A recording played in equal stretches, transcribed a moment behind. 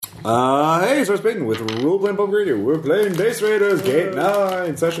Hey, so it's Peyton with Rule Playing Pub Radio. We're playing Base Raiders Gate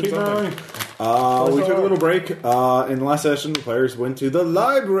 9, session something. We took a little break. In the last session, the players went to the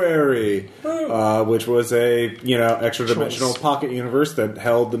library, which was a extra-dimensional pocket universe that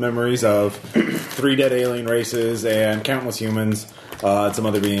held the memories of 3 dead alien races and countless humans, and some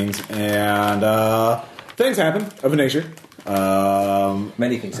other beings. And things happen of a nature.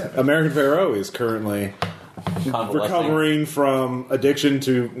 Many things happen. American Pharaoh is currently recovering from addiction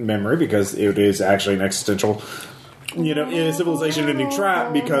to memory because it is actually an existential, in a civilization ending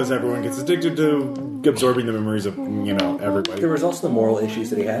trap because everyone gets addicted to absorbing the memories of, everybody. There was also the moral issues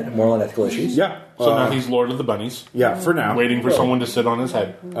that he had, moral and ethical issues. Yeah. So now he's Lord of the Bunnies. Yeah, for now. Waiting for someone to sit on his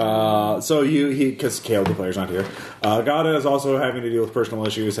head. Because Caleb, the player's not here. Gada is also having to deal with personal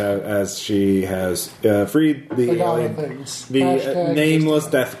issues as she has freed the alien, the nameless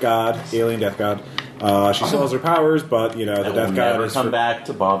death god, alien death god. She still has her powers, but, the death god never is... come back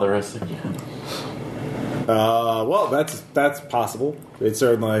to bother us again. Well, that's possible. It's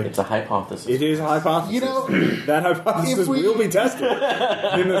certainly... It's a hypothesis. It is a hypothesis. That hypothesis will be tested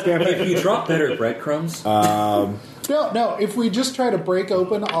in this campaign. If you drop better breadcrumbs... No, if we just try to break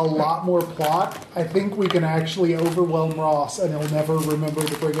open a lot more plot, I think we can actually overwhelm Ross, and he'll never remember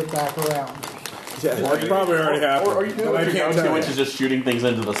to bring it back around. Yeah, that probably already happened. Or you know what you're going to, which is just shooting things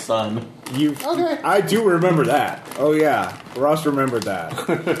into the sun. Okay. I do remember that. Oh, yeah. Ross remembered that.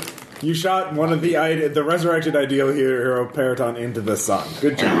 You shot one of the resurrected ideal hero Periton into the sun.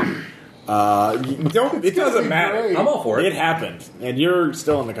 Good job. It doesn't matter. Great. I'm all for it. It happened, and you're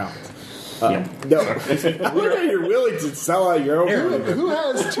still in the comments. Yeah. No, I look at you're willing to sell out your own. Who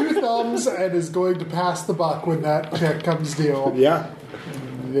has 2 thumbs and is going to pass the buck when that check comes due? Yeah.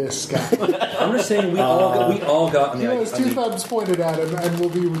 This guy. I'm just saying we all got... He has 2 thumbs pointed at him and will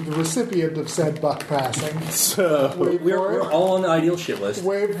be the recipient of said buck passing. So We're all on the ideal shit list.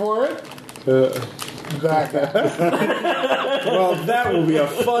 Wait for it. That guy. well, that will be a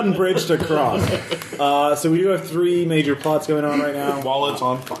fun bridge to cross. So we do have 3 major plots going on right now. While it's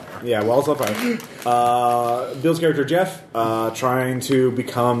on fire. Yeah, while it's on fire. Bill's character Jeff trying to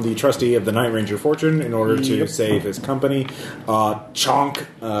become the trustee of the Night Ranger Fortune in order to save his company. Chonk.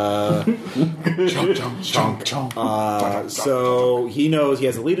 Chonk. So he knows he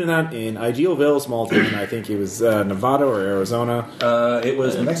has a lead in that in Idealville, small town. I think he was Nevada or Arizona. It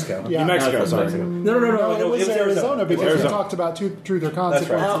was New Mexico. Yeah. New Mexico, sorry. No. It was Arizona because we talked about Truth or Consequences. That's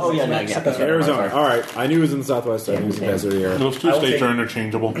right. Oh, yeah, no, yeah. That's right. Arizona. All right. I knew it was in the Southwest. I knew it was in the desert area. Those 2 states are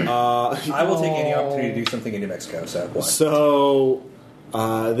interchangeable. I will take any opportunity to do something in New Mexico. So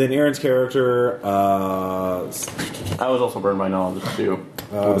then Aaron's character... I was also burned by knowledge, too.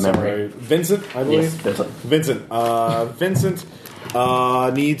 With memory. Vincent, I believe? Yes, Vincent. Vincent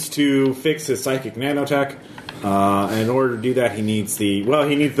needs to fix his psychic nanotech. And in order to do that, he needs the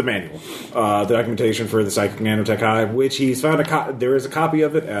manual, the documentation for the Psychic Nanotech Hive, which he's found there is a copy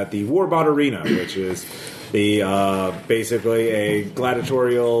of it at the Warbot Arena, which is the basically a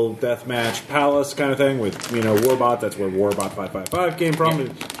gladiatorial deathmatch palace kind of thing with Warbot. That's where Warbot 555 came from. Yeah.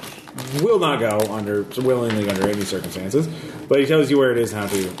 It will not go willingly under any circumstances, but he tells you where it is and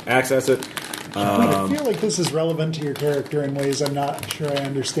how to access it. I feel like this is relevant to your character in ways I'm not sure I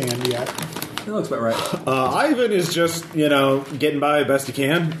understand yet. That looks about right. Ivan is just, getting by best he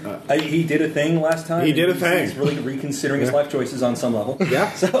can. He did a thing last time. He did a thing. He's really reconsidering his life choices on some level.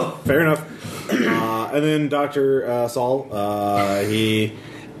 Yeah, so fair enough. And then Dr. Saul, he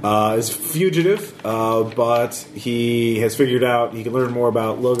is fugitive, but he has figured out he can learn more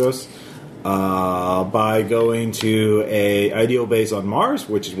about Logos by going to a ideal base on Mars,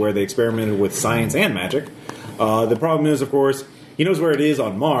 which is where they experimented with science and magic. The problem is, of course, he knows where it is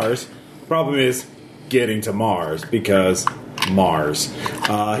on Mars. Problem is getting to Mars because Mars.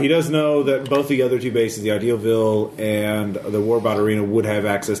 He does know that both the other 2 bases, the Idealville and the Warbot Arena, would have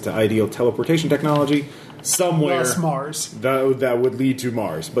access to ideal teleportation technology somewhere. Plus Mars. That would lead to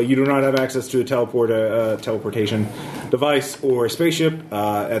Mars. But you do not have access to a teleportation device or spaceship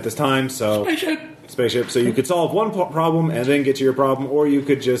at this time. So Spaceship. So you could solve one problem and then get to your problem, or you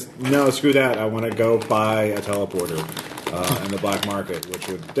could just, no, screw that, I want to go buy a teleporter in the black market, which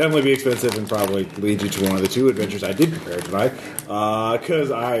would definitely be expensive and probably lead you to one of the 2 adventures I did prepare tonight,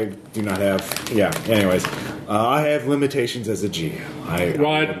 because I do not have... Yeah, anyways. I have limitations as a GM. I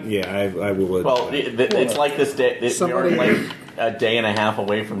will... Well, it's like this day... We are like a day and a half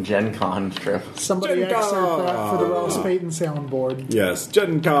away from Gen Con trip. Somebody excerpt that for the Ross Payton soundboard. Yes,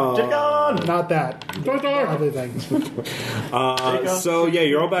 Gen Con! Gen Con! Not that. Other things. So, yeah,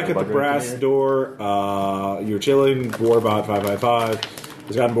 you're all back at the brass door. You're chilling. Warbot 555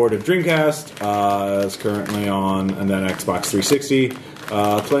 has gotten bored of Dreamcast. Is currently on and then Xbox 360.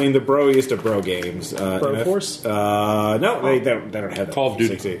 playing the broiest of bro games. Broforce? No, they don't have that. Call of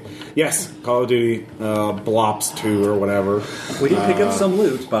Duty. 60. Yes, Call of Duty, Blops 2 or whatever. We did pick up some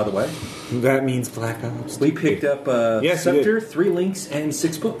loot, by the way. That means Black Ops. We picked up Yes, you Scepter, 3 links, and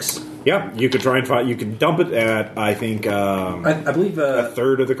 6 books. Yeah, you could try and find. You can dump it at I think I believe a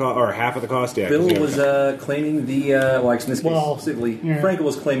third of the cost or half of the cost. Yeah, 'cause Bill you have- was claiming the, well, in this case, Well, specifically, yeah. Frankel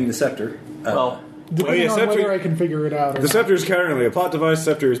was claiming the Scepter. Well, Depending on Scepter- whether I can figure it out or The not. Scepter is currently a plot device.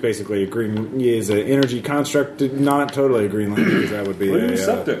 Scepter is basically is an energy construct, not totally a green lantern because that would be Blue a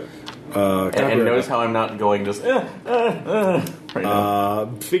Scepter. and notice how I'm not going just right now.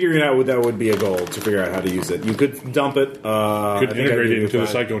 figuring out what that would be a goal to figure out how to use it. You could dump it. Could I think I'd integrate give it you into the 5.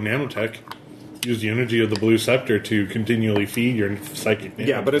 Psycho Nanotech. Use the energy of the blue scepter to continually feed your psychic nanotech.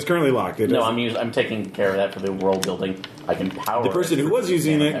 Yeah, but it's currently locked. It No, doesn't- I'm taking care of that for the world building. I can power the person it who was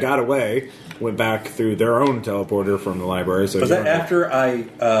using it got away, went back through their own teleporter from the library. So Was you that don't- after I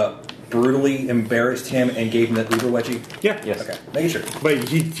brutally embarrassed him and gave him that Uber wedgie? Yeah, Yes. Okay, making sure. But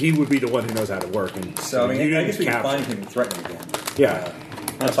he would be the one who knows how to work. And So, I mean, you I guess we didn't can capture- find him and threaten him again. Yeah.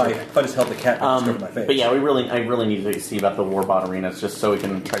 If I just held the cat and over my face. But yeah, I really need to see about the Warbot arenas just so we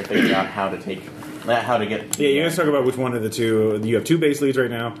can try to figure out how to get. Yeah, you guys talk about which one of the two. You have 2 base leads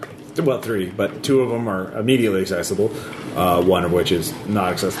right now. Well, 3, but 2 of them are immediately accessible. One of which is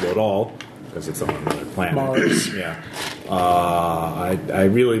not accessible at all because it's on another planet. Mars. Yeah. I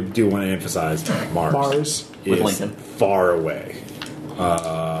really do want to emphasize Mars. Mars. With is Lincoln. far away,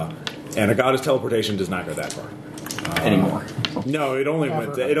 and a goddess teleportation does not go that far. anymore. No, it only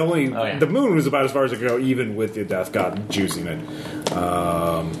went. Ever. It only. Oh, yeah. The moon was about as far as it could go, even with the Death God juicing it.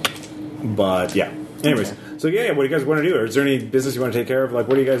 But yeah. Anyways, so yeah, what do you guys want to do? Or is there any business you want to take care of? Like,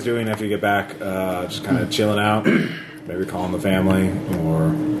 what are you guys doing after you get back? Just kind of chilling out, maybe calling the family, or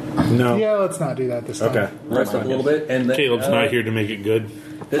no? Yeah, let's not do that this time. Okay. Rest up a little bit, and then Caleb's not here to make it good.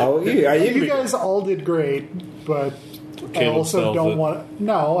 Oh, yeah, You guys all did great, but I Caleb also sells don't it. want.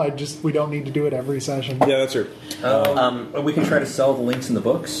 No, we don't need to do it every session. Yeah, that's true. we can try to sell the links in the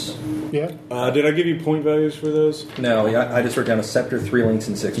books. Yeah. Did I give you point values for those? No, yeah, I just wrote down a Scepter, 3 links,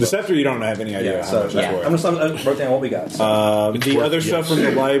 and 6 The books. scepter, you don't have any idea Yeah, how so much yeah, that's worth. I wrote down what we got. So. The worth, other stuff from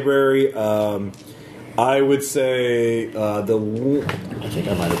the library, I would say I think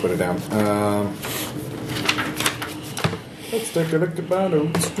I might have put it down. Let's take a look about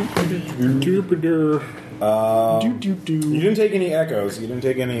it. Jupiter. You didn't take any echoes. You didn't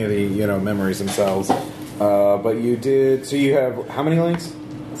take any of the memories themselves. But you did. So you have how many links?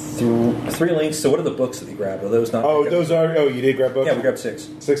 3 links. So what are the books that we grabbed? Are those not? Oh, those are. Oh, you did grab books. Yeah, we grabbed 6.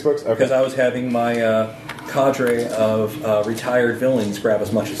 6 books. Okay. Because I was having my cadre of retired villains grab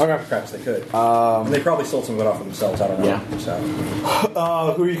as much as Okay. crap as they could. And they probably sold some of it off for themselves. I don't know. Yeah. So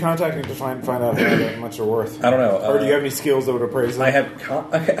who are you contacting to find out how much they're worth? I don't know. Or do you have any skills that would appraise them? I have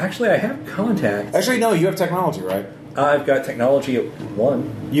I have contacts. Actually, no. You have technology, right? I've got technology at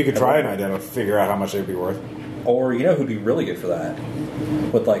 1. You could try and figure out how much they'd be worth. Or you know who'd be really good for that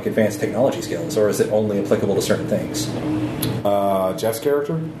with like advanced technology skills, or is it only applicable to certain things? Jeff's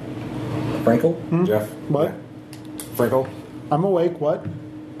character. Frankel, Jeff. What? Yeah. Frankel. I'm awake. What?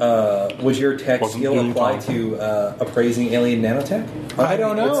 would your tech Wasn't skill doing apply fine. to appraising alien nanotech? I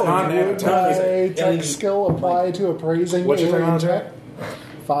don't know. It's not Would nanotech. my Alien- tech skill apply to appraising What's your alien technology? tech?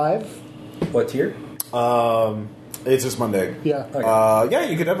 5? What tier? It's just Monday. Yeah. Okay. Yeah,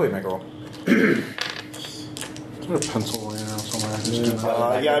 you could definitely make a roll. Is there a pencil laying around somewhere? I just didn't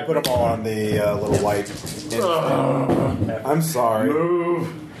have it. Yeah, I put them all on the little white. I'm sorry.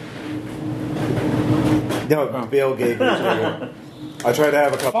 Move. No, Bill gave me. I tried to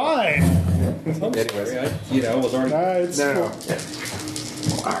have a couple. Fine. Anyways, Was already. It's no.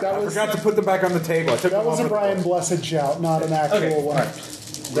 cool. I That was, forgot to put them back on the table. I took that them was a off Brian Blessed shout, not an actual Okay, one.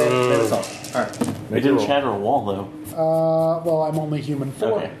 That's all. All right. We didn't shatter a wall though. Well, I'm only human. 4.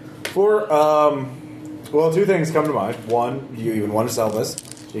 Okay. For well, two things come to mind. One, you even want to sell this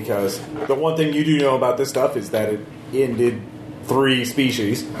because the one thing you do know about this stuff is that it ended 3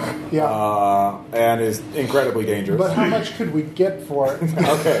 species. Yeah. And is incredibly dangerous. But how much could we get for it?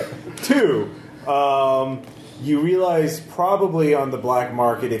 Okay. 2, you realize probably on the black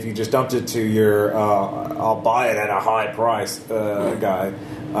market, if you just dumped it to your I'll buy it at a high price guy,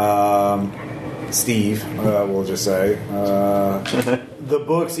 Steve, we'll just say, the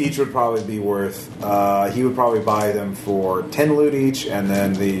books each would probably be worth, he would probably buy them for 10 loot each, and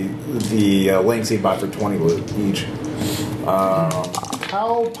then the links he'd buy for 20 loot each.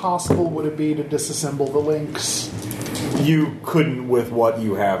 How possible would it be to disassemble the links? you couldn't with what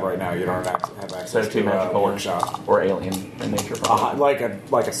you have right now. You don't have access So to too a magical workshop. or alien in nature. Probably.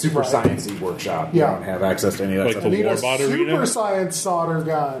 Like a super sciencey workshop. Yeah. You don't have access to any of that Like stuff. the I need a Warbot arena? super science solder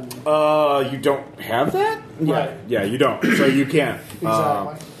gun. You don't have that? Right. Yeah, you don't. So you can't.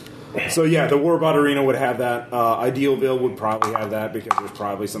 Exactly. So yeah, the Warbot Arena would have that. Idealville would probably have that because there's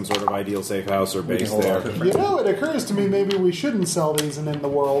probably some sort of ideal safe house or base hold there. on to You know, it occurs to me maybe we shouldn't sell these and in the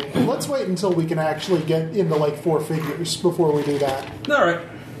world. Let's wait until we can actually get into like 4 figures before we do that. All right.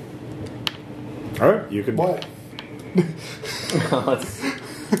 All right, you can. What? Or By the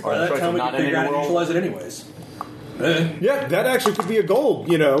that choice time of we not can figure ending out the how to world. utilize it anyways. Yeah, that actually could be a goal.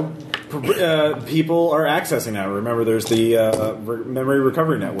 People are accessing that. Remember, there's the memory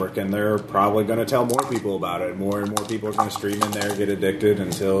recovery network, and they're probably going to tell more people about it. More and more people are going to stream in there, get addicted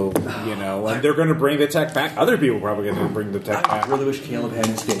until and they're going to bring the tech back. Other people are probably going to bring the tech I back. really wish Caleb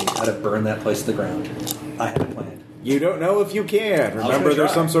hadn't stayed. I'd have burned that place to the ground. I had it planned. You don't know if you can. gonna Remember,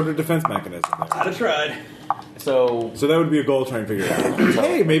 there's try. some sort of defense mechanism there. I'd have tried. So So that would be a goal trying to figure it out.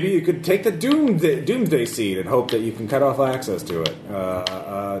 Hey, maybe you could take the Doomsday Seed and hope that you can cut off access to it.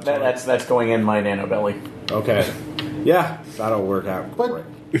 that's going in my nano belly. Okay. Yeah, that'll work out. But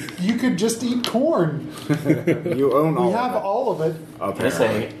you could just eat corn. You own all We have of it. all of it. Can I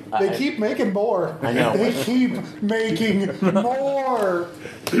say? They keep making more. I know. They keep making more.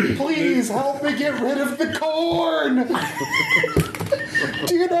 Please help me get rid of the corn.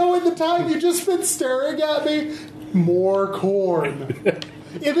 Do you know in the time you just been staring at me? More corn.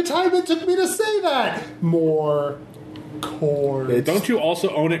 In the time it took me to say that, more corn. Don't you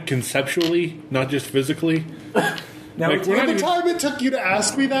also own it conceptually, not just physically? Now Like, we're we're In the not time it took you to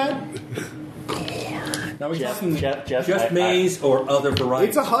ask me that, Now we're Jeff, talking Jeff, just maize or other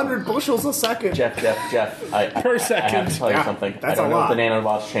varieties. It's 100 bushels a second. Jeff. Per I have to second. tell you Yeah, something. that's I don't a know lot. if the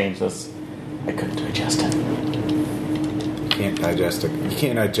nanobots changed this. I couldn't digest it. You can't digest it. You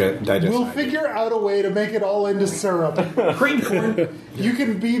can't digest we'll it. figure out a way to make it all into syrup. cream corn. You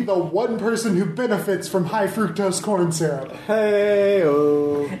can be the one person who benefits from high fructose corn syrup. Hey,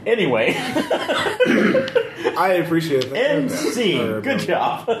 oh. Anyway, I appreciate that. MC, good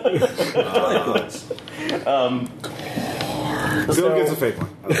job. Bill gets a fake one.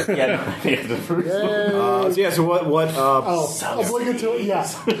 So what? Obligatory,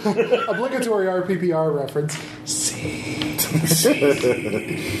 obligatory RPPR reference.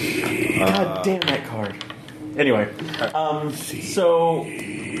 God damn that card. Anyway, so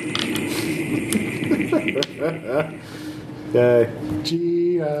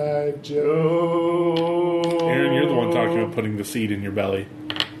G.I. Joe. Aaron, you're the one talking about putting the seed in your belly.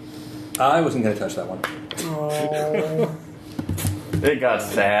 I wasn't going to touch that one. Oh. it got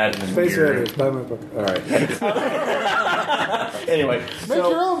sad and Space weird. Raiders. Buy my book. All right. Anyway, Make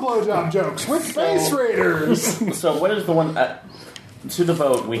your own blowjob jokes with Space Raiders. so what is the one to the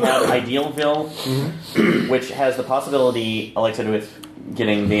vote? We have Idealville, which has the possibility, like I said, with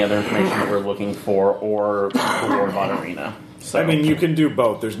getting the other information that we're looking for, or the Warbot Arena. So, I mean, you can do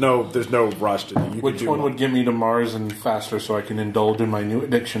both. There's no rush to do. You Which can do one would get me to Mars and faster so I can indulge in my new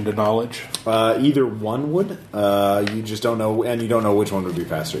addiction to knowledge? Either one would. You just don't know, and you don't know which one would be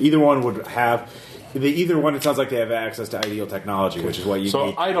faster. Either one would have. Either one, it sounds like they have access to ideal technology, which is what you So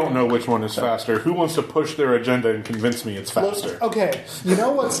need. I don't know which one is faster. Who wants to push their agenda and convince me it's faster? Okay, you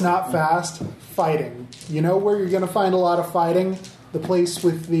know what's not fast? Fighting. You know where you're going to find a lot of fighting? The place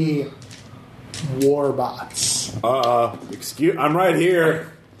with the warbots. I'm right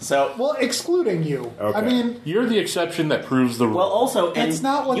here. so Well, excluding you. Okay. I mean, You're the exception that proves the rule. well, also, and that's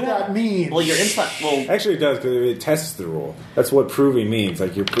not what you that have- means. Well, you're inside. Well, Actually, it does because it tests the rule. That's what proving means.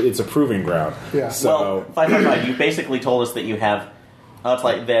 Like it's a proving ground. Yeah. So well, 555. You basically told us that you have.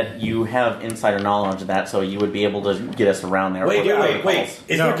 Like that, you have insider knowledge of that, so you would be able to get us around there. Wait.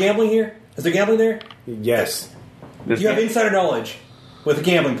 Is No. there gambling here? Is there gambling there? yes. There's You have insider knowledge with a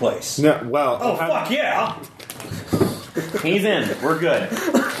gambling place. No. Well. Oh, fuck yeah! He's in. We're good.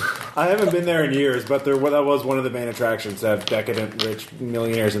 I haven't been there in years, but that was one of the main attractions. To have decadent, rich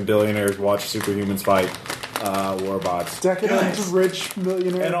millionaires and billionaires watch superhumans fight warbots. decadent, Guys. rich,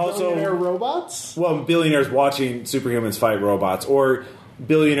 millionaire, And also- billionaire robots? Well, billionaires watching superhumans fight robots, or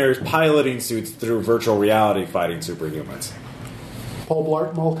billionaires piloting suits through virtual reality fighting superhumans. Paul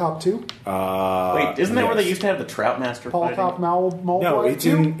Blart, Mall Cop 2? Wait, isn't that where they yes. used to have the Trout Master Paul fighting? Cop, Mall No, Blart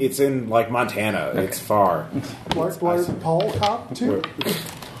 2? it's in like Montana. It's far. Blart, Paul Cop 2?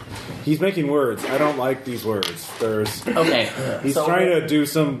 He's making words. I don't like these words. Okay. He's so, trying to do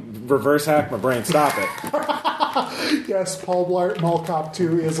some reverse hack my brain. Stop it. Yes, Paul Blart Mall Cop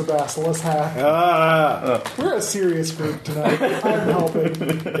 2 is a Basilisk hack. We're a serious group tonight. I'm helping.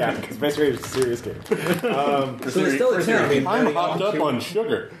 Yeah, because Space Raiders is a serious game. So there's still a town. I mean, I'm hopped up on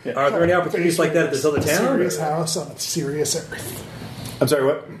sugar. are there any opportunities like that at this other A town? serious house on a serious earth. I'm sorry,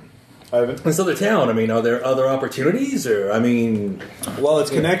 what? Ivan? This other town, I mean, are there other opportunities? Or, I mean... Well, it's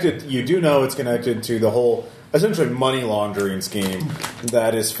connected. You do know it's connected to the whole, essentially, money laundering scheme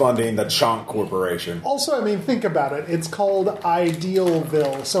that is funding the Chonk Corporation. Also, I mean, think about it. It's called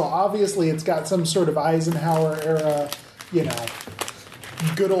Idealville, so obviously it's got some sort of Eisenhower era,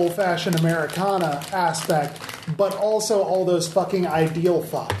 good old-fashioned Americana aspect, but also all those fucking ideal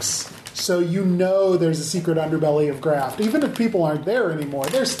fucks. So there's a secret underbelly of graft. Even if people aren't there anymore,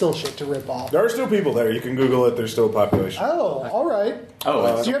 there's still shit to rip off. There are still people there. You can Google it. There's still a population. Oh, all right.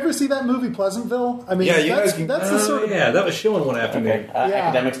 Oh, Did you ever see that movie Pleasantville? I mean, Yeah, you that's, guys can- that's the sort of... yeah, that was showing one afternoon. okay. Yeah.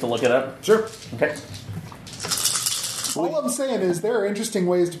 Academics to look it up. Sure. Okay. All I'm saying is there are interesting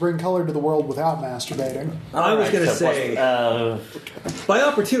ways to bring color to the world without masturbating. I was Alright, going to so say, plus, by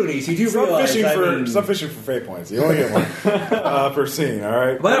opportunities, you do Stop realize... stop fishing for fate points. You only get one per scene, all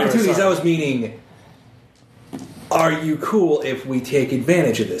right? By Anyway, opportunities, sorry. I was meaning, are you cool if we take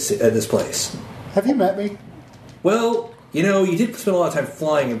advantage of this place? Have you met me? Well, you did spend a lot of time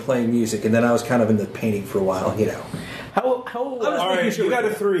flying and playing music, and then I was kind of into painting for a while, how All right, you got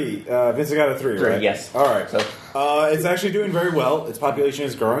a 3. Vince got a 3, Three, right? yes. All right. So- it's actually doing very well. Its population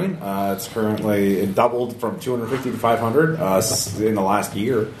is growing. It's currently doubled from 250 to 500 in the last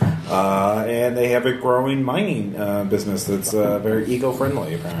year. And they have a growing mining business that's very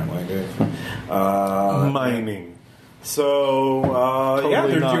eco-friendly, apparently. Mining. So yeah,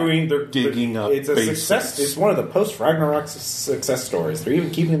 Totally they're digging up It's a success. basics. It's one of the post Ragnarok success stories. They're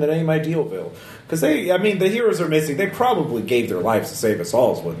even keeping the name Idealville because the heroes are missing. They probably gave their lives to save us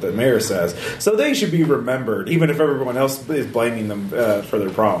all, is what the mayor says. So they should be remembered, even if everyone else is blaming them for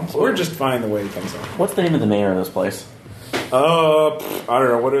their problems. We're just fine the way things are. What's the name of the mayor of this place? I don't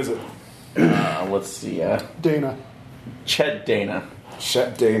know, what is it? Let's see. Dana. Chet Dana.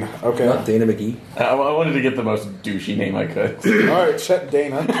 Chet Dana. Okay. Not Dana McGee. I wanted to get the most douchey name I could. All right, Chet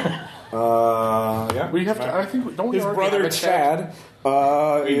Dana. Yeah. We have to. I think don't we His already brother have a chat? Chad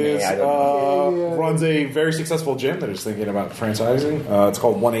I don't know. runs a very successful gym that is thinking about franchising. It's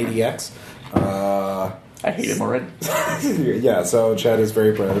called 180X. I hate him already. Yeah, so Chad is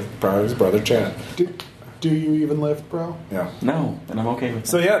very proud of his brother Chad. Do you even lift, bro? Yeah. No, and I'm okay with that.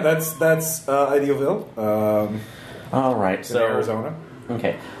 So yeah, that's Idealville All right, in so Arizona.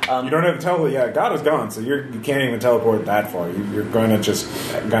 okay. You don't have to teleport. Yeah, God is gone, so you can't even teleport that far. You're going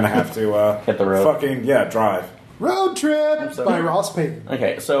to have to Hit the road. Fucking drive. Road Trip So- by Ross Payton.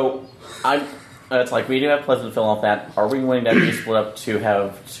 Okay, so it's like we do have Pleasantville off that. Are we willing to actually split up to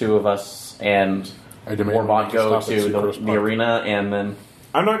have 2 of us and I demand Warbot we go stop at to Sucrose the Park. arena and then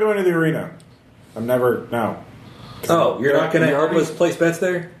I'm not going to the arena. No. Oh, you're not going to we help already- us place bets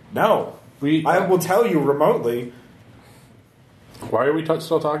there? No. I will tell you remotely. Why are we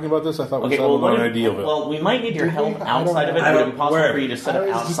still talking about this? I thought we okay. settled Well, on what if, Idealville. well, we might need your Did we? help I don't outside of it. know. I Would it don't- be possible where? for you to set I up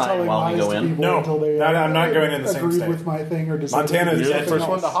was just outside telling while we lies go to in? people No. until they I'm not going in the same agreed state. with my thing or decided Montana to do is You're the something first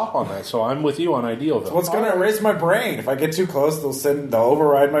one to else. hop on that, so I'm with you on Idealville. What's going to erase my brain? If I get too close, they'll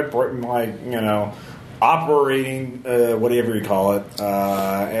override my operating whatever you call it,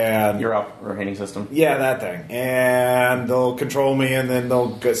 and Your operating system. yeah, that thing, and they'll control me, and then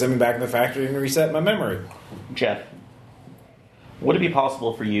they'll send me back in the factory and reset my memory. Jeff, would it be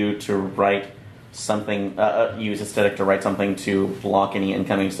possible for you to write something, use Aesthetic to write something to block any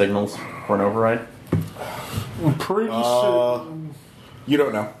incoming signals for an override? I'm You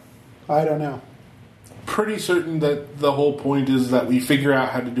don't know. I don't know. pretty certain that the whole point is that we figure out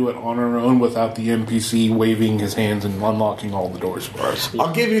how to do it on our own without the NPC waving his hands and unlocking all the doors for us.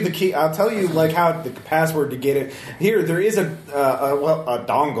 I'll give you the key. I'll tell you how the password to get it. Here, there is a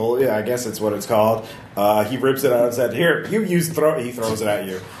dongle. Yeah, I guess it's what it's called. He rips it out and said, "Here, you use throw." He throws it at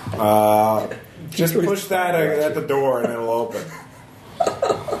you. Just push that at the door and it'll open.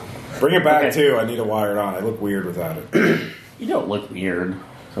 Bring it back too. I need to wire it on. I look weird without it. You don't look weird.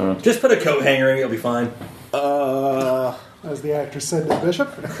 So. Just put a coat hanger in, you'll be fine. As the actress said to the bishop.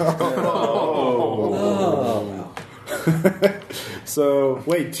 So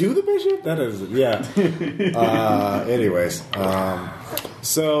wait, to the bishop? That is anyways,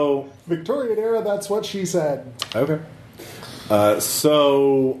 so Victorian era, that's what she said. okay. He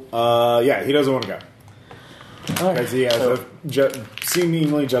doesn't want to go. Because he has a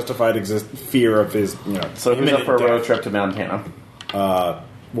seemingly justified fear of his, So who's up for a imminent road death. trip to Montana? So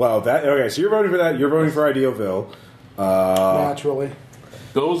you're voting for that. You're voting for Idealville. Naturally.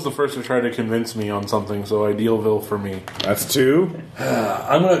 Bill was the first to try to convince me on something, so Idealville for me. That's 2.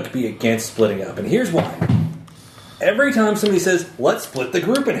 I'm going to be against splitting up, and here's why. Every time somebody says, let's split the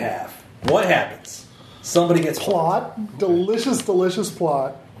group in half, what happens? Somebody gets Plot. Delicious, delicious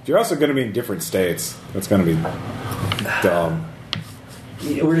plot. You're also going to be in different states. That's going to be dumb.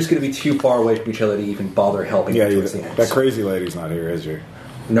 We're just going to be too far away from each other to even bother helping Yeah, towards the end. that crazy lady's not here, is she?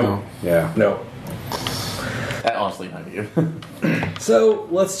 No. Yeah. No. That honestly might be you. So,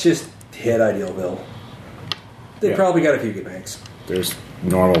 let's just hit Idealville. They Yeah. probably got a few good banks. There's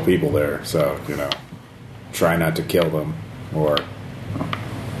normal people there, so, try not to kill them, or...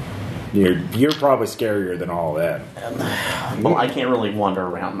 You're probably scarier than all that. Well, I can't really wander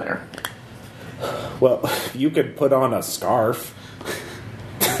around there. Well, you could put on a scarf.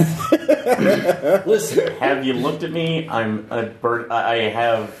 Listen, Have you looked at me? I'm a bird.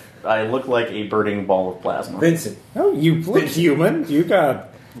 I look like a burning ball of plasma. Vincent, No, you look human. You got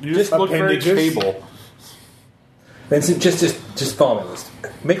You just look very appendages. cable. Vincent, just follow my list.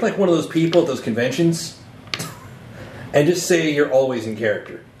 Make like one of those people at those conventions, and just say you're always in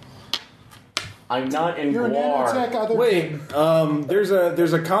character. I'm not in You're a Guar. nanotech other Wait, there's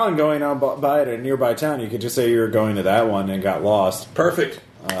a con going on by at a nearby town. You could just say you were going to that one and got lost. Perfect.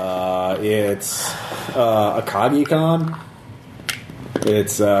 It's Akagi Con.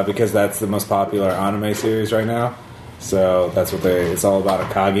 It's because that's the most popular anime series right now. So that's what it's all about.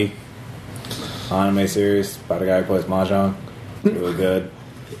 Akagi anime series about a guy who plays mahjong. It's really good.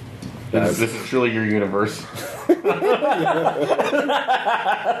 This is truly your universe.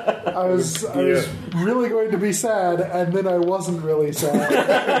 I was really going to be sad, and then I wasn't really sad.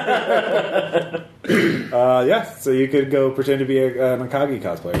 Yeah, so you could go pretend to be an Akagi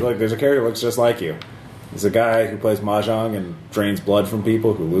cosplayer. Look, there's a character who looks just like you. There's a guy who plays mahjong and drains blood from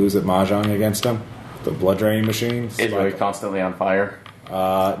people who lose at mahjong against him. The blood draining machine. Is really constantly on fire.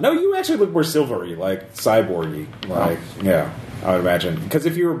 No, you actually look more silvery, like cyborgy. Like, yeah, I would imagine. Because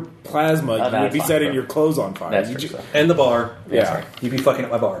if you were plasma, you would that's be fine, setting bro. your clothes on fire. That's You true. ju- And the bar. Yeah. Sorry. You'd be fucking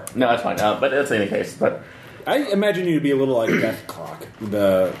up my bar. No, that's fine. But that's any case. But I imagine you to be a little like Deathclock,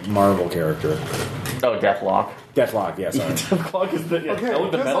 the Marvel character. Deathlock. Deathlock, yeah, sorry. Deathlock is the Okay, the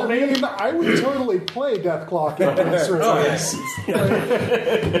because metal I name. mean, I would totally play Deathclock in this yes.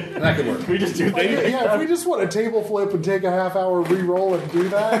 That could work. Can we just do Yeah, if we just want a table flip and take a half-hour re-roll and do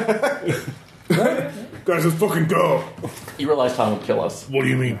that, Guys, let's fucking go. You realize Tom would kill us. What do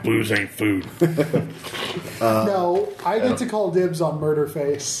you mean booze ain't food? no, I get to call dibs on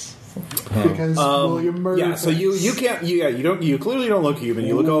Murderface because William Murderface. Yeah, so you can't. You clearly don't look human.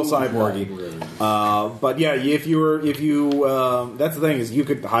 You look all cyborgy. But yeah, if you that's the thing is you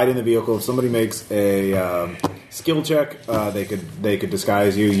could hide in the vehicle. If somebody makes a skill check, they could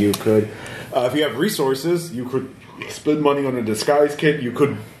disguise you. You could, if you have resources, you could spend money on a disguise kit. You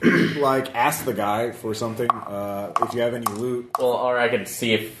could like ask the guy for something if you have any loot. Well, or I could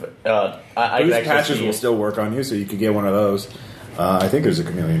see if I Those could actually patches see will if- still work on you, so you could get one of those. I think there's a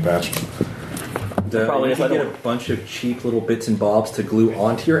chameleon patch. Probably you if I can get a don't- bunch of cheap little bits and bobs to glue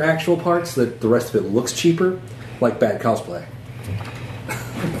onto your actual parts so that the rest of it looks cheaper, like bad cosplay.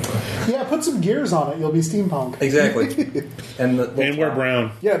 Yeah, put some gears on it. You'll be steampunk. Exactly. and wear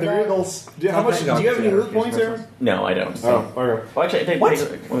brown. Yeah, Goggles. How much? Do you have any loot points, Aaron? No, I don't. So. okay. Well, actually,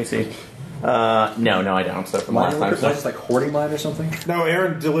 let me see. No, I don't. So from last time, so. just like hoarding mine or something. No,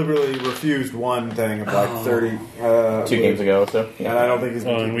 Aaron deliberately refused one thing of like 30... 2 games ago. So And I don't think he's...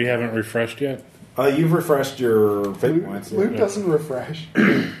 Oh, and we haven't refreshed yet. You've refreshed your fate points. Loot doesn't refresh.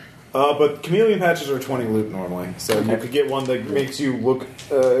 But chameleon patches are 20 loot normally. So you could get one that makes you look...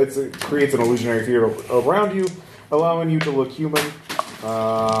 it creates an illusionary field around you, allowing you to look human.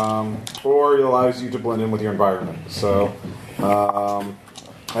 Or it allows you to blend in with your environment. So...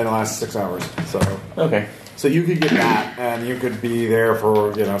 and it lasts 6 hours. Okay. So you could get that, and you could be there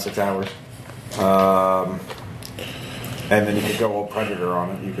for 6 hours, and then you could go all predator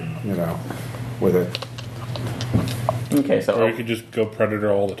on it. You could with it. Okay. So Or you could just go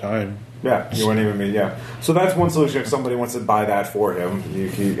predator all the time. Yeah, you wouldn't even be. Yeah. So that's one solution. If somebody wants to buy that for him, you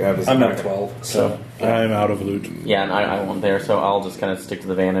have this. I'm not 12, so I'm out of loot. yeah, and I won't there. So I'll just kind of stick to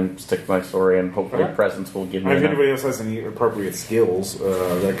the van and stick to my story, and hopefully presence will give me. If enough. anybody else has any appropriate skills,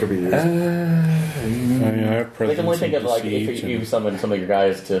 that could be used. I mean, I have I presence can only think and of like deceit if you and summon some of your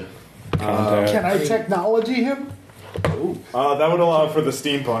guys to. contact. Can I technology him? That would allow for the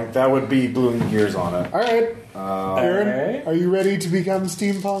steampunk. That would be blue gears on it. All right, Aaron, are you ready to become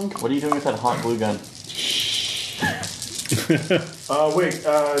steampunk? What are you doing with that hot glue gun?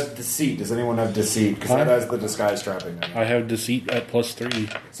 Deceit. Does anyone have deceit? Because that has the disguise trapping in it. I have deceit at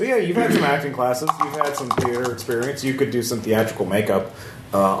 +3. So yeah, you've had some acting classes. You've had some theater experience. You could do some theatrical makeup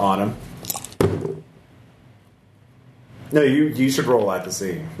on him. No, you should roll at the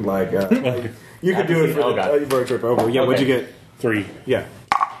scene. Like you could do it for the road trip over. Yeah, what'd you get? 3. Yeah.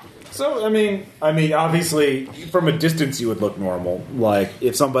 So I mean, obviously, from a distance, you would look normal. Like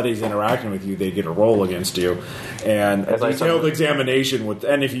if somebody's interacting with you, they get a roll against you, and a detailed examination would.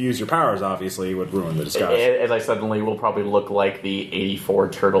 And if you use your powers, obviously, it would ruin the disguise. As I suddenly will probably look like the 84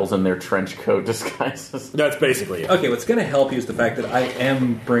 turtles in their trench coat disguises. That's basically it. Okay, what's going to help you is the fact that I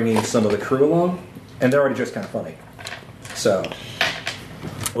am bringing some of the crew along, and they're already just kind of funny. So.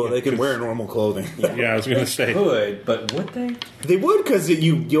 Well, they can wear normal clothing. Yeah, I was going to say. Could, but would they? They would, because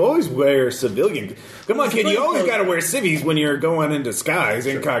you always wear civilian. Come on, kid, you always got to wear civvies when you're going in disguise,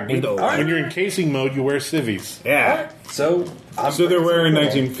 incognito. When you're in casing mode, you wear civvies. Yeah. So they're wearing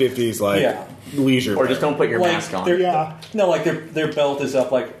 1950s, leisure. Or just don't put your mask on. No, like their belt is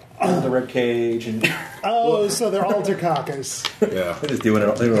up like under the rib cage and so they're all Dukakis. Yeah. they're just doing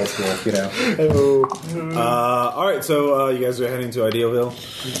it they're old school, you know. All right, so you guys are heading to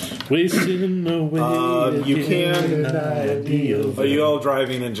Idealville. Wasting away. You can. Idealville. Are you all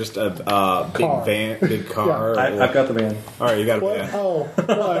driving in just a big car? Yeah. I've got the van. All right, you got a What? van. Oh,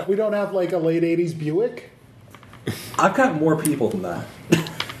 what? We don't have like a late 80s Buick? I've got more people than that.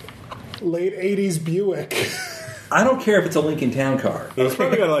 Late 80s Buick. I don't care if it's a Lincoln Town car. He's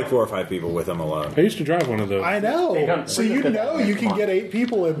probably got like 4 or 5 people with him alone. I used to drive one of those. I know. So you can get 8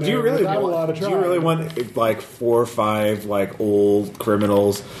 people in there Do you really without a lot of do trouble. you really want like 4 or 5 like old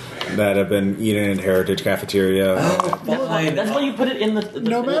criminals that have been eating in Heritage Cafeteria? Fine. That's why you put it in the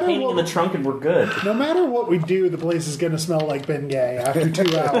painting in the trunk, and we're good. No matter what we do, the place is going to smell like Bengay after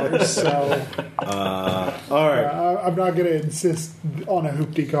 2 hours. So All right. I'm not going to insist on a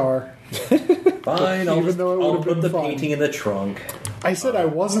hoopty car. Fine, Even though it would I'll have put been the fun. painting in the trunk. I said I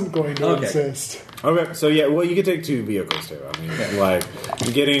wasn't going to Okay. insist. Okay, so yeah, well, you can take 2 vehicles too. I mean, like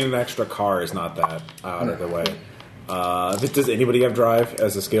getting an extra car is not that out of the way. Does anybody have drive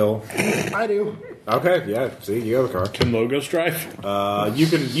as a skill? I do. Okay, yeah. See, you have a car. Can Logos drive?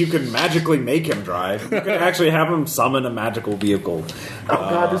 You can magically make him drive. You can actually have him summon a magical vehicle. Oh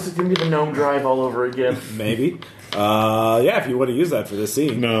god, this is gonna be the gnome drive all over again. Maybe. Yeah, if you want to use that for this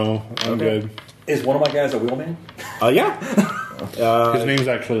scene. No, I'm good. Is one of my guys a wheelman? Yeah. His name's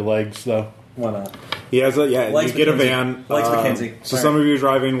actually Legs, though. Why not? He has a Likes You get a Mackenzie. van. Likes Mackenzie. So All some right. of you are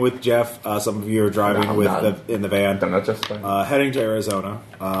driving with Jeff. Some of you are driving in the van. I'm not just fine. Heading to Arizona.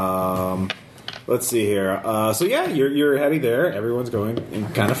 Let's see here. So yeah, you're heading there. Everyone's going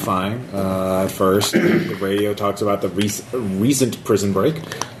kind of fine. At first, the radio talks about the recent prison break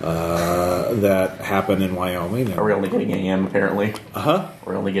that happened in Wyoming. Are we only getting AM apparently?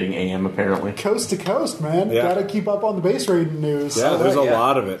 We're only getting AM apparently. Coast to coast, man. Yeah. Got to keep up on the base rating news. Yeah, there's a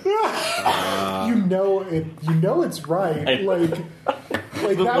lot of it. You know it. You know it's right.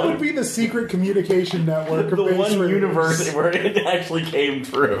 Like that would be the secret communication network of The base one ratings. universe where it actually came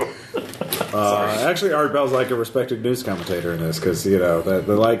true. Actually, Art Bell's like a respected news commentator in this because they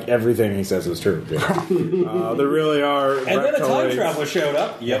like everything he says is true. Yeah. There really are. And then a time reptoids. traveler showed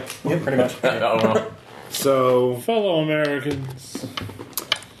up. Yep, pretty much. Oh well. So Fellow Americans.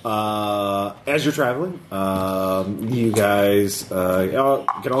 as you're traveling, you guys can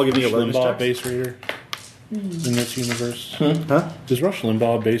all give me awareness Limbaugh checks. base raider in this universe. Huh? Is Rush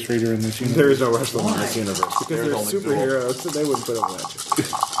Limbaugh base raider in this universe? There is no wrestling in this universe because There's they're only superheroes, so they wouldn't put up with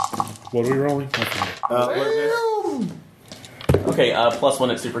that. What are we rolling? Okay. Okay,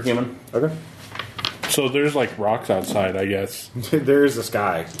 +1 at superhuman. Okay. So there's like rocks outside, I guess. There's a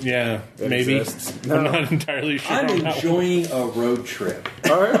sky. Yeah, It maybe. exists. I'm No. not entirely sure. I'm on that one. enjoying a road trip.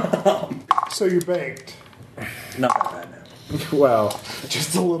 All right. So you're baked. Not that bad now. Well,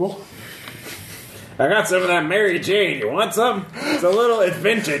 Just a little. I got some of that Mary Jane. You want some? It's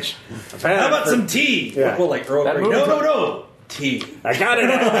vintage. How about some tea? Yeah. Well, like Earl That Grey. movie No. Tea. I got it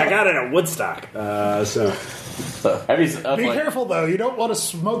at Woodstock. So So, have you Be careful though. You don't want to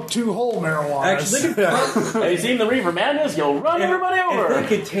smoke 2 whole marijuana. Actually, have you seen the Reaver Madness? You'll run everybody if over. they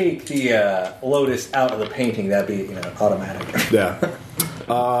could take the Lotus out of the painting, that'd be automatic. yeah.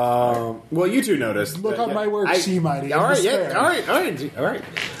 Well, you two noticed. Look that- on my work, see mighty. All right, Despair. yeah, all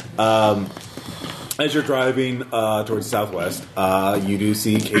right. As you're driving towards the southwest, you do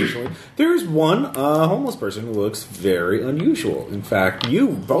see occasionally there's one homeless person who looks very unusual. In fact, you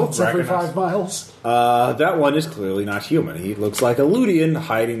both Once every recognize 5 miles. that one is clearly not human. He looks like a Ludian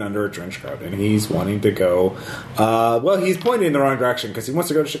hiding under a trench coat, and he's wanting to go. Well, he's pointing in the wrong direction because he wants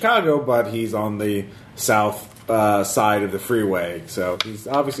to go to Chicago, but he's on the south side of the freeway, so he's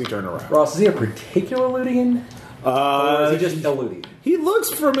obviously turned around. Ross, is he a particular Ludian? Or is he just a Ludian? He looks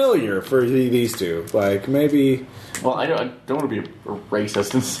familiar for these two. Like, maybe... Well, I don't want to be a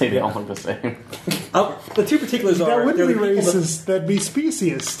racist and say they all look the same. The two particulars That are... wouldn't they're be the people that- racist. That'd be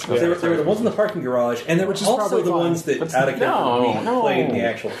speciesist. They were the ones in the parking garage, and they were Which is also probably the fine. ones that, But out of character, no. played in the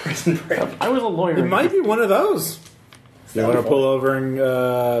actual Prison Break. I was a lawyer. It might be one of those. You want to pull over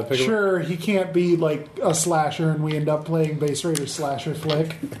and pick Sure, he can't be like a slasher, and we end up playing Base Raider slasher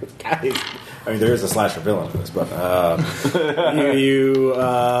flick. I mean, there is a slasher villain in this, but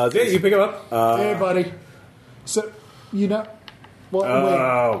you pick him up. Hey, buddy. So, you know... Well,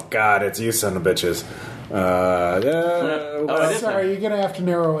 Oh God, it's you, son of bitches. Oh, it wait. is Sorry, him. you're going to have to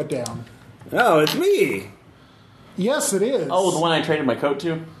narrow it down. No, it's me. Yes, it is. Oh, the one I traded my coat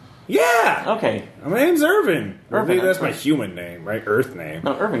to? Yeah. Okay. My name's Irvin. Irvin, That's that's my right. human name, right? Earth name.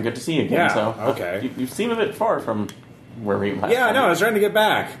 No, Irvin, good to see you again. Yeah, So, okay. You seem a bit far from where we last Yeah, I know. I time. was trying to get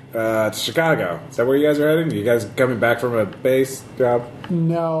back to Chicago. Is that where you guys are heading? You guys coming back from a base job?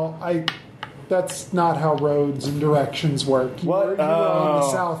 No, that's not how roads and directions work. You What? were on the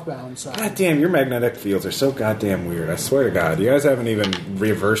Oh. southbound side. God damn, your magnetic fields are so goddamn weird. I swear to God, you guys haven't even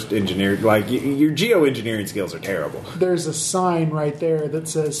reversed engineered. Like your geoengineering skills are terrible. There's a sign right there that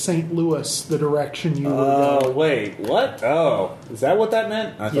says St. Louis, the direction you were Oh going. wait, what? Oh, is that what that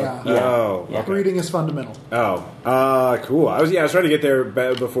meant? I thought, Yeah. Oh, Yeah. okay. Reading is fundamental. Oh, cool. I was trying to get there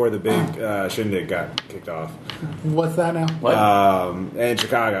before the big shindig got kicked off. What's that now? What? In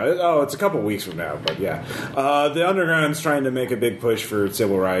Chicago. Oh, it's a couple weeks from now, but yeah. The Underground's trying to make a big push for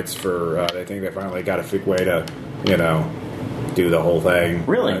civil rights. They think they finally got a way to, do the whole thing.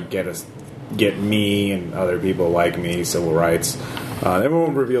 Really? Get me and other people like me civil rights. They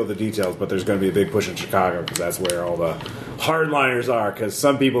won't reveal the details, but there's going to be a big push in Chicago because that's where all the hardliners are. Because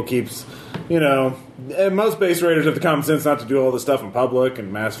some people and most base raiders have the common sense not to do all this stuff in public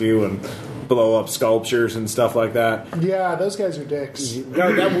and mass view and blow up sculptures and stuff like that. Yeah, those guys are dicks.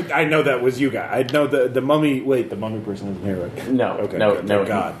 I know that was you guys. I know the mummy. Wait, the mummy person isn't here. Right? No, Okay. no, good, no, thank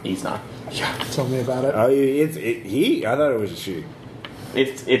God. he's not. Tell me about it. It's he. I thought it was a she.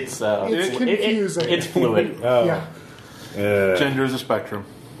 It's It's confusing. It's fluid. Oh. Yeah. Gender is a spectrum.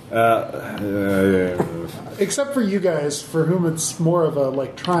 Except for you guys, for whom it's more of a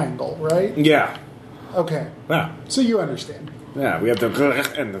triangle, right? Yeah. Okay. Yeah. So you understand. Yeah. We have the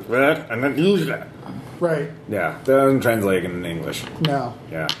and the. Right. Yeah. That doesn't translate in English. No.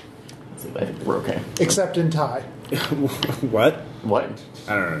 Yeah. I think we're okay. Except in Thai. What? What?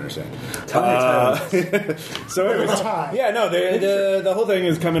 I don't understand. So It anyways, was Thai. yeah, no, the whole thing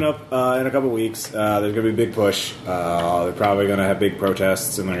is coming up in a couple weeks. There's going to be a big push. They're probably going to have big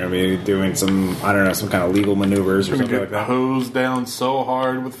protests, and they're going to be doing some kind of legal maneuvers or Gonna something get like that. hosed down so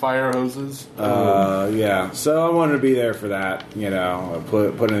hard with fire hoses. Yeah, so I wanted to be there for that.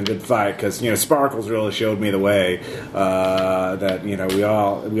 Put in a good fight because Sparkles really showed me the way that we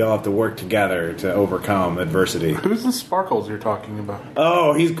all have to work together to overcome adversity. Who's the Sparkles you're talking about?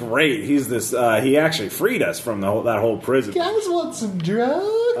 Oh, he's great. He's this. He actually freed us from that whole prison. Guys want some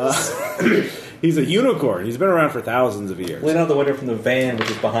drugs? He's a unicorn. He's been around for thousands of years. Lean out the window from the van, which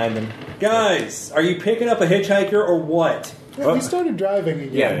is behind them. Guys, are you picking up a hitchhiker or what? Yeah, we started driving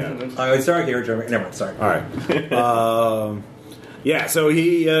again. Yeah. Oh, sorry, here, Jeremy. Never mind, sorry. All right. Yeah, so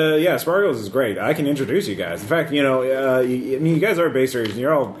Sparkles is great. I can introduce you guys. In fact, you guys are base raiders, and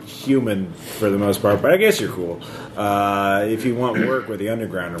you're all human for the most part, but I guess you're cool. If you want work with the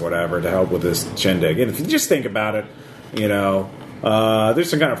Underground or whatever to help with this shindig, and if you just think about it, there's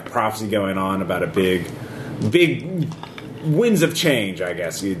some kind of prophecy going on about a big winds of change, I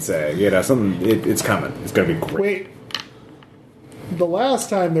guess you'd say. It's coming. It's going to be great. Wait. The last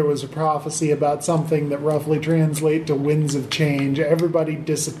time there was a prophecy about something that roughly translate to winds of change, everybody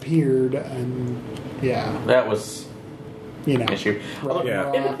disappeared, and That was an issue. Yeah.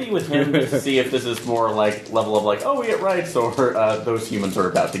 Empathy with him just to see if this is more level of we get rights, or those humans are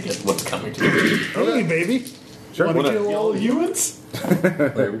about to get what's coming to them. Hey, baby. Sure. Want to Whatever. kill all humans?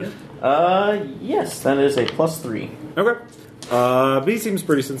 Yes, that is a +3. Okay. But he seems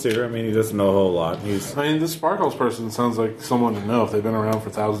pretty sincere. I mean, he doesn't know a whole lot. The Sparkles person sounds like someone to know if they've been around for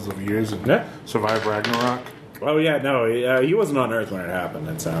thousands of years and Yeah. survived Ragnarok. Oh yeah, no, he wasn't on Earth when it happened.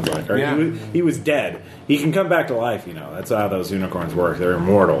 It sounds like, or Yeah. he was dead. He can come back to life. That's how those unicorns work. They're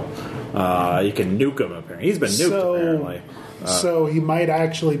immortal. You can nuke him. Apparently, he's been nuked. Apparently, So he might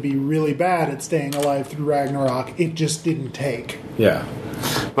actually be really bad at staying alive through Ragnarok. It just didn't take. yeah.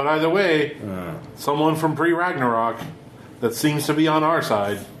 But either way, someone from pre-Ragnarok that seems to be on our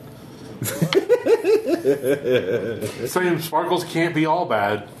side Saying sparkles can't be all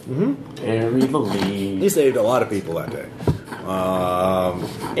bad. Bury the lead. He saved a lot of people that day.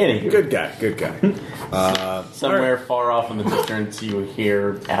 Anywho, Good guy. somewhere far off in the distance, you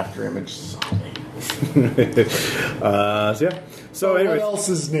hear after image sobbing. So, What anyways, else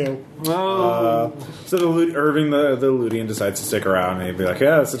is new? so Irving the Ludian decides to stick around, and he'd be like,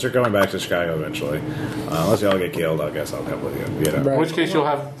 "Yeah, since you're coming back to Chicago eventually, unless y'all get killed, I guess I'll come with you." You know? Right. In which case, you'll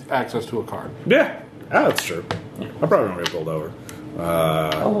have access to a card. Yeah, that's true. I'm probably gonna get pulled over.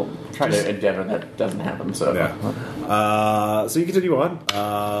 I'll try to endeavor that doesn't happen. So So you continue on.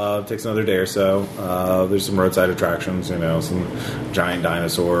 Takes another day or so. There's some roadside attractions, some giant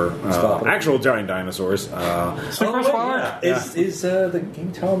dinosaur, actual giant dinosaurs. Super smart. Is the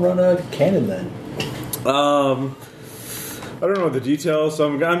Game Town run a canon then? I don't know the details, so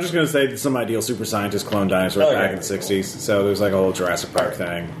I'm just going to say that some ideal super scientist clone dinosaurs back in the 60s. So there's like a whole Jurassic Park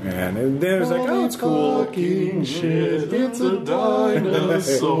thing. And then it was like, oh, it's cool. Fucking shit, it's a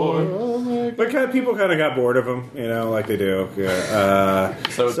dinosaur. But people kind of got bored of them, like they do.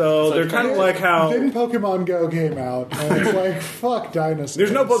 So they're kind of like how... Then Pokemon Go came out, and it's like, fuck dinosaurs.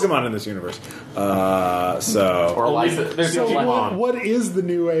 There's no Pokemon in this universe. or So Pokemon. what is the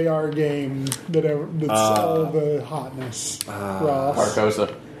new AR game that's all the hotness? Ross?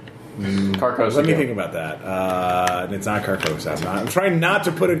 Carcosa. Carcosa. Let me think about that. And it's not Carcosa. I'm trying not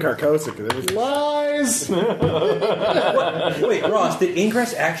to put in Carcosa because it was... Lies! Wait, Ross, did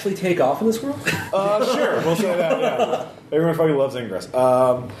Ingress actually take off in this world? Sure, we'll say that. Yeah. Everyone fucking loves Ingress.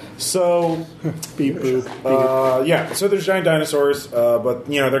 So Beep boop. So there's giant dinosaurs, but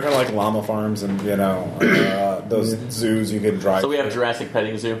they're kind of like llama farms, and those zoos you can drive. So we have Jurassic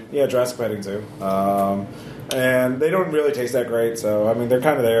Petting Zoo. Yeah, Jurassic Petting Zoo. And they don't really taste that great, so I mean they're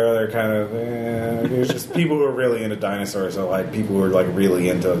kind of there. They're kind of there's just people who are really into dinosaurs, or like people who are like really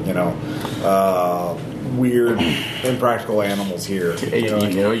into weird, impractical animals here.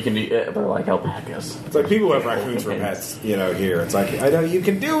 You can do. They're like alpacas. It's like people who have raccoons for pets, here. It's like, I know you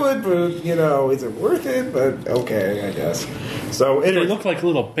can do it, but, is it worth it? But, okay, I guess. So, They anyway. look like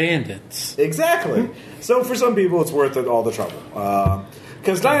little bandits. Exactly. So, for some people, it's worth all the trouble.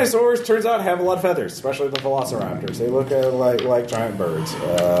 Because dinosaurs, turns out, have a lot of feathers, especially the velociraptors. They look like giant birds,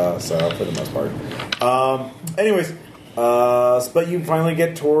 so, for the most part. But you finally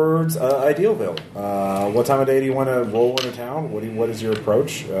get towards Idealville. What time of day do you want to roll into town? What is your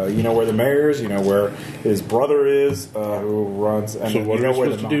approach? You know where the mayor is. You know where his brother is, who runs. And So what you are know we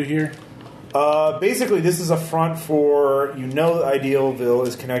where supposed to do here? Basically, this is a front for Idealville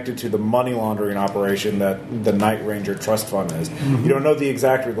is connected to the money laundering operation that the Night Ranger Trust Fund is. You don't know the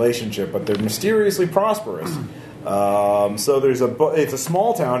exact relationship, but they're mysteriously prosperous. So it's a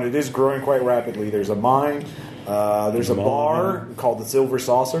small town. It is growing quite rapidly. There's a mine. There's a bar called the Silver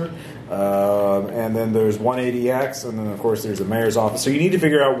Saucer, and then there's 180X, and then of course there's the mayor's office. So you need to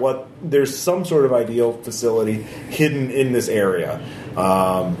figure out there's some sort of ideal facility hidden in this area,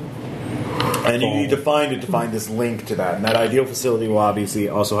 and you need to find this link to that. And that ideal facility will obviously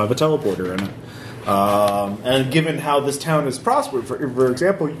also have a teleporter in it. And given how this town has prospered, for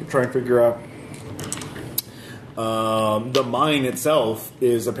example, you can try and figure out. The mine itself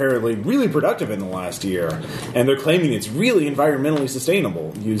is apparently really productive in the last year, and they're claiming it's really environmentally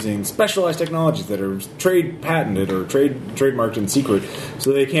sustainable using specialized technologies that are trade patented or trademarked in secret,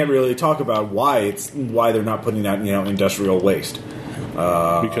 so they can't really talk about why they're not putting out industrial waste.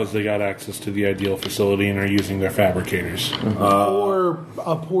 Because they got access to the ideal facility and are using their fabricators. Or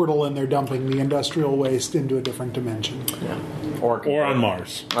a portal and they're dumping the industrial waste into a different dimension. Yeah. Or on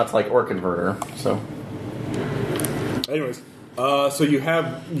Mars. That's like Ore Converter. So. Anyways, so you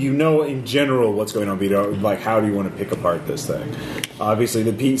have in general what's going on, Vito. Like, how do you want to pick apart this thing? Obviously,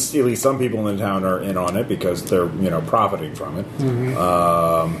 at least some people in town are in on it because they're profiting from it.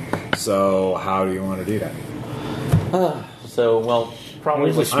 Mm-hmm. So how do you want to do that?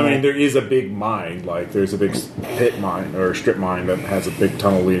 Probably. There is a big mine. Like, there's a big pit mine or strip mine that has a big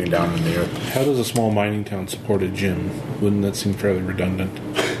tunnel leading down in the earth. How does a small mining town support a gym? Wouldn't that seem fairly redundant?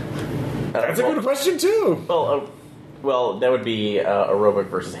 That's a good question too. Well, that would be aerobic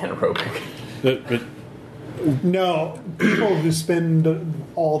versus anaerobic. But No, people who spend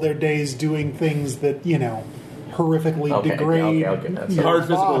all their days doing things that, horrifically Okay, degrade I'll get that. your Hard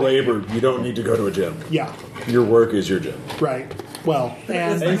physical body. labor. You don't need to go to a gym. Yeah, Your work is your gym. right. Well,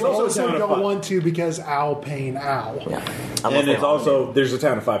 and it's you also also down to don't five. want to because ow, pain, ow. Yeah. And it's also there's a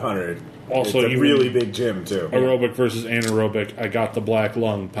town of 500. Also, it's a you really mean- big gym too. aerobic versus anaerobic, I got the black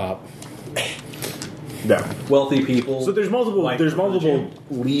lung pop. Yeah. Wealthy people. So there's multiple like there's the multiple gym.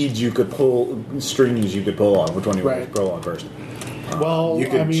 leads you could pull, strings you could pull on. Which one do you want Right. to pull on first? Well, You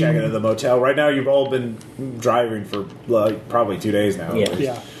can I mean, check into the motel. Right now, you've all been driving for probably 2 days now. Yeah.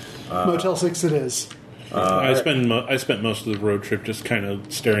 yeah. Motel 6 it is. I spent most of the road trip just kind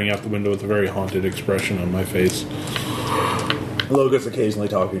of staring out the window with a very haunted expression on my face. Loga's occasionally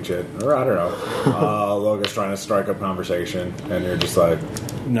talking shit. Or I don't know. Loga's trying to strike up conversation, and you're just like,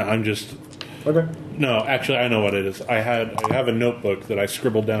 No, I'm just... okay. No, actually, I know what it is. I have a notebook that I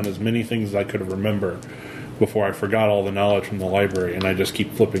scribbled down as many things as I could remember before I forgot all the knowledge from the library, and I just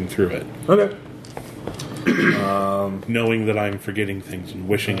keep flipping through it, Okay. knowing that I'm forgetting things and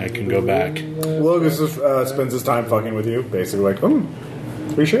wishing I can go back. Logan spends his time fucking with you, basically like, are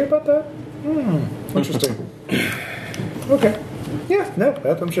you sure about that? Interesting. Okay. Yeah, no,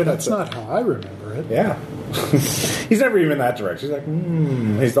 I'm sure That's not how I remember it. Yeah. He's never even that direct. He's like,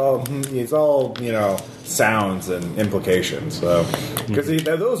 He's all, sounds and implications. So, because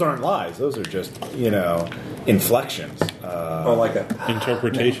those aren't lies. Those are just, inflections. Oh, like a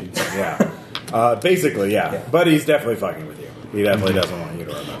Interpretations. Yeah. Basically, yeah. But he's definitely fucking with you. He definitely doesn't want you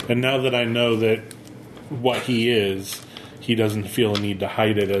to remember. And now that I know that what he is, he doesn't feel a need to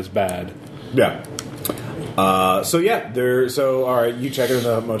hide it as bad. Yeah. All right, you check in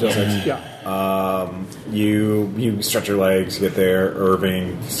the Motel 6. Yeah. You stretch your legs, get there.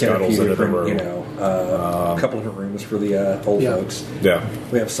 Irving scuttles into the room. A couple of rooms for the old Yeah. folks. Yeah.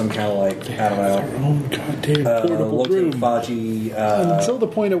 We have some kind of like, I don't know, Oh, goddamn portable Logan room. Faji Until the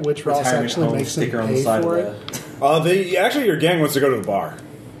point at which Ross retirement actually home makes him sticker on the pay side for of it. Actually, your gang wants to go to the bar.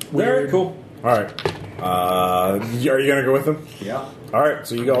 Very cool. All right. Are you going to go with them? Yeah. All right.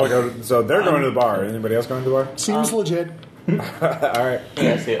 So you all go. So they're going to the bar. Anybody else going to the bar? Seems legit. All right.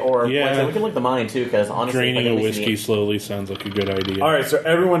 Yeah, see, or Yeah. like I said, we can look at the mine too, because honestly, Draining if I a can whiskey see slowly sounds like a good idea. All right. So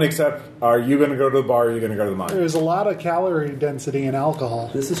everyone except, are you going to go to the bar? Or are you going to go to the mine? There's a lot of calorie density in alcohol.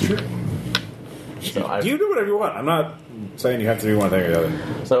 This is true. so You do whatever you want. I'm not saying you have to do one thing or the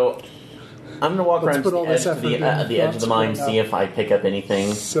other. So I'm gonna walk Let's around put to all the edge, this effort the in. edge of the Let's mine, split see up. if I pick up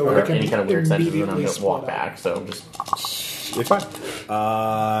anything So or we can any kind of weird senses, and I'm immediately gonna walk split up. back. So just It's fine.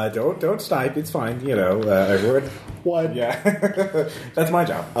 Don't snipe. It's fine. Everyone. What? Yeah, that's my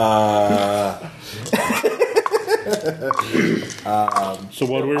job. So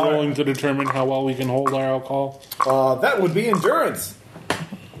what are we rolling to determine how well we can hold our alcohol? That would be endurance.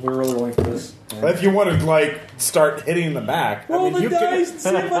 We're really rolling for this. If you want to start hitting the back, Roll the you dice and see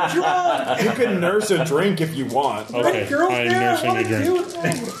if I'm drunk. you can nurse a drink if you want. Okay, Girls I'm there, nursing a what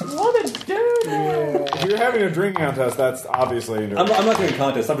drink. what a dude! If you're having a drinking contest, that's obviously endurance. I'm not doing a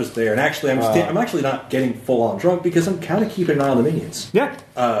contest. I'm just there, and actually, I'm actually not getting full on drunk because I'm kind of keeping an eye on the minions. Yeah,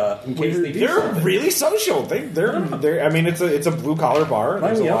 In case they do they're something. really social. They're. I mean, it's a blue collar bar.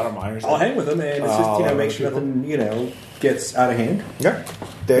 There's a lot of miners. I'll hang with them, and it's A just lot of make sure people. nothing gets out of hand. Yeah,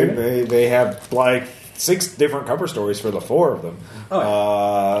 they have 6 different cover stories for the 4 of them.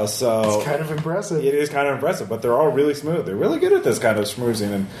 So It's kind of impressive. it is kind of impressive, but they're all really smooth. They're really good at this kind of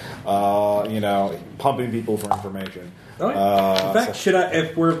schmoozing and pumping people for information. In fact,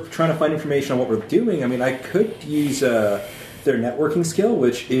 if we're trying to find information on what we're doing, I mean, I could use their networking skill,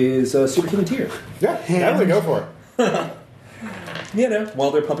 which is superhuman tier. Yeah, definitely go for it. While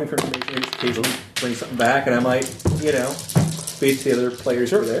they're pumping for information, they just occasionally bring something back, and I might, speak to the other players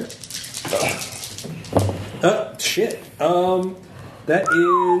who are there. Shit. That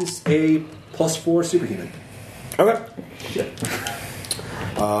is a +4 superhuman. Okay.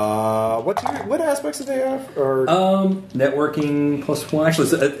 What aspects do they have? Or Networking +1. Actually,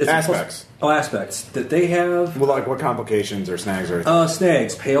 it's Aspects. Aspects that they have. what complications or snags or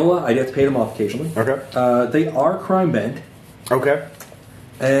Snags. Payola. I'd have to pay them off occasionally. Okay. They are crime bent, Okay.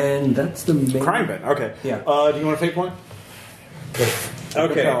 and that's the main Crime bent. Okay. Yeah. Do you want a fake point?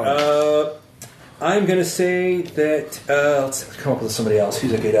 Okay. I'm gonna say that. Let's come up with somebody else.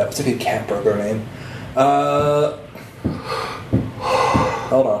 Who's a good cat burglar name?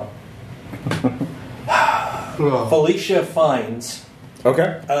 Hold on. Felicia Fines.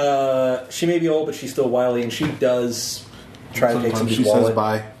 Okay. She may be old, but she's still wily, and she does try to take Sometimes somebody's she wallet. says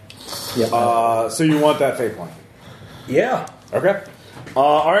bye. Yeah. So you want that fake point? Yeah. Okay.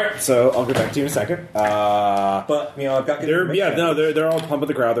 All right. So I'll get back to you in a second. But I've got good information. They're all pumping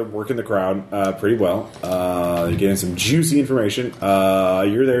the crowd. They're working the crowd pretty well. They're getting some juicy information.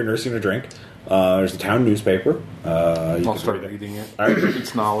 You're there nursing a drink. There's the town newspaper. I'll start reading it. All right.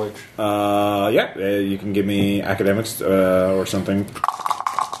 It's knowledge. You can give me academics or something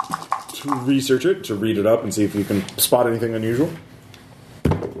to research it, to read it up, and see if you can spot anything unusual.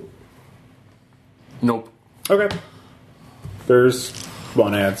 Nope. Okay. There's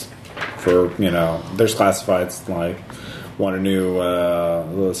one ads for, there's classifieds, like, want a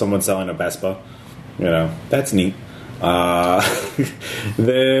new, someone selling a Vespa. That's neat.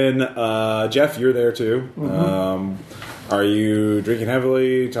 Then Jeff, you're there too. Are you drinking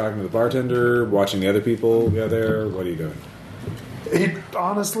heavily, talking to the bartender, watching the other people go there? What are you doing? It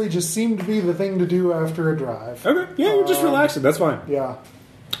honestly just seemed to be the thing to do after a drive. Okay, yeah, you're just relaxing. That's fine. Yeah.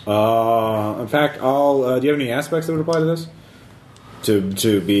 In fact, do you have any aspects that would apply to this?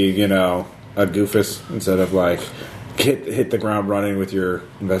 To be, a goofus instead of like hit the ground running with your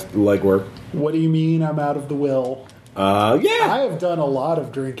leg work. What do you mean I'm out of the will? Yeah. I have done a lot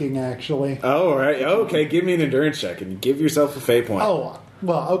of drinking, actually. Oh, all right. Okay, give me an endurance check and give yourself a fate point. Oh,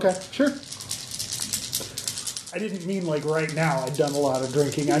 well, okay, sure. I didn't mean like right now I've done a lot of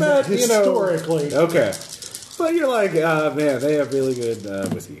drinking. I meant historically. Okay. But you're like, man, they have really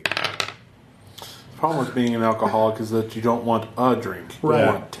good whiskey. The problem with being an alcoholic is that you don't want a drink. You Right.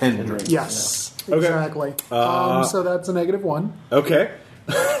 want 10 drinks. Yes, Okay. exactly. So that's a -1. Okay.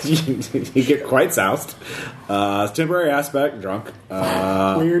 You get quite soused. It's temporary aspect, drunk.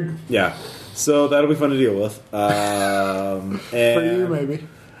 Weird. Yeah. So that'll be fun to deal with. And For you, maybe.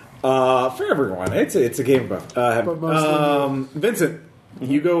 For everyone. It's a game of both. But mostly Vincent,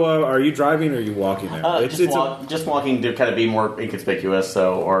 you go. Are you driving or are you walking there? Just walking to kind of be more inconspicuous.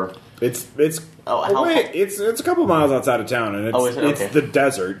 It's how- it's a couple miles outside of town, and is it? it's Okay. the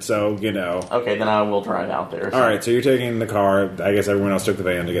desert, so Okay, then I will drive out there. All right, so you're taking the car. I guess everyone else took the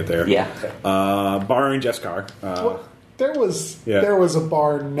van to get there. Yeah. Borrowing Jeff's car. Well, there was Yeah. a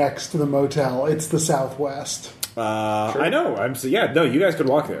bar next to the motel. It's the Southwest. I know. No, you guys could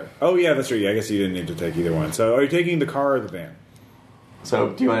walk there. Oh yeah, that's right. I guess you didn't need to take either one. So are you taking the car or the van? So,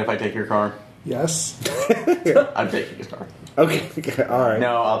 do you mind if I take your car? Yes. I'm taking your car. Okay. All right.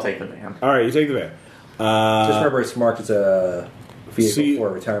 No, I'll take the van. All right, you take the van. Just remember, it's marked as a vehicle So you- for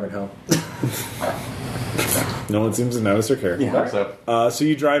a retirement home. No one seems to notice or care. Yeah. So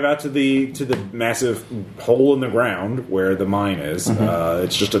you drive out to the massive hole in the ground where the mine is.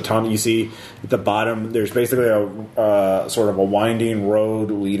 It's just a ton. You see at the bottom. There's basically a sort of a winding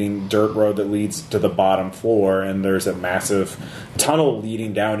dirt road that leads to the bottom floor, and there's a massive tunnel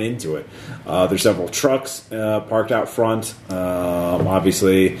leading down into it. There's several trucks parked out front.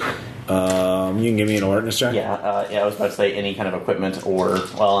 Obviously, you can give me an alertness check. Yeah, I was about to say any kind of equipment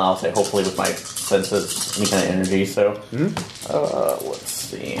I'll say hopefully with my senses, any kind of energy. So, let's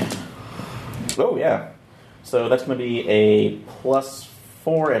see. Oh, yeah. So that's going to be a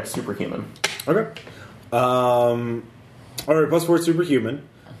 +4 at superhuman. Okay. All right, +4 superhuman.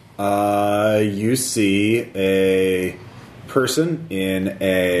 You see a person in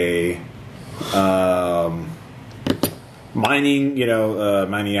a mining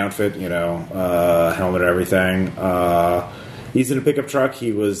outfit, helmet and everything. He's in a pickup truck.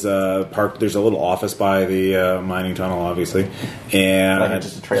 He was parked. There's a little office by the mining tunnel, obviously, and Like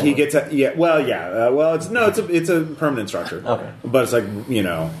just a trailer? he gets it's a permanent structure. Okay. But it's like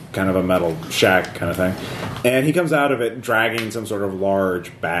kind of a metal shack kind of thing, and he comes out of it dragging some sort of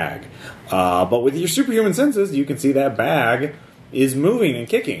large bag. But with your superhuman senses, you can see that bag is moving and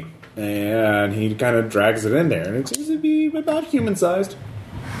kicking, and he kind of drags it in there, and it seems to be about human sized.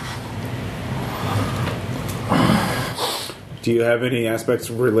 Do you have any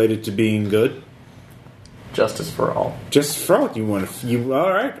aspects related to being good? Justice for all. Just fraud.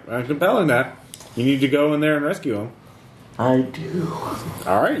 All right. I'm compelling that. You need to go in there and rescue him. I do.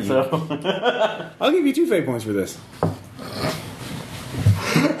 All right. So, I'll give you 2 fate points for this.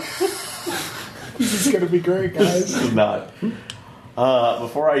 This is going to be great, guys. not.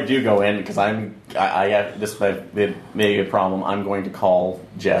 Before I do go in, because I have this may be a problem. I'm going to call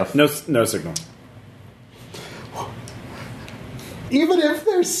Jeff. No signal. Even if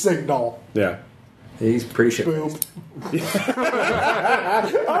there's signal. Yeah. He's pretty shit. Boop.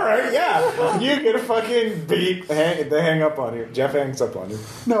 All right. Yeah. You get a fucking beep. They hang up on you. Jeff hangs up on you.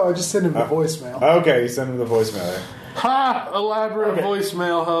 No, I just sent him the voicemail. Okay. You send him the voicemail. Ha! Elaborate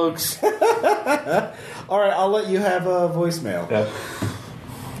voicemail hoax. All right. I'll let you have a voicemail. Yeah.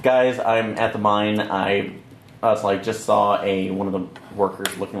 Guys, I'm at the mine. I just saw one of the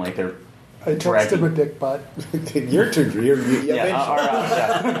workers looking like they're. I text him a dick butt. Your turn. Yeah, all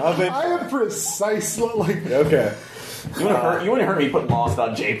right, yeah. I am precisely like. Okay. You want to hurt me putting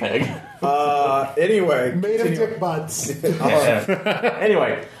lost.jpg. Anyway. Made of dick butts.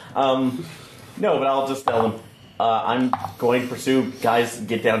 Anyway, no, but I'll just tell them I'm going to pursue. Guys,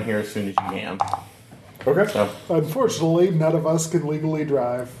 get down here as soon as you can. Okay. So Unfortunately, none of us can legally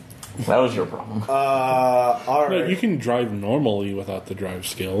drive. that was your problem. All No, right. you can drive normally without the drive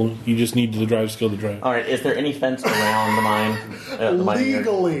skill. You just need the drive skill to drive. All right, is there any fence around the mine? The mine area?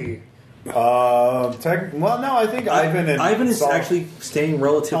 Legally. Well, no, I think Ivan and Ivan is Saul- actually staying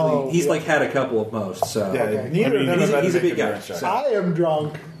relatively. Oh, he's yeah. like had a couple of most. So Yeah, Okay. neither of them He's have had a to big make guy, endurance check. so- I am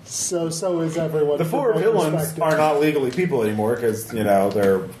drunk, so is everyone. The four from my villains perspective. are not legally people anymore because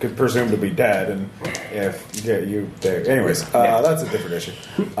they're presumed to be dead, and if anyways, that's a different issue.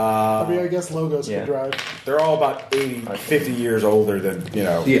 I mean, I guess Logos Yeah. can drive. They're all about 50 years older than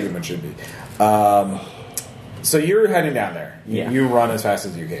humans should be. So you're heading down there. Yeah. You run as fast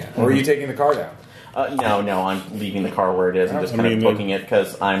as you can, or are you taking the car down? No, I'm leaving the car where it is. I'm just I kind mean, of booking it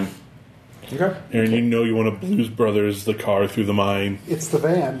because I'm. Okay. Aaron, you want to Blues Brothers the car through the mine. It's the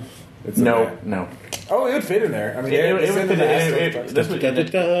van. It's a No, van. no. Oh, it would fit in there. I mean, It would it's in the fit- back. this would- Da, da,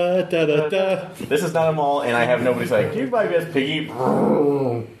 da, da, da, da. This is not a mall, and I have nobody's like, "Can you buy this piggy?"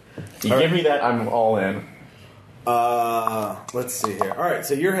 You give me that, I'm all in. Let's see here. All right,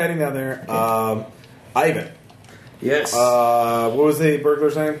 so you're heading down there. Ivan. yes, What was the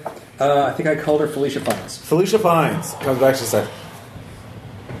burglar's name? I think I called her Felicia Fines. Felicia Fines comes back. She said,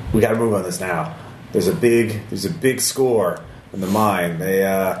 "We got to move on this now. There's a big score in the mine.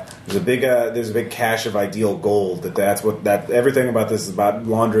 There's a big cache of Ideal gold. That everything about this is about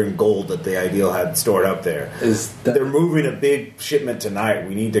laundering gold that the Ideal had stored up there. They're moving a big shipment tonight.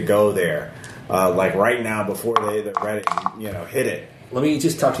 We need to go there, like right now before they're ready. Hit it. Let me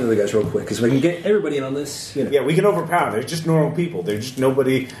just talk to the other guys real quick because we can get everybody in on this. Yeah, we can overpower. They're just normal people. They're just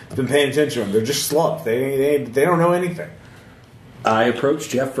nobody's been paying attention to them. They're just slubs. They don't know anything. I approached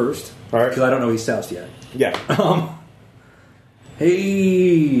Jeff first All right. because I don't know he's soused yet. Yeah.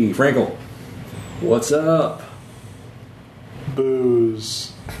 Hey, Frankel, what's up?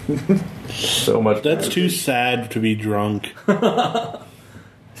 Booze. So much. That's too sad to be drunk.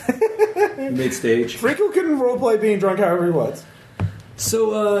 Mid stage. Frankel can roleplay being drunk however he wants.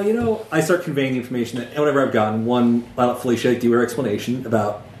 So, I start conveying the information that whenever I've gotten one, I let Felicia do her explanation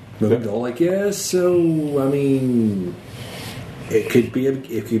about moving goal. Like, yeah, so, I mean, it could be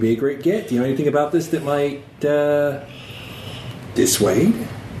a great get. Do you know anything about this that might dissuade?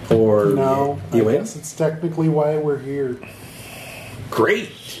 Or No, I you in? guess it's technically why we're here. Great.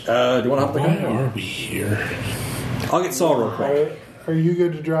 Do you want to hop in the Why car? are we here? I'll get Saul real quick. Are you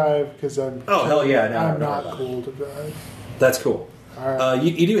good to drive? Because I'm. Oh, hell yeah, no, I'm no, not no. cool to drive. That's cool. All right.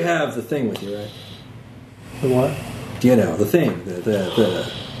 You do have the thing with you, right? The what? The thing,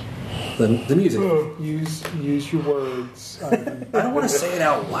 the music. Use your words. I don't want to say it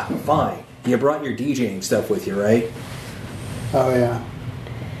out loud. Fine. You brought your DJing stuff with you, right? Oh yeah.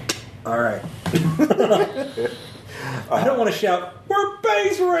 All right. I don't want to shout, "We're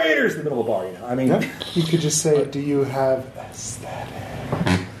Base Raiders!" in the middle of a bar, I mean, You could just say, "Do you have aesthetic?"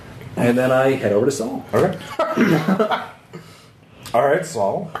 and then I head over to Saul. Okay. All right,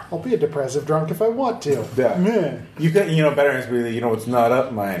 Saul. I'll be a depressive drunk if I want to. Yeah. Meh. You can, better be it's not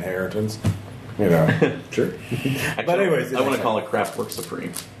up my inheritance. Sure. But anyways, I want to call it Kraftwerk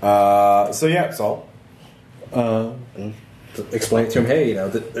Supreme. So yeah, Saul. Explain it to him. Hey,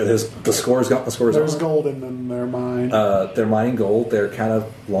 the score's got the scores There's on. gold in their mind. They're mining gold. They're kind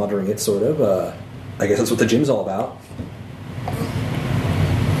of laundering it, sort of. I guess that's what the gym's all about.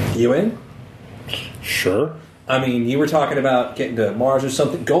 You in? Sure. I mean, you were talking about getting to Mars or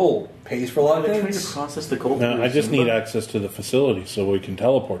something. Gold pays for a lot of They're trying to things. process the gold. No, through I just need Simba. access to the facility so we can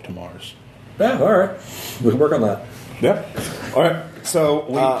teleport to Mars. Yeah, all right. We can work on that. Yeah. All right. So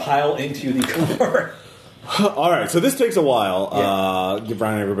We pile into the car. all right. So this takes a while.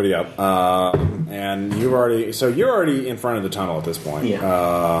 Rounding everybody up, and you're already in front of the tunnel at this point.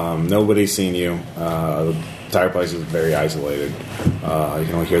 Yeah. Nobody's seen you. The entire place is very isolated. You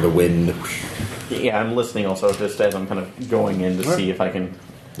can only hear the wind. Yeah, I'm listening also just as I'm kind of going in to see if I can.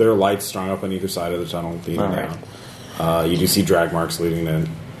 There are lights strung up on either side of the tunnel leading All right. down. You do see drag marks leading in.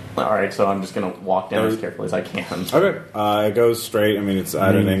 All right, so I'm just going to walk down as carefully as I can. Okay. It goes straight. I mean, it's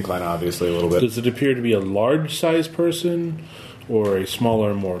at an incline, obviously, a little bit. Does it appear to be a large-sized person or a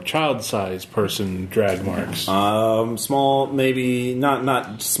smaller, more child-sized person drag marks? Small, maybe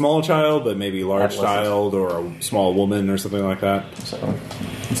not small child, but maybe large Adolescent. child or a small woman or something like that. So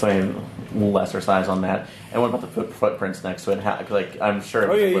it's a lesser size on that. And what about the footprints next to it? I'm sure.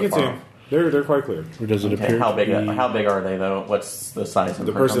 Oh yeah, it's you a can bit see far them. They're quite clear. Or does it Okay, appear how to big? be... How big are they though? What's the size of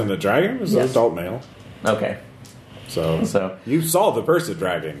The person that dragging is an Yes. adult male. Okay, So you saw the person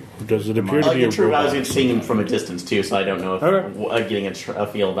dragging. Does it appear to be a true. I robot? was seeing them from a distance too, so I don't know if getting a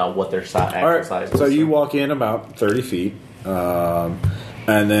feel about what their actual All right. size is. So you walk in about 30 feet, and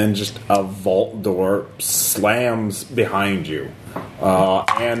then just a vault door slams behind you,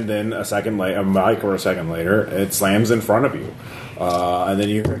 and then a microsecond later, it slams in front of you, and then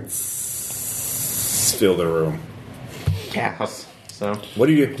you fill the room. Chaos. So, What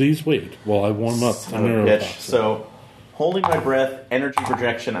do you? Please wait while I warm up. son of a bitch. So, holding my breath, energy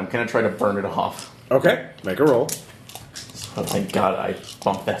projection. I'm gonna try to burn it off. Okay, make a roll. Oh, thank God I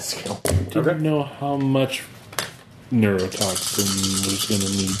bumped that skill. Didn't know how much neurotoxin was going to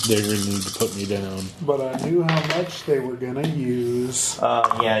need. They were going to need to put me down. But I knew how much they were going to use.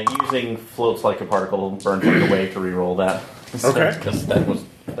 Yeah, using floats like a particle burns like a wave to re-roll that. Okay. Because that was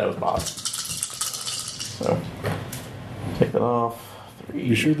boss. So take that off. 3.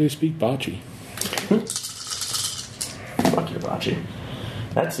 You sure they speak bocce? Fuck your bocce.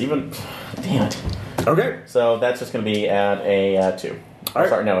 That's even. Damn it. Okay. So that's just going to be at a 2. All right.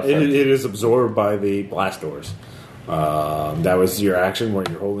 Sorry, no. It is absorbed by the blast doors. That was your action where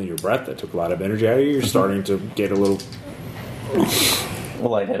you're holding your breath. That took a lot of energy out of you. You're starting to get a little.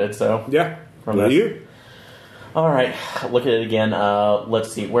 lightheaded. So Yeah. From What this? you? all right. Look at it again.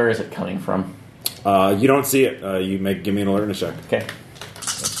 Let's see. Where is it coming from? You don't see it. Give me an alertness check. Okay.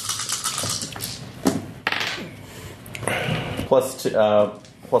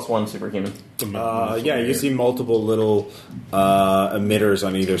 +1 superhuman. Yeah, you see multiple little emitters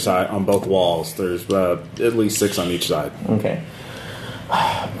on either side, on both walls. There's at least 6 on each side. Okay.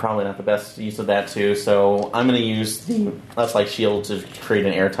 Probably not the best use of that too. So I'm going to use the like shield to create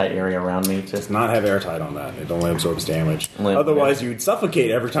an airtight area around me. To Does not have airtight on that. It only absorbs damage. Only- Otherwise, you'd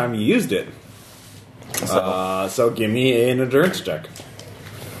suffocate every time you used it. So give me an endurance check.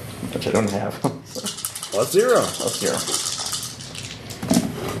 which I don't have. +0. +0.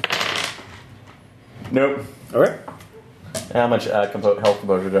 Nope. Okay. How much health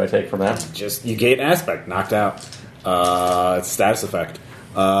composure do I take from that? Just you gain aspect, knocked out. It's a status effect.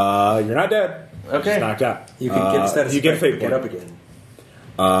 You're not dead. Okay. Just knocked out. You can get status. You get a effect, fate get point. up again.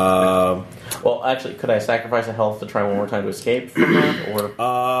 Well, actually, could I sacrifice a health to try one more time to escape from that?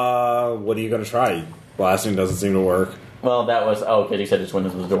 Or What are you going to try? Blasting doesn't seem to work. well, that was okay. You said just went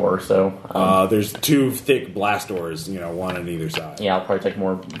into the door, so There's 2 thick blast doors, one on either side. yeah, I'll probably take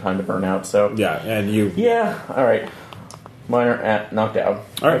more time to burn out. So Yeah, and you. yeah, all right. Minor knocked out.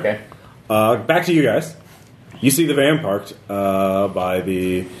 All right. Okay. Back to you guys. You see the van parked by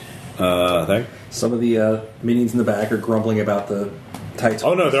the thing. Some of the minions in the back are grumbling about the tights.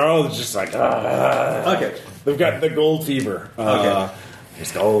 Oh no, they're all just like Okay. they've got the gold fever. Okay.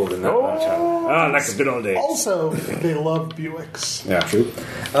 It's gold and like the good old days. Also, they love Buicks. Yeah, true.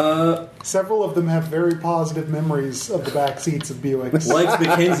 Several of them have very positive memories of the back seats of Buicks. Legs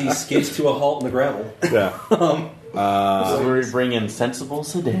McKenzie skids to a halt in the gravel. Yeah. This is where we bring in sensible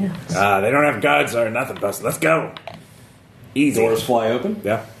sedans. They don't have guards or nothing, Buster. Let's go. Easy. Doors fly open.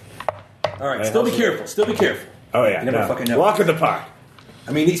 Yeah. All right. Hey, Still be how's it? careful. Still be careful. Oh yeah. You never fucking know. Walk in the park.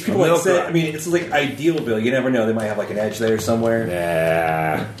 I mean, these people A like milk say. run. I mean, it's like Idealville. You never know. They might have like an edge there somewhere.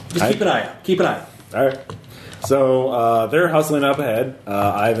 Yeah. Just keep an eye out. Keep an eye out. All right. So they're hustling up ahead.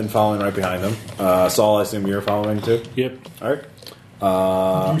 Ivan following right behind them. Saul, I assume you're following too. Yep. All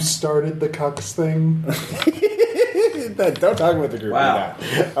right. You started the cucks thing. Don't talk about the group. Wow.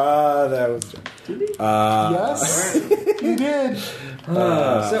 That was. Yes, you did.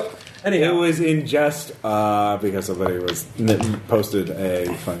 So anyhow, It was in jest because somebody posted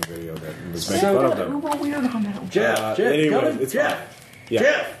a funny video that was making fun of them. Jeff, anyway, coming? it's Jeff, fine. Yeah.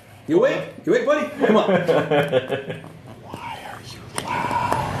 Jeff, you awake, buddy? Come on.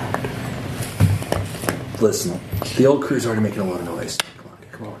 Listen, the old crew's already making a lot of noise.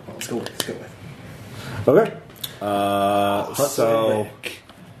 Come on, let's go with it. Okay. So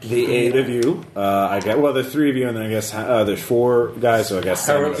the 8 of you, I guess. Well, there's 3 of you, and then I guess there's 4 guys. So I guess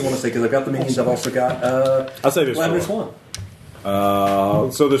However 7 else of you want to say, because I've got the minions, I've also got I'll say there's Lavender 4.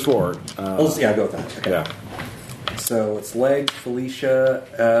 Swan. So there's 4. Yeah, I'll go with that. Okay. Yeah. So it's Leg,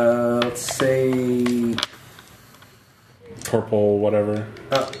 Felicia, let's say... Purple, whatever.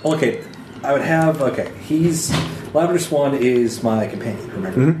 Okay, I would have... Okay, he's... Lavender Swan is my companion,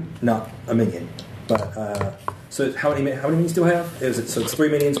 remember? Not a minion. But, so how many minions do I have? So it's 3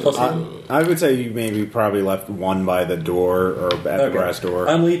 minions plus 1? I would say you maybe probably left 1 by the door or at the brass door.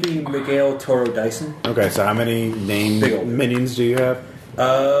 I'm leaving Miguel Toro Dyson. Okay, so how many Big old. minions do you have?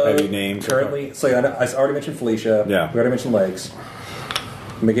 Have you named Currently, so I already mentioned Felicia. Yeah. We already mentioned Legs.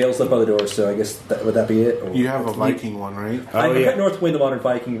 Miguel's left by the door, so I guess would that be it? Or- You have a Viking one, right? I've yeah. got Northwind, the Modern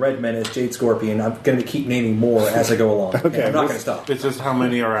Viking, Red Menace, Jade Scorpion. I'm going to keep naming more as I go along. Okay, I'm not well, going to stop. It's just how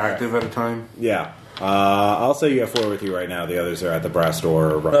many are active at a time. Yeah. I'll say you have 4 with you right now. The others are at the brass door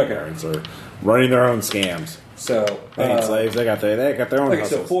or running Okay. errands or running their own scams. So, They ain't slaves. They got their own okay,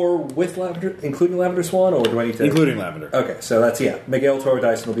 so hustles. 4 with Lavender, including Lavender Swan, or do I need to? Including Lavender. Okay, so that's Miguel Toro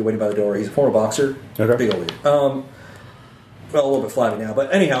Dyson will be waiting by the door. He's a former boxer. Okay. Big old dude. Well, a little bit flabby now,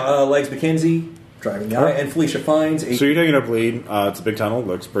 but anyhow, Legs McKenzie, driving now, and Felicia finds a So you're taking a bleed. It's a big tunnel.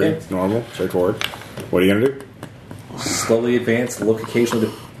 Looks pretty normal, straightforward. What are you gonna do? slowly advance. Look occasionally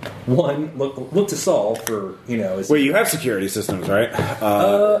to look to Saul for Wait, you have security systems, right?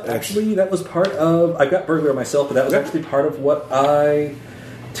 Actually, that was part of. I've got burglar myself, but that was actually part of what I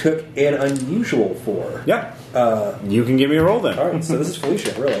took an unusual for. Yeah. You can give me a roll then. All right, so this is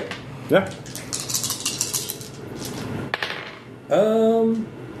Felicia, really. Yeah.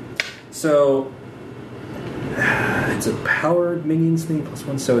 So it's a powered minions thing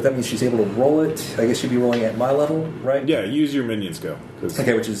 +1, so that means she's able to roll it. I guess she'd be rolling at my level, right? Yeah. Use your minion skill.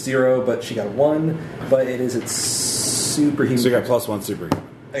 Okay, which is 0, but she got a 1. But it is its superhuman. So you got +1 superhuman.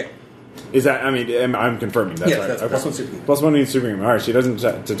 Okay. Is that? I mean, I'm confirming. That's Yes, right. that's okay. +1 superhuman. +1 means superhuman. All right. She doesn't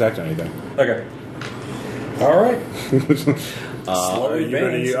detect anything. Okay. All right. Are you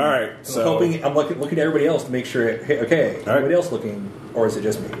ready? All right. So I'm looking at everybody else to make sure. Hey, okay, right. everybody else looking, or is it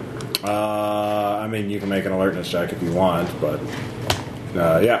just me? I mean, you can make an alertness check if you want, but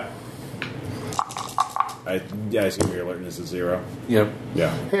yeah. I assume your alertness is 0. Yep.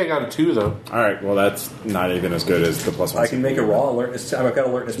 Yeah. Hey, I got a 2 though. All right. Well, that's not even as good as the +1. I can make a raw alertness. I've got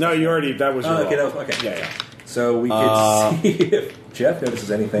alertness. No, you already. That was your Okay, roll. that was, okay. Yeah. So we could see if Jeff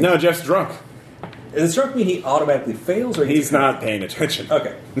notices anything. No, Jeff's drunk. Does it struck me he automatically fails, or He's not paying attention.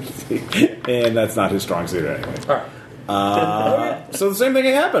 Okay. And that's not his strong suit anyway. All right. So the same thing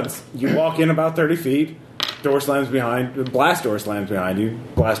happens. You walk in about 30 feet. Blast door slams behind you. Blast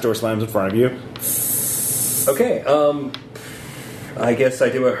door slams in front of you. Okay. I guess I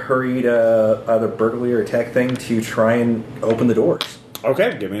do a hurried either burglary or attack thing to try and open the doors.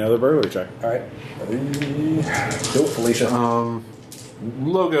 Okay, give me another burglary check. All right. Do it, Felicia.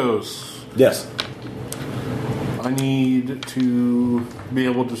 Logos. Yes. I need to be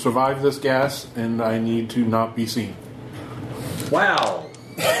able to survive this gas, and I need to not be seen. Wow.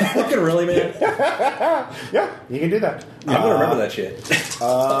 Fucking really, man? Yeah, you can do that. I'm going to remember that shit.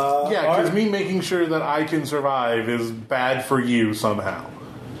 Yeah, because me making sure that I can survive is bad for you somehow.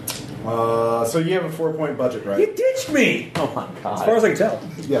 So you have a 4-point budget, right? You ditched me! Oh my god. As far as I can tell.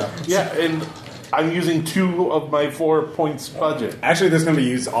 Yeah. Yeah, and I'm using 2 of my 4 points budget. Actually, this is going to be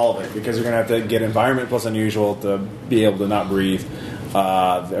used all of it because you're going to have to get environment plus unusual to be able to not breathe,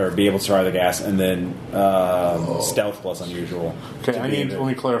 or be able to survive the gas, and then stealth plus unusual. Okay, let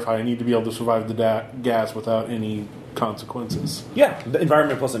me clarify. I need to be able to survive the gas without any consequences. Yeah, the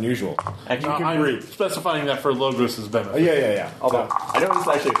environment plus unusual. Actually, I'm specifying that for Logos' benefit. Yeah. although I know this is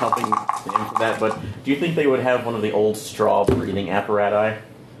actually helping him for that, but do you think they would have one of the old straw breathing apparati?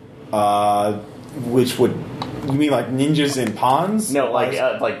 Which would you mean like ninjas in ponds? No, like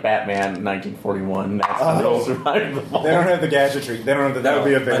Batman, 1941. That's how they survived the fall. They don't have the gadgetry. They don't have the. That would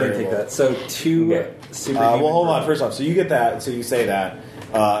be a I didn't variable. take that. So 2 Okay. superhuman. Well, hold on. First off, so you get that. So you say that,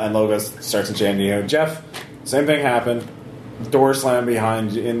 and Logos starts enchanting you. Jeff, same thing happened. Door slam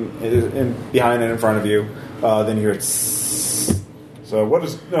behind you, behind and in front of you. Then you hear it. So what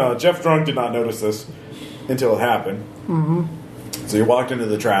is Jeff drunk did not notice this until it happened. Mm-hmm. So you walked into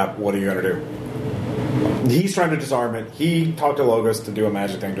the trap. What are you going to do? He's trying to disarm it. He talked to Logos to do a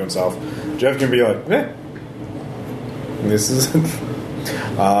magic thing to himself. Jeff can be like, this is.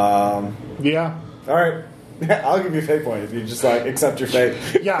 Yeah. All right. I'll give you a fate point if you just like accept your fate.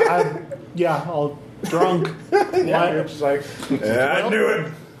 I'll drunk. You're just like, I knew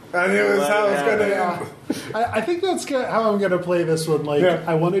it. I knew it was how it was going to end. I think that's how I'm going to play this one. Like,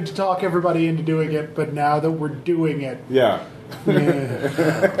 I wanted to talk everybody into doing it, but now that we're doing it, Yeah.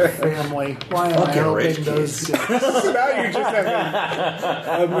 family. Why am I helping those? So now you're just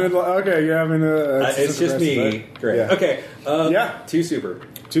having. Okay, you're having a. It's just me. Great. Yeah. Okay. Yeah. 2 super.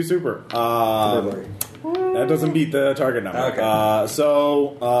 2 super. Burglary. That doesn't beat the target number. Okay.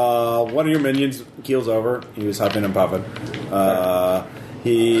 So one of your minions keels over. He was huffing and puffing.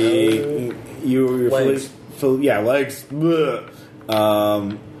 Legs. Legs.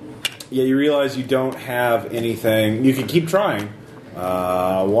 You realize you don't have anything. You can keep trying.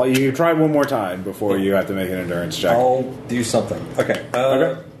 Well, you can try one more time before you have to make an endurance check. I'll do something. Okay.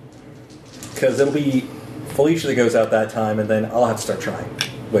 Okay. Because it'll be Felicia that goes out that time, and then I'll have to start trying.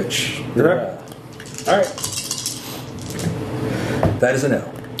 Which. You're right. All right. That is a no.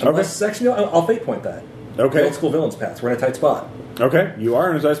 Unless, actually, no, I'll fate point that. Okay. The old school villains path. We're in a tight spot. Okay, you are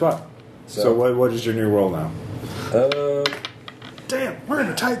in a tight spot. So So- what is your new roll now? Damn, we're in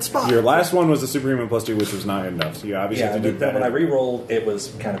a tight spot. Your last one was a superhuman +2, which was not enough. So you obviously Yeah, have to do but then better. when I re-rolled, it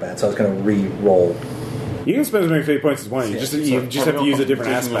was kind of bad, so I was going to re-roll. You can spend as many fate points as you want. You Yeah, just so- you just have to use a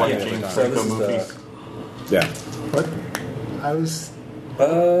different Disney aspect like every James time. So this is movies. Yeah. What? I was.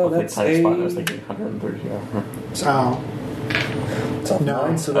 that's Tight spot. I was a... thinking 130. Oh. So top of No.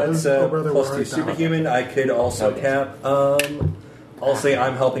 mine. So that's Oh, brother, plus we're 2 right down. superhuman. I could also cap. I'll say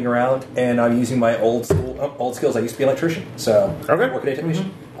I'm helping her out, and I'm using my old skills. I used to be an electrician, so Okay. I'm working a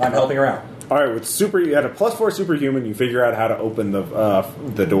technician. I'm helping her out. All right, with you had a +4 superhuman. You figure out how to open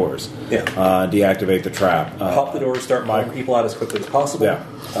the doors. Yeah. Deactivate the trap. Pop the door, start pulling people out as quickly as possible.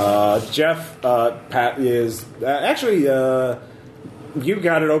 Yeah. Jeff, Pat is actually. You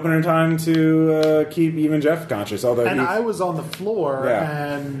got it open in time to keep even Jeff conscious. Although And I was on the floor,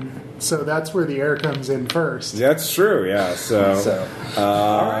 Yeah. and so that's where the air comes in first. that's true. Yeah. So,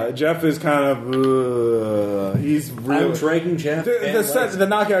 Alright. Jeff is kind of he's I'm really. dragging Jeff. and The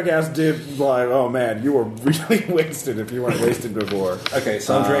knockout gas did like, oh man, you were really wasted if you weren't wasted before. Okay,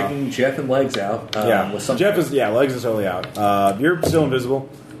 so I'm dragging Jeff and Legs out. Yeah, with some Jeff is legs is totally out. You're still invisible.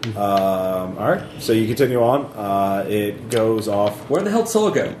 All right, so you continue on. It goes off. Where the hell did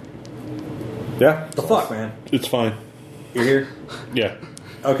Solo go? Yeah, The fuck, man? It's fine. You're here? Yeah.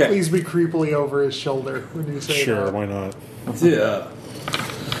 Okay. Please be creepily over his shoulder when you say Sure, that. why not? Yeah.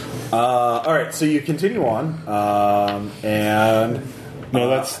 all right, so you continue on, and No,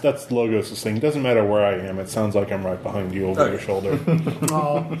 that's Logos' thing. Doesn't matter where I am. It sounds like I'm right behind you over Okay. your shoulder.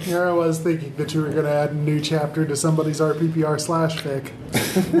 Oh, here I was thinking that you were going to add a new chapter to somebody's RPPR/fic.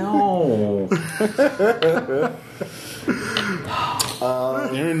 No.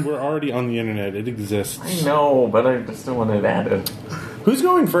 Aaron, we're already on the internet. It exists. I know, but I still want it added. who's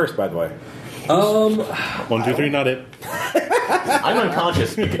going first, by the way? 1, 2, 3, not it. I'm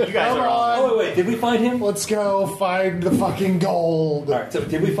unconscious. You guys Come are all. on, Oh, wait. Did we find him? let's go find the fucking gold. All right. So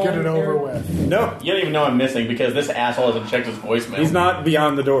did we find Get him? it over Aaron? with. No, You don't even know I'm missing because this asshole hasn't checked his voicemail. he's not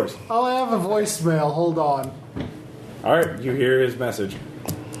beyond the doors. I'll have a voicemail. Hold on. All right, you hear his message.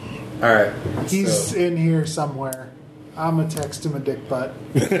 All right. He's in here somewhere. I'm going to text him a dick butt.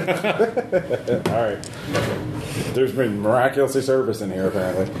 All right, there's been miraculously service in here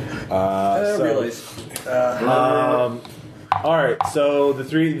apparently. I So- realize. All right, so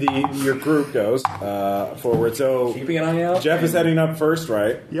your group goes forward. So Keeping an eye out. Jeff is heading up first,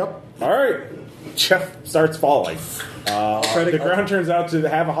 right? Yep. All right, Jeff starts falling. try to- The ground turns out to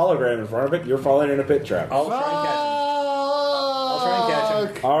have a hologram in front of it. You're falling in a pit trap. I'll try and catch him. I'll try and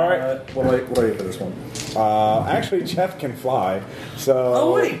catch him. All right. What do I get for this one? Actually, Jeff can fly. So.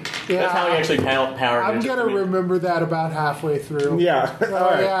 Oh wait. Yeah. That's how he actually powered I'm it. going to remember that about halfway through. Yeah. Oh,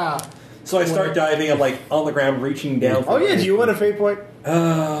 All right. yeah. So I start diving. I'm like on the ground, reaching down. Oh yeah. Do you want a fate point?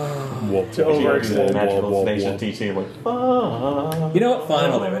 Whoa, To overextend. The whoa, magical whoa, station whoa. TT. Like, fuck. You know what?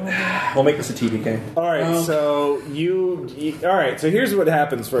 Fine, I'll do it. We'll make this a TPK. All right. So you. All right. So here's what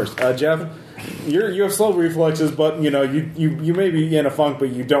happens first, Jeff. You have slow reflexes, but you know you may be in a funk, but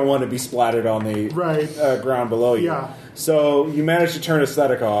you don't want to be splattered on the Right. ground below you. Yeah. So you manage to turn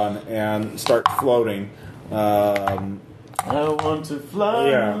aesthetic on and start floating. I want to fly.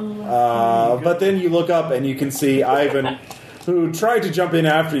 But then you look up and you can see Ivan, who tried to jump in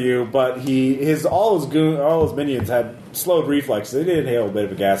after you, but all his minions had slowed reflexes. They did inhale a bit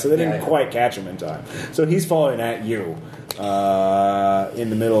of a gas, so they didn't Yeah. quite catch him in time. So he's falling at you in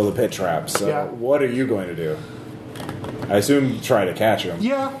the middle of the pit trap. So Yeah. what are you going to do? I assume try to catch him.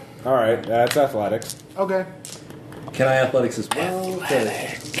 Yeah. All right, that's athletics. Okay. Can I athletics as well?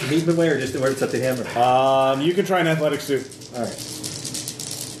 Need the way or just where it's up to him? Or? You can try an athletics too. All right.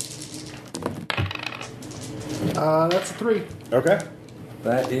 That's a 3. Okay.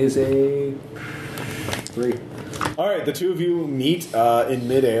 That is a 3. All right, the two of you meet in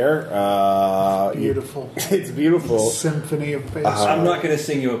midair. Beautiful. It's beautiful. Symphony of bass. I'm not going to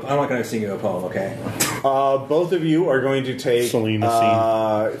sing you. I'm not going to sing you a poem. Okay. Both of you are going to take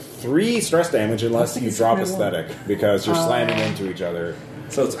Selena 3 stress damage unless you drop aesthetic because you're slamming into each other.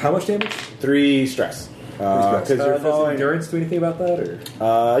 So it's how much damage? 3 stress. Because you're Does falling. endurance do anything about that?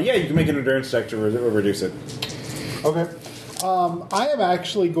 Or Yeah, you can make an endurance check to reduce it. Okay. I am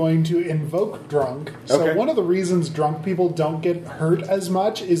actually going to invoke drunk. So Okay. one of the reasons drunk people don't get hurt as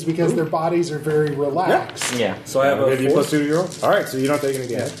much is because their bodies are very relaxed. Yeah. so I have I'll a give you force. +2 to your roll. All right, so you don't take any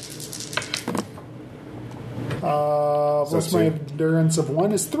damage. Plus So my two. endurance of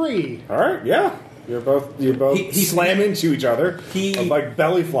 1 is 3. All right, yeah. You're both He slam into each other, he- like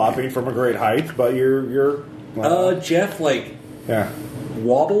belly flopping from a great height, but you're Jeff like yeah.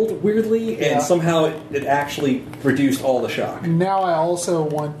 wobbled weirdly, Yeah. and somehow it actually reduced all the shock. Now I also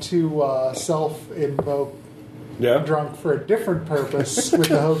want to self-invoke Yeah. drunk for a different purpose with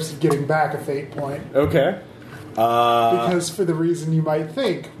the hopes of getting back a fate point. Okay. Because for the reason you might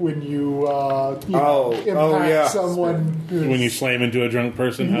think when you, impact yeah. someone who's... When you slam into a drunk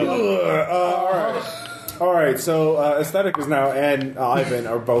person, how All right. All right. So aesthetic is now and Ivan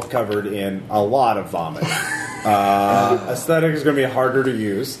are both covered in a lot of vomit. Aesthetic is going to be harder to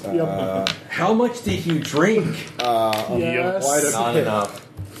use. How much did you drink? Yes. Quite a Not bit. enough.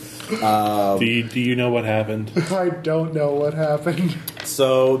 Do you know what happened? I don't know what happened.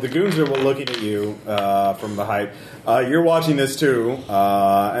 So the goons are looking at you from the height. You're watching this too,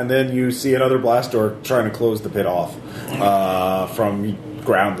 and then you see another blast door trying to close the pit off from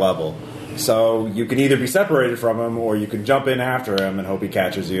ground level. So you can either be separated from him, or you can jump in after him and hope he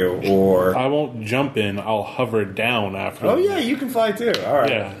catches you, or... I won't jump in. I'll hover down after. Oh them. yeah, you can fly too. All right.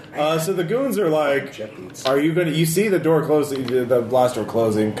 Yeah. So the goons are like, "Are you going to? You see the door closing, the blast door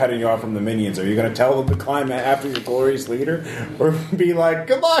closing, cutting you off from the minions. Are you going to tell them to climb after your glorious leader, or be like,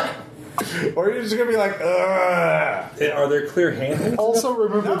 good luck, or are you just going to be like, ugh? Are there clear handles? Also,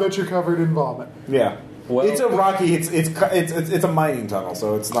 remember that you're covered in vomit. Yeah. Well- it's a rocky. It's a mining tunnel,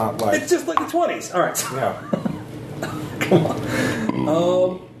 so it's not like It's just like the 20s. All right. yeah.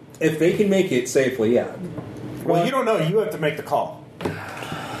 If they can make it safely, yeah. Well, you don't know. You have to make the call.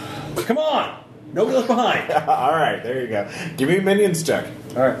 Come on! Nobody left behind. All right, there you go. Give me a minions check.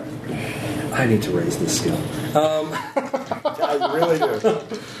 All right. I need to raise this skill. I really do.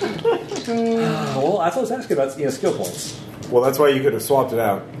 Well, that's what I was asking about, skill points. Well, that's why you could have swapped it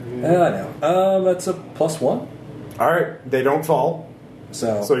out. I know. That's a +1. All right, they don't fall.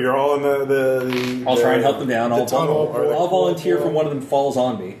 So you're all in the I'll try and help them down. The I'll tunnel, or I'll volunteer for one of them falls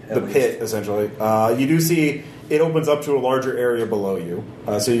on me. the pit, essentially. You do see it opens up to a larger area below you,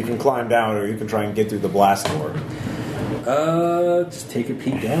 so you can climb down, or you can try and get through the blast door. Just take a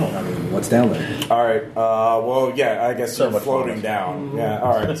peek down. I mean, what's down there? All right. Well, yeah, I guess So you're much floating fun. down. Yeah.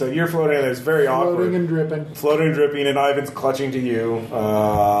 All right. So you're floating. It's very awkward. Floating and dripping. Floating and dripping, and Ivan's clutching to you.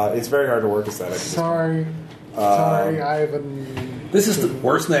 It's very hard to work aesthetic. Sorry, Ivan. This is the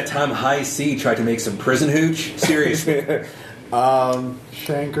worse than that time High C tried to make some prison hooch. Seriously.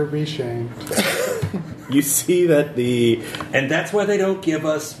 Shank or be shanked. You see that And that's why they don't give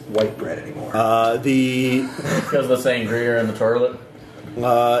us white bread anymore. the Because the sangria in the toilet.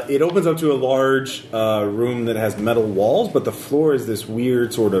 it opens up to a large room that has metal walls, but the floor is this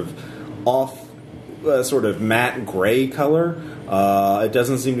weird sort of sort of matte gray color. It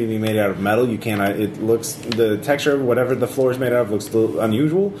doesn't seem to be made out of metal. You can't. It looks the texture of whatever the floor is made out of looks still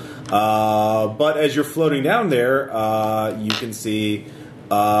unusual. But as you're floating down there, you can see.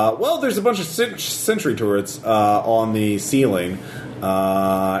 There's a bunch of sentry turrets on the ceiling,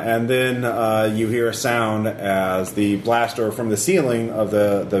 and then you hear a sound as the blast door from the ceiling of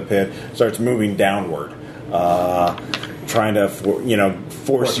the pit starts moving downward, trying to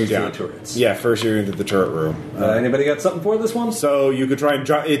force you down. The turrets. Yeah, force you into the turret room. Anybody got something for this one? So you could try and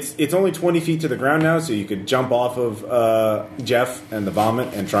jump. It's only 20 feet to the ground now, so you could jump off of Jeff and the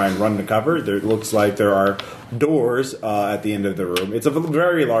vomit and try and run to cover. There looks like there are doors at the end of the room. It's a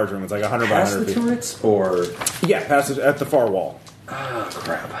very large room. It's like 100 by Past 100 the feet. turrets, or Yeah, past it at the far wall. oh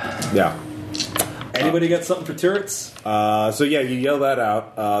crap! Yeah. Anybody got something for turrets? So yeah, you yell that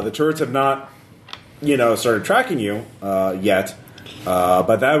out. The turrets have not, started tracking you yet.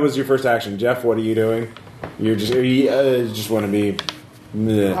 But that was your first action, Jeff. What are you doing? You just want to be.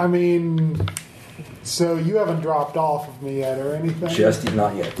 Meh. I mean, so you haven't dropped off of me yet or anything? Just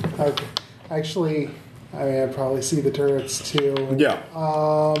not yet. Okay. Actually, I probably see the turrets too. Yeah.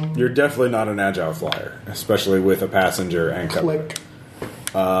 You're definitely not an agile flyer, especially with a passenger and cover. Click.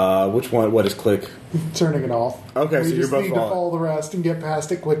 Which one? What is click? Turning it off. Okay, we so you're just both need to falling. follow the rest and get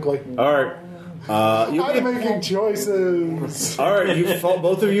past it quickly. All right. I'm making choices. All right. You fall.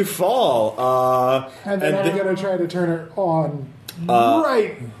 Both of you fall. And then I'm going to try to turn it on.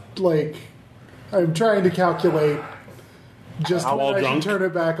 I'm trying to calculate just How when all I drunk? should turn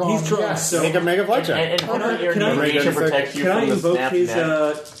it back on. He's drunk, Yes. so- make a flight check. And put on your Can I- knee to protect you Can I from the invoke snap his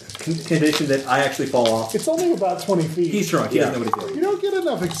neck. condition that I actually fall off? It's only about 20 feet. He's drunk. He doesn't know what he's You doing. don't get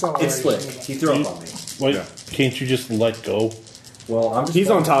enough acceleration. It's slick. He threw up on me. Wait, Yeah. can't you just let go? Well, I'm just He's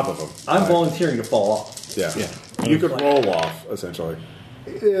on top of him. I'm volunteering to fall off. Yeah. Yeah. You could roll off essentially.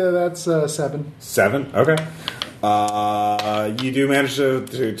 Yeah, that's 7. 7. Okay. You do manage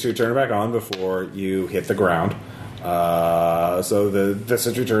to turn it back on before you hit the ground. So the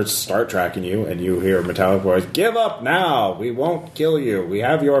sentry turrets start tracking you, and you hear a metallic voice, "Give up now! We won't kill you. We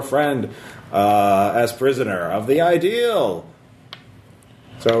have your friend as prisoner of the ideal.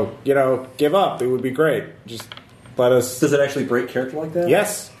 So, give up. It would be great. Just let us..." Does it actually break character like that?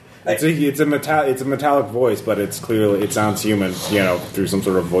 Yes. It's a metallic voice, but it sounds human, through some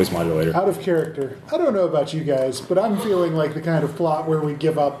sort of voice modulator. Out of character. I don't know about you guys, but I'm feeling like the kind of plot where we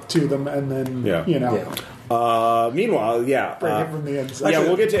give up to them and then, Yeah. Meanwhile, yeah. break it from the inside. Yeah,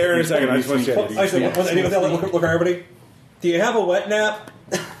 we'll get to Aaron in a second. I just want to Oh, actually, look at everybody. Do you have a wet nap?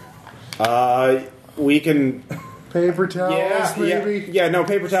 we can. Paper towels, maybe. Yeah, no,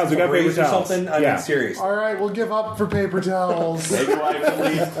 paper towels. We got paper Raise or towels. something? I mean, serious. All right, we'll give up for paper towels. Maybe wife at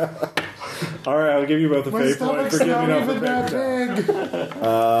least. All right, I'll give you both a My fate point stomach's for giving not up for even paper that towels. big.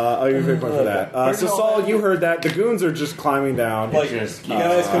 I'll give you a fate point for that. So Saul, you heard that. The goons are just climbing down. Like, Just you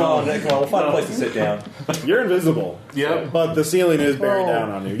guys, come on, we'll find a place to sit down. You're invisible. Yep. But the ceiling is bearing Oh. down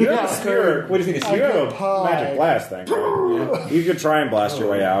on you. You have a spear. What do you think? You have a pie. magic blast thing. Right? You could try and blast your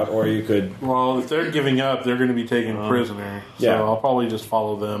way out, or you could. Well, if they're giving up, they're going to be taken prisoner. So Yeah. I'll probably just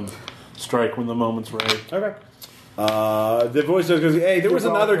follow them. Strike when the moment's right. Okay. The voice just goes, "Hey, there was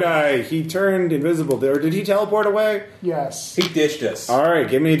another guy. He turned invisible. Or did he teleport away?" Yes. He dished us. All right,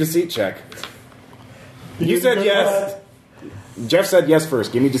 give me a deceit check. You said didn't yes. Jeff said yes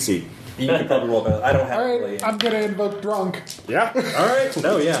first. Give me deceit. You can probably roll better. I don't have All to right, I'm gonna invoke drunk. Yeah. All right.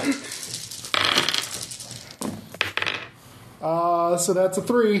 No, yeah. So that's a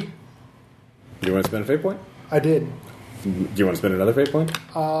 3. Do you want to spend a fate point? I did. Do you want to spend another fate point?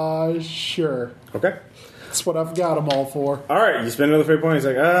 Sure. Okay. That's what I've got them all for. All right, you spend another fate point. He's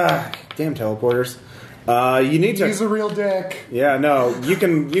like, damn teleporters. You need to. He's a real dick. Yeah, no, you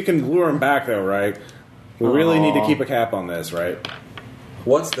can lure him back though, right? We really need to keep a cap on this, right?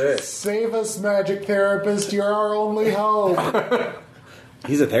 What's this? Save us, magic therapist. You're our only hope.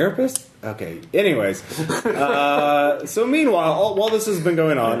 He's a therapist? Okay. Anyways, so meanwhile, while this has been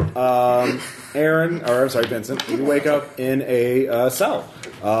going on, Vincent, you wake up in a cell,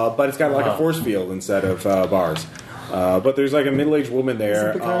 but it's got like a force field instead of bars. But there's like a middle-aged woman Is there.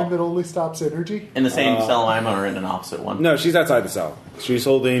 it the kind that only stops energy? In the same cell I'm in, or in an opposite one? No, she's outside the cell. She's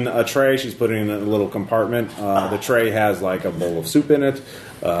holding a tray. She's putting it in a little compartment. The tray has like a bowl of soup in it,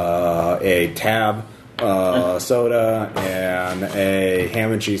 a tab, soda, and a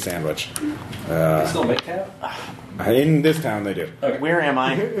ham and cheese sandwich. Still make tab? In this town, they do. Where am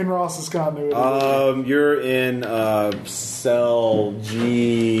I? In Ross's continuity. You're in cell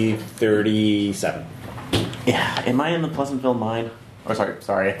G37. Yeah. Am I in the Pleasantville mine? Or sorry,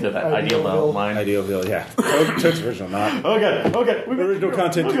 I did that. Idealville mine. Idealville, yeah. Toad's original, not Okay. original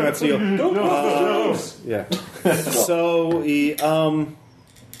content. Do not steal. Yeah. So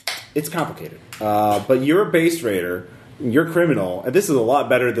it's complicated, but you're a base raider. You're criminal, and this is a lot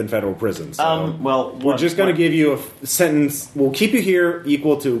better than federal prison. So we're just going to give you a sentence. We'll keep you here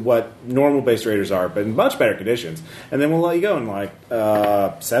equal to what normal base raiders are, but in much better conditions, and then we'll let you go in like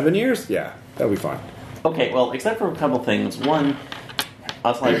 7 years. Yeah, that'll be fine. Okay, well, except for a couple things. One, I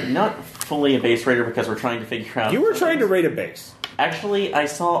was like not fully a base raider because we're trying to figure out. You were trying to raid a base. Actually, I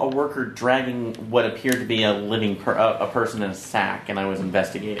saw a worker dragging what appeared to be a living a person in a sack, and I was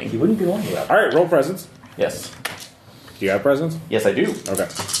investigating. He wouldn't be lying about All right, roll presence. Yes. Do you have presence? Yes, I do. Okay.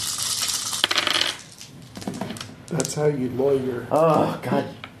 That's how you lawyer. Oh, god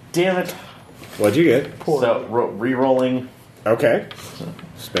damn it. What'd you get? Poor. So, re-rolling Okay.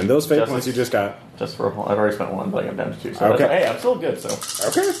 Spend those fate Justice. points you just got. just for I've already spent one, but I'm down to 2. So Okay. hey, I'm still good, so.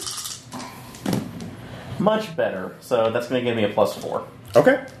 Okay. Much better. So that's going to give me a +4.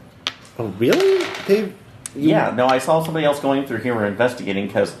 Okay. Oh, really? Yeah, no, I saw somebody else going through here. We're investigating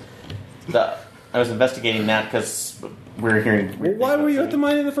because I was investigating that because we were hearing. Well, why were you at the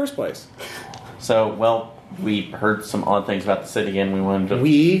mine in the first place? So, well, we heard some odd things about the city, and we wanted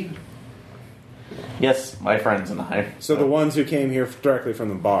to. Yes, my friends and I. So the ones who came here directly from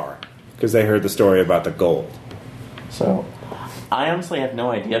the bar, because they heard the story about the gold. So, I honestly have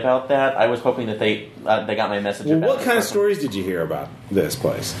no idea about that. I was hoping that they got my message. Well, about what it. kind of stories did you hear about this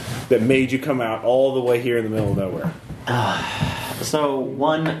place that made you come out all the way here in the middle of nowhere? So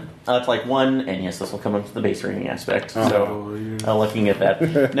one, it's like one, and yes, this will come up to the base rating aspect. So looking at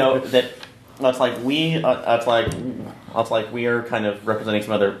that, no, that's like we, it's like we are kind of representing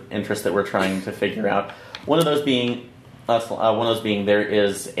some other interests that we're trying to figure out. One of those being there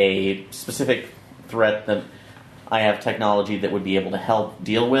is a specific threat that I have technology that would be able to help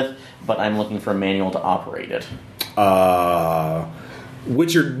deal with, but I'm looking for a manual to operate it.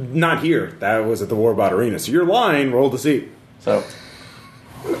 Which you're not here. That was at the Warbot Arena. So you're lying. Roll deceit. So,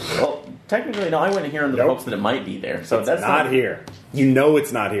 well, technically, no, I went here in the hopes that it might be there. So It's that's not here. You know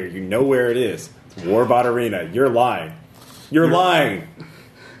it's not here. You know where it is. It's Warbot Arena. You're lying. You're lying.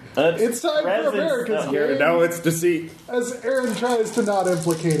 It's time for America's game. No, it's deceit. As Aaron tries to not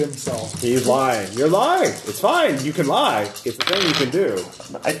implicate himself. He's lying. You're lying. It's fine. You can lie. It's a thing you can do.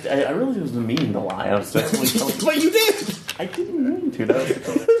 I really wasn't meaning to lie. I was just But you did. I didn't mean to.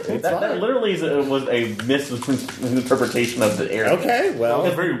 That literally was a misinterpretation of the area. Okay, well.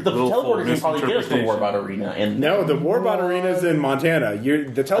 That's very The willful teleporter can probably get us to misinterpretation. Warbot Arena. And No, the Warbot Arena is in Montana.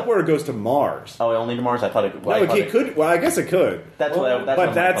 The teleporter goes to Mars. Oh, only to Mars? I thought it. No, it could. Well, I guess it could. That's what But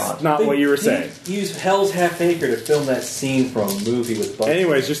I that's thought. not what you were saying. Use Hell's Half Acre to film that scene from a movie with Bugs.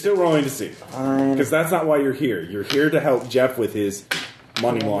 Anyways, you're still rolling to see. Because that's not why you're here. You're here to help Jeff with his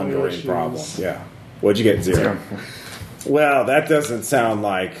money laundering issues. problem. Yeah. What'd you get? Zero. Well, that doesn't sound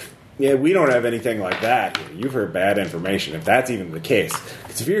like... Yeah, we don't have anything like that here. You've heard bad information, if that's even the case.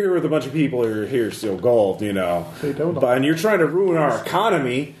 Because if you're here with a bunch of people who are here to steal gold, They don't. and you're trying to ruin our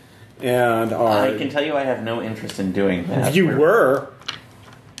economy and our... I can tell you I have no interest in doing that. You were.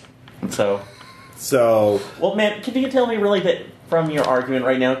 So, So... man, can you tell me really that from your argument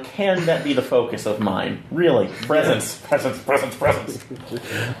right now, can that be the focus of mine? Really? Presence.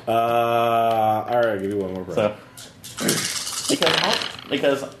 Alright, give you one more breath. So,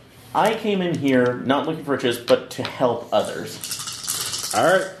 because I came in here not looking for riches, but to help others.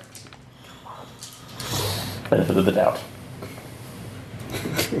 Alright. Benefit of the doubt.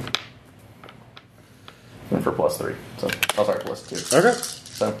 Went for +3. So, +2. Okay.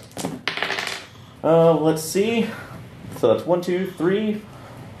 So, let's see. So that's 1, 2, 3,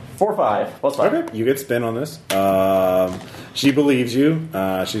 4, 5. +5. Okay, you get spin on this. She believes you.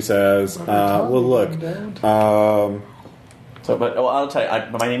 She says, well, look, So, but I'll tell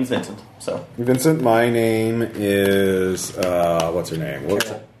you, my name's Vincent. So, Vincent, my name is, what's her name?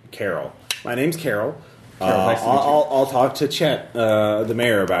 Carol. My name's Carol. Nice to meet you. I'll talk to Chet, the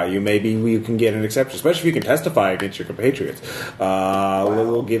mayor, about you. Maybe we can get an exception, especially if you can testify against your compatriots.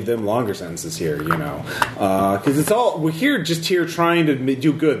 We'll give them longer sentences here, you know, because we're here trying to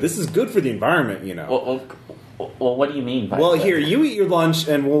do good. This is good for the environment, you know. well, what do you mean by Well, that? here, you eat your lunch,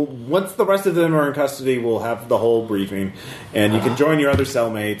 and once the rest of them are in custody, we'll have the whole briefing, and you can join your other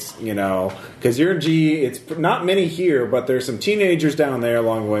cellmates, you know, because you're in G. It's not many here, but there's some teenagers down there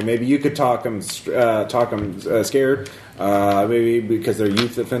along the way. Maybe you could talk them scared, maybe because they're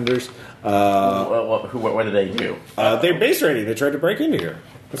youth offenders. What do they do? They're base raiding. They tried to break into here.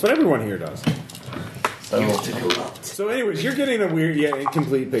 That's what everyone here does. So, anyways, you're getting a weird,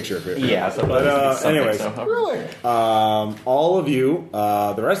 incomplete picture of it. Yeah, so But, anyways, Really? all of you,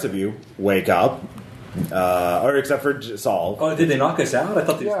 the rest of you, wake up, or except for Saul. Oh, did they knock us out? I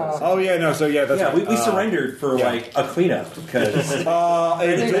thought they Yeah. Oh yeah, no. So yeah, that's Yeah, right. we surrendered for yeah. like a cleanup because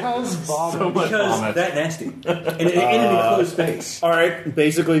Because vomit. because that nasty in an enclosed space. All right.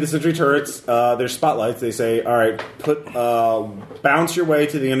 Basically, the sentry turrets. There's spotlights. They say, "All right, bounce your way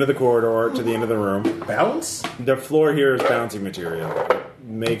to the end of the corridor, to the end of the room." Bounce? The floor here is bouncing material. It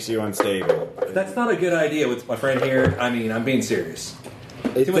makes you unstable. That's not a good idea with my friend here. I mean, I'm being serious.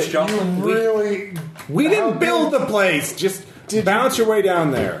 Too much jostling. Really? We didn't build the place. Just bounce your way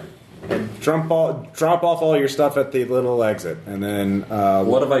down there. And drop off all your stuff at the little exit, and then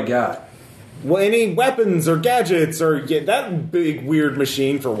What have I got? well, any weapons or gadgets or that big weird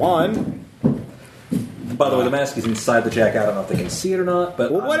machine for one. By the way, the mask is inside the jacket. I don't know if they can see it or not,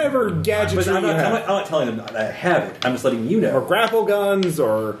 but Well, whatever gadgets But I'm you have, not telling them that I have it. I'm just letting you or know. grapple guns,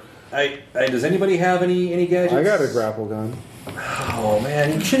 or Does anybody have any gadgets? I got a grapple gun. Oh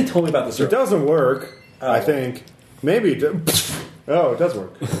man, you should have told me about this. It doesn't work. I Oh. think maybe. Oh, it does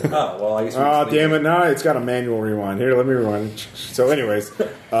work. Oh well, I guess. Oh, damn it! Now it's got a manual rewind. Here, let me rewind. So, anyways, You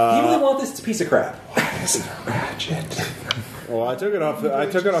really want this piece of crap? well, I took it off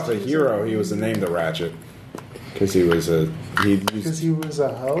a hero. He was named the Ratchet because he was Because he was a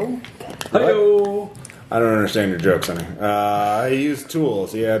hoe? Hello. I don't understand your jokes, honey. He used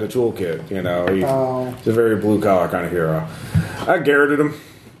tools. He had a toolkit. You know, he's a very blue collar kind of hero. I garroted him.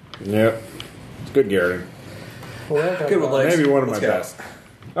 Yep, it's good garroting. Well, that got Good with legs. Maybe one of my Let's go. best.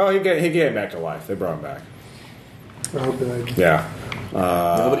 Oh, he came back to life. They brought him back. Oh, good. Yeah.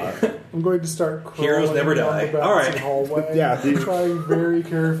 Nobody. I'm going to start crawling Heroes never down die. the bouncing All right. hallway. Yeah, Trying very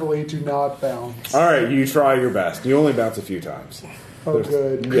carefully to not bounce. All right, you try your best. You only bounce a few times. Oh,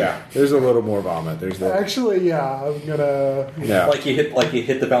 good. Yeah, there's a little more vomit. There's the Actually, yeah, I'm gonna. yeah. Like you hit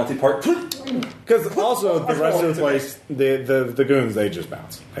the bouncy part. Because also the rest of the place, the goons, they just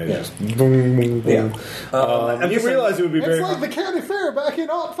bounce. They just boom, boom, boom. Yeah. You realize it would be It's very like the county fair back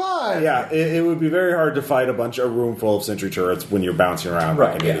in Ot 5. yeah, it would be very hard to fight a room full of sentry turrets when you're bouncing around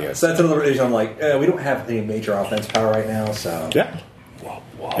Right. like an Yeah. idiot. So that's another reason I'm like, we don't have any major offense power right now. So Yeah.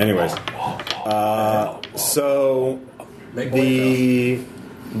 Anyways, so Make the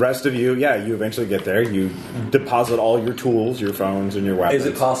rest of you, you eventually get there. You deposit all your tools, your phones, and your weapons. Is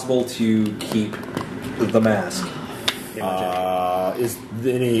it possible to keep the mask? in my jacket? Is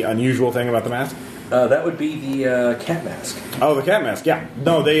there any unusual thing about the mask? That would be the cat mask. Oh, the cat mask. Yeah.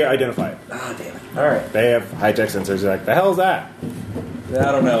 No, they identify it. Ah, damn it. All right. They have high-tech sensors. They're like, the hell is that?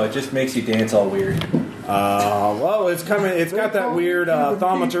 I don't know. It just makes you dance all weird. Well, it's coming. It's got that weird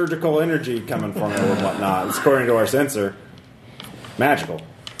thaumaturgical energy coming from it and whatnot. It's according to our sensor. Magical.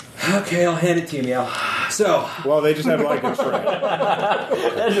 Okay, I'll hand it to you, Meow. So, Well, they just have like a tray.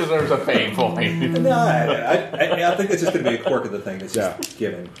 That deserves a fame point. no, I think that's just going to be a quirk of the thing that's just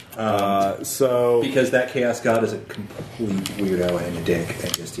given. So Because that Chaos God is a complete weirdo and a dick,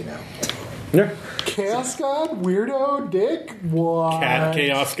 and just, yeah. Chaos God? Weirdo? Dick? What? Cat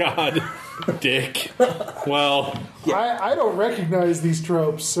Chaos God. Dick. Well, I don't recognize these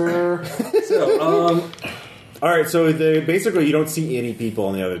tropes, sir. So, All right. So basically, you don't see any people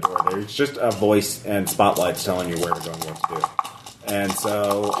on the other door. There's just a voice and spotlights telling you where to go and what to do. And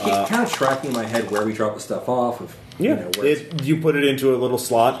so, kind of tracking in my head where we drop the stuff off. Of, yeah, where you put it into a little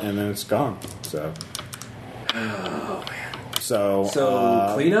slot and then it's gone. So. Oh man. So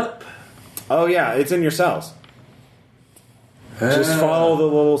clean up. Oh yeah, it's in your cells. Just follow the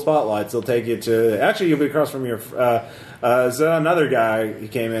little spotlights. They'll take you to. Actually, you'll be across from your. So another guy he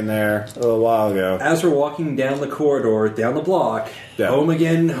came in there a little while ago. As we're walking down the corridor, down the block, Yeah. home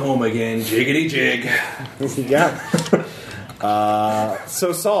again, jiggity jig. Yeah.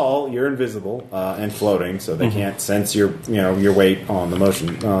 So Saul, you're invisible and floating, so they can't sense your your weight on the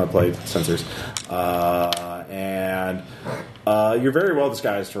motion plate sensors, and you're very well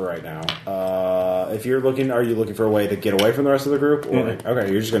disguised for right now. If you're looking, are you looking for a way to get away from the rest of the group? Or,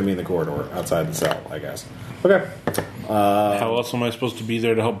 okay, you're just going to be in the corridor outside the cell, I guess. Okay. how else am I supposed to be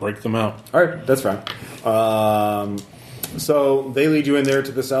there to help break them out? All right, that's fine. So they lead you in there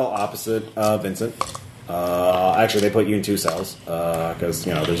to the cell opposite Vincent. Actually, they put you in two cells because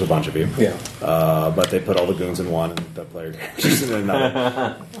there's a bunch of you. Yeah. But they put all the goons in one and the player characters in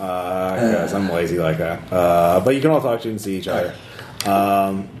another. Because I'm lazy like that. But you can all talk to and see each other.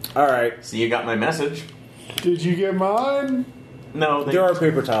 All right. So you got my message. Did you get mine? No, There are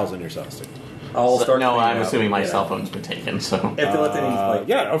paper towels in your cell stick. I'll So- start. no, cleaning I'm up. assuming my Yeah. cell phone's been taken. So If they let any,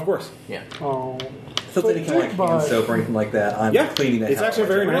 Yeah, of course. yeah. Oh. if they let any kind of, But hand soap or anything like that, I'm Yeah, cleaning that. it's hell actually a out.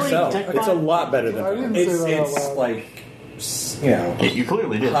 very nice Really? cell. Dick It's a lot better I than. didn't It's say that out it's loud. like You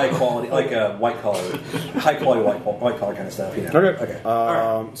clearly did. high quality, like a white collar, high quality white collar kind of stuff. Okay. Okay.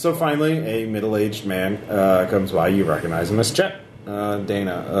 So finally, a middle-aged man comes by. You recognize him as Chet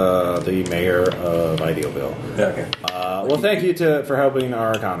Dana, the mayor of Idealville. Okay. Well, thank you for helping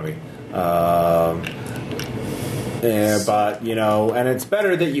our economy. But and it's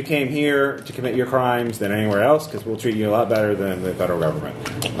better that you came here to commit your crimes than anywhere else because we'll treat you a lot better than the federal government.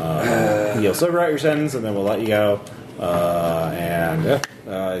 You'll serve out your sentence and then we'll let you go.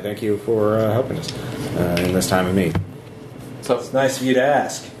 Thank you for helping us in this time of need. So, It's nice of you to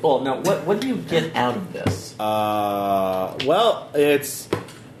ask. well, no. What do you get out of this? Well, it's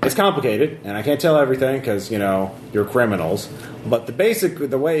complicated, and I can't tell everything because you're criminals. But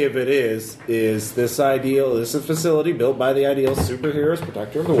the way of it is this ideal. This is a facility built by the ideal superheroes,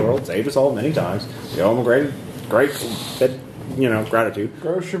 protector of the world, saved us all many times. We owe him a great gratitude.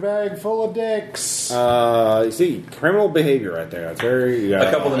 Grocery bag full of dicks. You see, criminal behavior right there. That's very.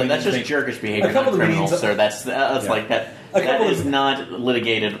 A couple of them. That's just think- jerkish behavior, a couple not of the criminal, means- sir. That's like that. A That couple is of- not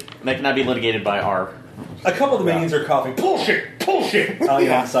litigated. That cannot be litigated by our. A couple of the minions are coughing bullshit on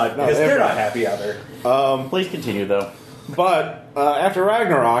the outside because they're not happy out there. Please continue, though. But after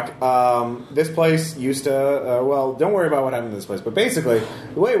Ragnarok, this place used to. Don't worry about what happened to this place. But basically,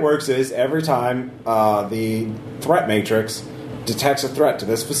 the way it works is every time the threat matrix detects a threat to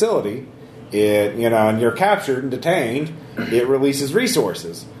this facility, and you're captured and detained, it releases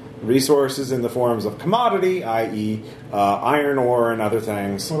resources. Resources in the forms of commodity, i.e., iron ore and other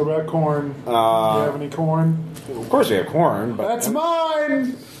things. What about corn? Do you have any corn? Of course, we have corn, but That's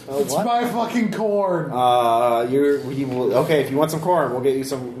mine! It's what? my fucking corn. okay. If you want some corn, we'll get you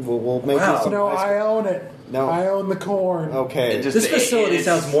some. We'll make you some. No, ice cream. I own it. No. I own the corn. Okay. It just- This facility it's-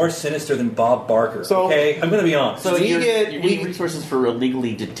 sounds more sinister than Bob Barker. So- okay, I'm going to be honest. So We you're get- getting resources for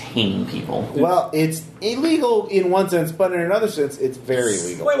illegally detaining people. Well, it's illegal in one sense, but in another sense, it's very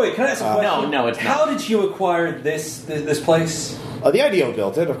legal. Wait, can I ask a question? No, it's not. How did you acquire this place? The IDEO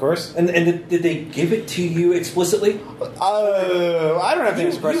built it, of course. And did they give it to you explicitly? I don't have to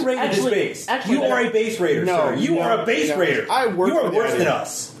answer You questions. raided this base. You are a base raider, No, sir. You no, are a base no. raider. I work You are for the worse IDEO. than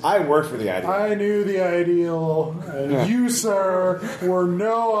us. I work for the IDEO. I knew the ideal, and you, sir, were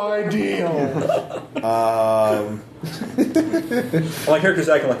no ideal. My character's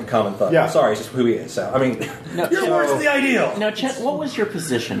acting like a common thug. Yeah. Sorry, it's just who he is. So I mean, No, you're so- worse than the ideal. Now, Chet, what was your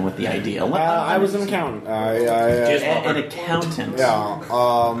position with the ideal? I was an accountant. An accountant. Yeah.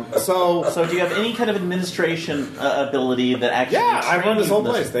 So, do you have any kind of administration ability that actually? Yeah, I run this whole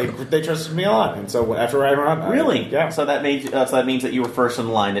trained place. They trusted me a lot, and so after I run, Really? yeah. So that means that you were first in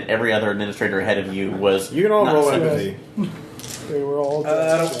line. That every other administrator ahead of you was. You can all not roll so- empathy. They were all.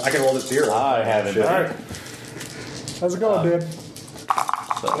 I can roll it 0. I haven't. All right. How's it going, dude?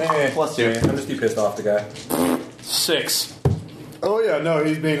 So, plus 2. I'm just too pissed off the guy. 6. Oh yeah, no,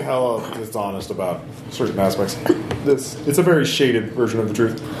 he's being hella dishonest about certain aspects. It's a very shaded version of the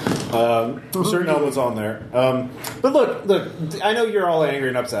truth. Certain elements on there. But look, I know you're all angry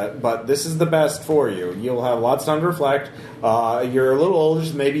and upset, but this is the best for you. You'll have lots of time to reflect. You're a little older,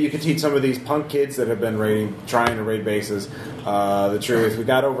 so maybe you could teach some of these punk kids that have been trying to raid bases the truth. We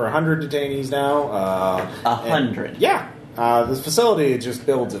got over 100 detainees now. 100. Yeah. This facility just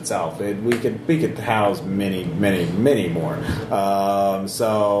builds itself. We could house many more.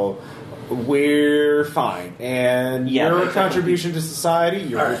 So we're fine, and your contribution to society,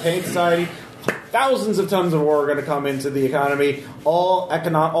 your retained society. Thousands of tons of ore are going to come into the economy. No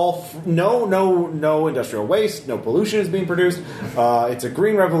industrial waste, no pollution is being produced. It's a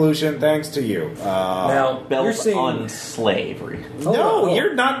green revolution thanks to you. Now, you're Built saying on slavery.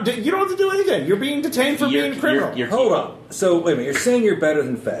 You're not. You don't have to do anything. You're being detained for being a criminal. Hold on. So wait a minute. You're saying you're better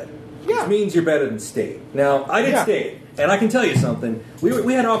than Fed, Yeah. which means you're better than State. Now I did Yeah. State, and I can tell you something.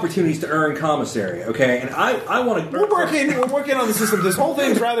 We had opportunities to earn commissary, okay, and I want to. We're working on the system. This whole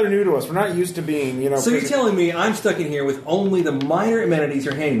thing's rather new to us. We're not used to being, So you're telling me I'm stuck in here with only the minor amenities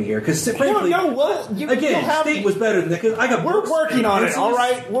you're handing me here? Because frankly, again, State was better than that. Because I got. We're books working and on it. pencils. All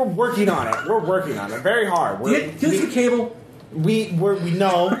right, we're working on it. We're working on it very hard. Do you see the cable? We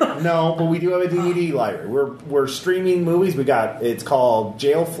no, but we do have a DVD library. We're streaming movies. It's called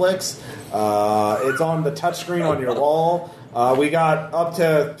Jail Flicks. It's on the touchscreen on your wall. We got up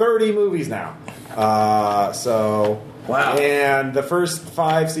to 30 movies now. Wow. And the first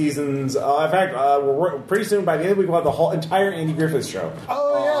 5 seasons. In fact, we're pretty soon by the end of the week we'll have the whole entire Andy Griffith show.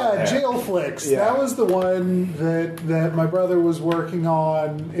 Oh yeah, Jail Flicks. Yeah. That was the one that my brother was working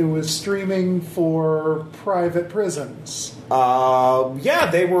on. It was streaming for private prisons. Yeah,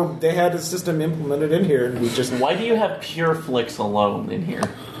 they had a system implemented in here, and we just Why do you have Pure Flicks alone in here?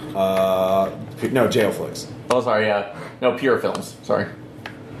 no Jail Flicks. Oh, sorry. No, Pure Films. Sorry.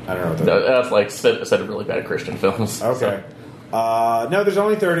 I don't know what that That's like a set of really bad Christian films. Okay. No, there's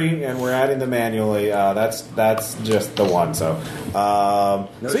only 30, and we're adding them manually. That's just the one. So,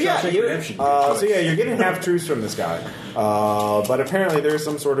 Shawshank Redemption. you're getting half truths from this guy. But apparently, there's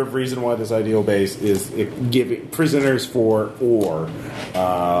some sort of reason why this ideal base is giving prisoners for ore,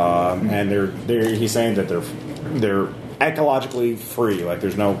 and he's saying that they're ecologically free. Like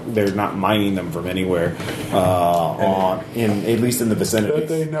they're not mining them from anywhere, at least in the vicinity That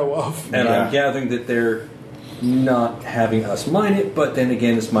they know of. And Yeah. I'm gathering that they're not having us mine it, but then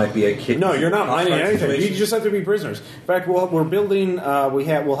again, this might be a kid. No, you're not mining anything. situation. You just have to be prisoners. In fact, we're building.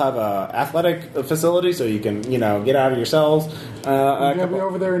 We'll have a athletic facility so you can get out of your cells. You gonna be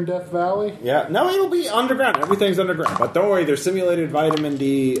over there in Death Valley? Yeah, no, it'll be underground. Everything's underground. But don't worry, there's simulated vitamin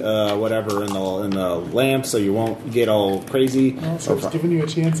D, whatever, in the lamp, so you won't get all crazy. So it's giving you a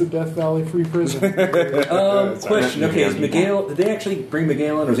chance at Death Valley Free Prison. Question. Okay, is Miguel? Did they actually bring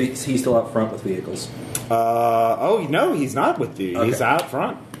Miguel in, or is he still out front with vehicles? No, he's not with you. Okay. He's out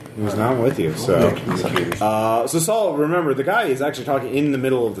front. He's not with you. So, so Saul, remember the guy is actually talking in the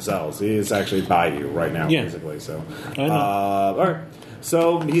middle of the cells. He is actually by you right now, Yeah. basically. So, I know. all right.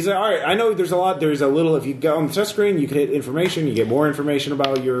 So he's like, all right. I know there's a lot. There's a little. If you go on the touch screen, you can hit information. You get more information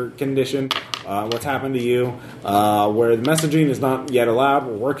about your condition, what's happened to you. Where the messaging is not yet allowed,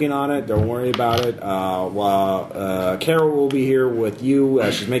 we're working on it. Don't worry about it. Carol will be here with you.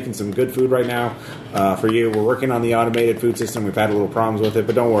 She's making some good food right now for you. We're working on the automated food system. We've had a little problems with it,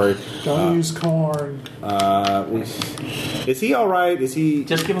 but don't worry. Don't use corn. Is he all right? Is he?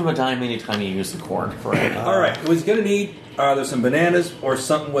 Just give him a dime anytime you use the corn. Right. All right, what he's going to need are there some bananas or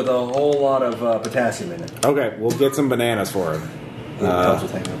something with a whole lot of potassium in it. Okay, we'll get some bananas for him. Helps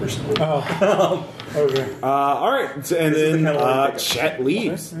with hangovers. Okay. All right, and is the kind then of one Chet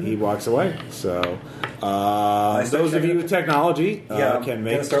leaves. He walks away. So those of checking you with technology Yeah, I'm can going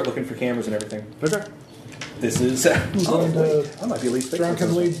to make. start looking for cameras and everything. Okay. This is. going to I might be at least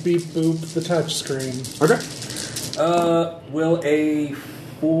Drunkenly beep boop the touch screen. Okay. Will a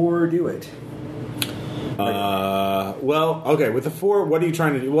 4 do it? Well, okay. With the 4, what are you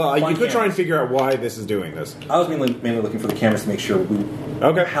trying to do? Well, you could try and figure out why this is doing this. I was mainly looking for the cameras to make sure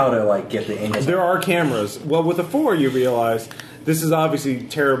how to like get the angles. There are cameras. Well, with the 4, you realize this is obviously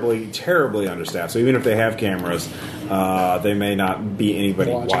terribly, terribly understaffed. So even if they have cameras, they may not be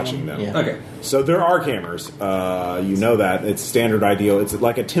anybody watching them. Yeah. Okay. So there are cameras. You know that. It's standard ideal. It's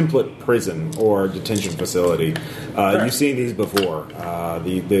like a template prison or detention facility. You've seen these before.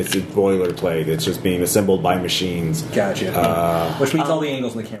 This is boilerplate. It's just being assembled by machines. Gotcha. Which means all the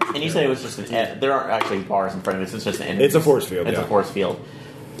angles in the camera. And you said it was just there aren't actually bars in front of it. It's just an It's a force field. It's a force field.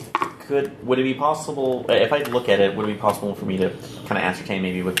 Would it be possible, if I look at it, would it be possible for me to kind of ascertain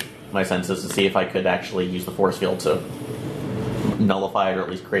maybe with my senses to see if I could actually use the force field to nullify it or at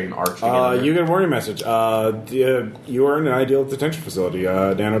least create an arch to get in there? You get a warning message. You are in an ideal detention facility.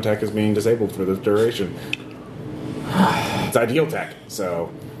 Nanotech is being disabled for this duration. It's ideal tech,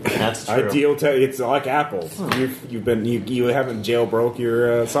 so That's true. ideal tech. It's like Apple. You haven't jailbroke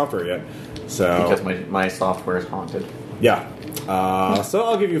your software yet, so Because my software is haunted. yeah. So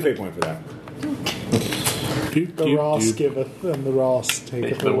I'll give you a fate point for that. The Ross giveth and the Ross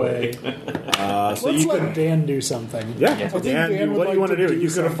taketh away. So Let's you let could, Dan do something. yeah. I think Dan, Dan would what do you like want to to do? do You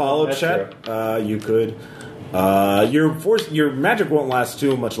could have something. followed That's Chet. You could. Your magic won't last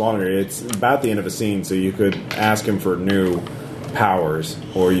too much longer. It's about the end of a scene, so you could ask him for new powers,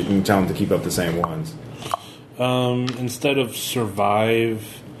 or you can tell him to keep up the same ones. Instead of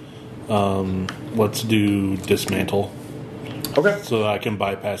survive, let's do dismantle. Okay. So that I can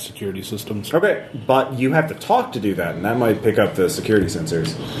bypass security systems. Okay, but you have to talk to do that, and that might pick up the security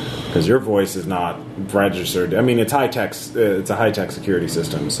sensors because your voice is not registered. I mean, it's high tech. It's a high tech security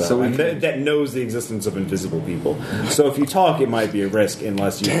system, so and that knows the existence of invisible people. So if you talk, it might be a risk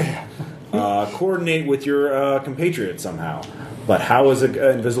unless you coordinate with your compatriots somehow. But how is an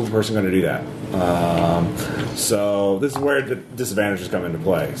invisible person going to do that? So this is where the disadvantages come into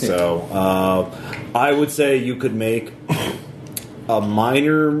play. So I would say you could make a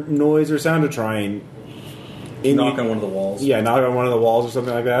minor noise or sound to try and Knock on one of the walls. Yeah, knock on one of the walls or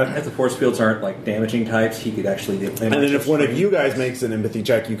something like that. If the force fields aren't like damaging types, he could actually. And then if one of you guys makes an empathy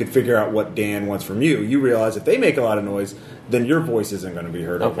check, you could figure out what Dan wants from you. You realize if they make a lot of noise, then your voice isn't going to be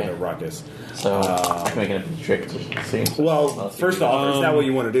heard over the ruckus. So I can make an trick to see. Well, first off, is that what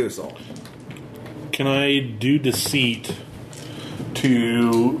you want to do, Saul? Can I do deceit?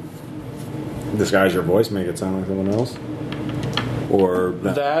 To Disguise your voice, make it sound like someone else? Or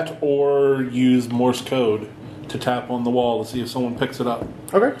that, or use Morse code to tap on the wall to see if someone picks it up.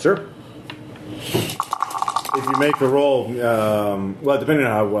 Okay, sure. If you make the roll, well, depending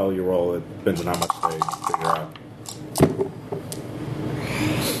on how well you roll, it depends on how much they figure out.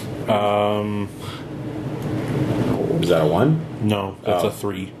 Is that a 1? No, that's a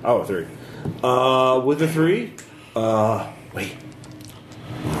 3. Oh, a 3. With a 3, wait.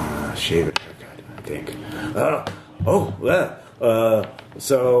 Shave it, I think.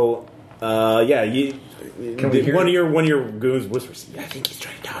 One of your goons whispers, I think he's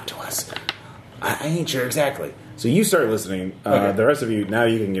trying to talk to us. I ain't sure exactly. So you start listening. The rest of you, now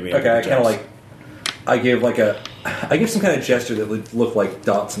you can give me a I kind of like. I give some kind of gesture that would look like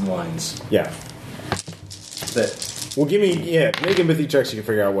dots and lines. Yeah. That. Well, make empathy checks so you can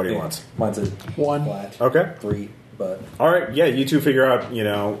figure out what he wants. Mine's a 1. flat. Okay. 3, but. All right, yeah, you two figure out,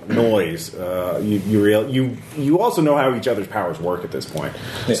 noise. You also know how each other's powers work at this point,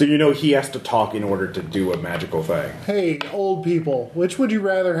 so you know he has to talk in order to do a magical thing. Hey, old people, which would you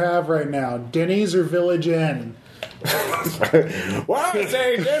rather have right now, Denny's or Village Inn? Well, I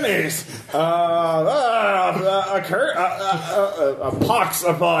say Denny's. A pox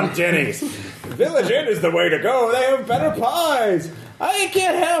upon Denny's. Village Inn is the way to go. They have better pies. I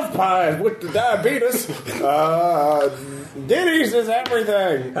can't have pies with the diabetes. Denny's is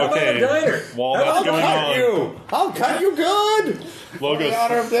everything. Okay. diner? While that's going on, I'll cut you good. Logos. In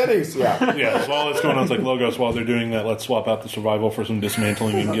honor of Denny's. Yeah. Yeah, so while that's going on, it's like Logos. While they're doing that, let's swap out the survival for some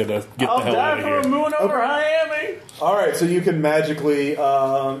dismantling and get the hell out of here. moon over Miami. All right, so you can magically,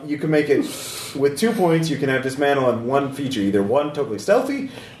 you can make it with 2 points. You can have dismantle on one feature, either 1 totally stealthy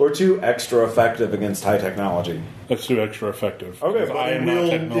or 2 extra effective against high technology. Let's do extra effective. Okay, 'cause but I am not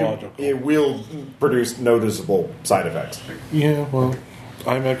technological. it will produce noticeable side effects. Yeah, well,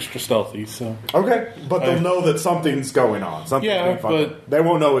 I'm extra stealthy, so. Okay, but they'll know that something's going on. Yeah, but they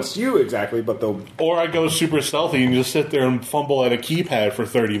won't know it's you exactly. But they'll. Or I go super stealthy and just sit there and fumble at a keypad for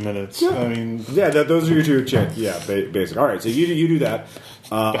 30 minutes. Yeah. I mean, Yeah, those are your 2 checks. Yeah, basic. All right, so you do that.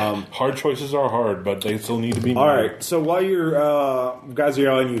 Hard choices are hard, but they still need to be made. All right. So while you're guys are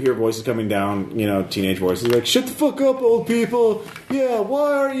yelling, you hear voices coming down. Teenage voices like, "Shut the fuck up, old people! Yeah,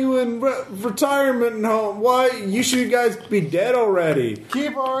 why aren't you in retirement home? Why you should guys be dead already?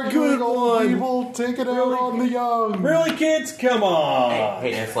 Keep arguing, Good old one. people. Take it out on the young. Really, kids? Come on.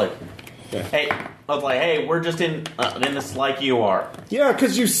 Hey, it's like, hey, I was like, hey, we're just in this like you are. Yeah,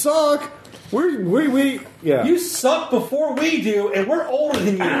 because you suck. Yeah. You suck before we do, and we're older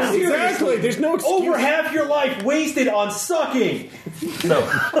than you. Exactly. Seriously. There's no excuse. Over half your life wasted on sucking. So,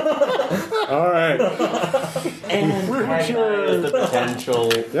 All right. and antagonize the potential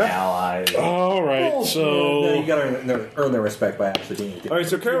allies. All right, No, so you gotta earn their respect by actually being a All right.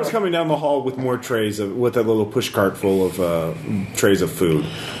 So Carol's coming down the hall with more trays with a little push cart full of trays of food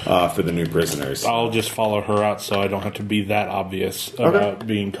for the new prisoners. I'll just follow her out so I don't have to be that obvious about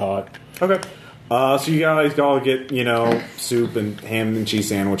being caught. Okay. So you guys all get, soup and ham and cheese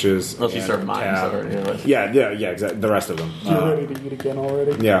sandwiches. Unless you and serve mine. tab. So, Yeah, exactly. The rest of them. You're ready to eat again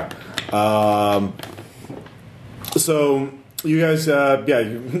already? Yeah. So you guys,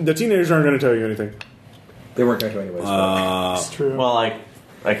 the teenagers aren't going to tell you anything. They weren't going to anyways. It's true. well, I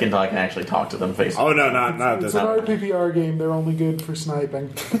can actually talk to them face. Oh no, not It's this. an RPPR game. They're only good for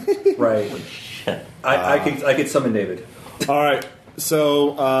sniping. Right. Shit. I could summon David. All right.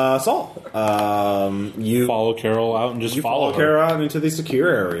 So Saul, you Follow Carol out and just You follow follow her. Kara out into the secure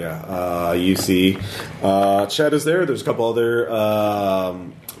area. You see Chet is there. There's a couple other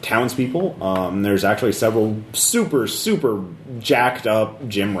townspeople. There's actually several super jacked up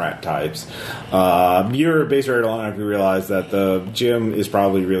gym rat types. You're basically right along if you realize that the gym is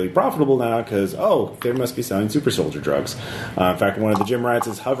probably really profitable now because, they must be selling super soldier drugs. In fact, one of the gym rats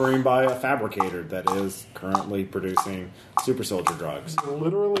is hovering by a fabricator that is currently producing super soldier drugs.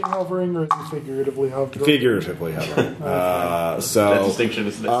 Literally hovering, or is he figuratively hovering? Figuratively hovering. That So distinction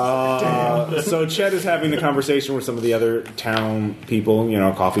is necessary. so Chet is having a conversation with some of the other town people,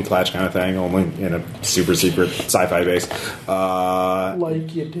 coffee clutch kind of thing, only in a super secret sci-fi base.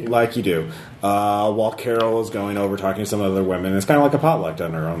 Like you do. Like you do. While Carol is going over talking to some other women. It's kind of like a potluck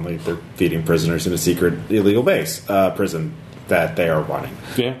dinner, only they're feeding prisoners in a secret illegal base prison that they are running.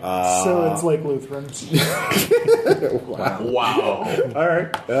 Yeah. So it's like Lutherans. Wow. All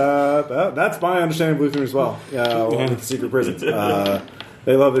right. That's my understanding of Lutheran as well. With the secret prisons.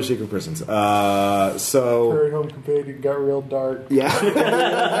 They love their secret prisons. So Very home companion got real dark. yeah.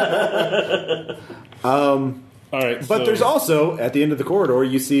 All right. But so there's also, at the end of the corridor,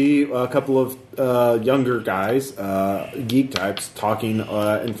 you see a couple of younger guys, geek types, talking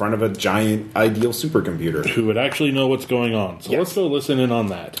in front of a giant ideal supercomputer. who would actually know what's going on. So Yes. let's go listen in on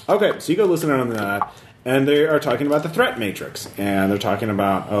that. Okay, so you go listen in on that, and they are talking about the threat matrix. And they're talking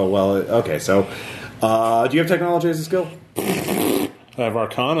about, so do you have technology as a skill? I have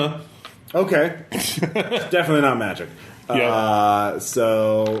Arcana. Okay. Definitely not magic. Yeah.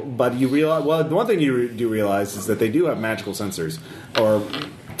 But you realize, the one thing you do realize is that they do have magical sensors or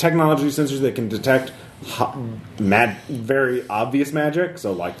technology sensors that can detect very obvious magic,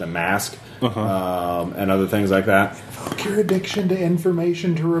 so like the mask and other things like that. Fuck your addiction to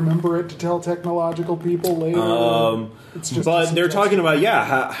information to remember it to tell technological people later. It's just But a they're talking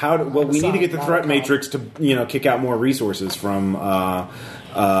suggestion. about we need to get the threat matrix to kick out more resources from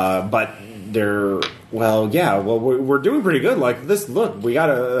but they're we're doing pretty good. Like this, look, we got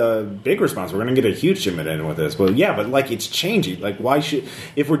a big response. We're going to get a huge shipment in with this. Well, yeah, but like it's changing. Like, why should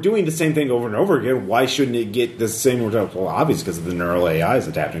if we're doing the same thing over and over again? Why shouldn't it get the same result? Well, obviously because of the neural AI is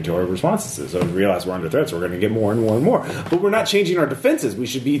adapting to our responses. So we realize we're under threat, so we're going to get more and more and more. But we're not changing our defenses. We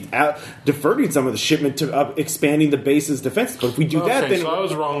should be diverting some of the shipment to expanding the base's defenses. But if we do that, then so I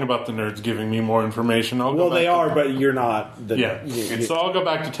was wrong about the nerds giving me more information. I'll go well, back they to- are, but you're not. Yeah, so I'll go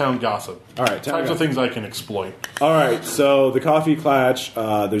back to town gossip. All right, town types gossip. of things I can exploit. All right, so the coffee clutch.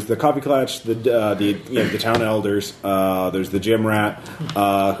 There's the coffee clutch. The town elders. There's the gym rat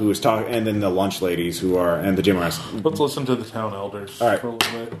who is talking, and then the lunch ladies and the gym rats. Let's listen to the town elders All right. for a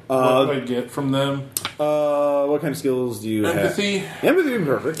little bit. What do I get from them? What kind of skills do you Empathy. have? Empathy would be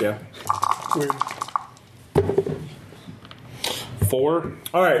perfect. Yeah. Weird. 4.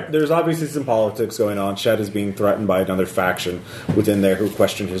 All right. There's obviously some politics going on. Chet is being threatened by another faction within there who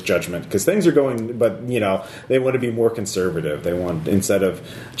question his judgment because things are going. But they want to be more conservative. They want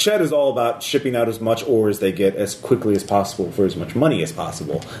Chet is all about shipping out as much ore as they get as quickly as possible for as much money as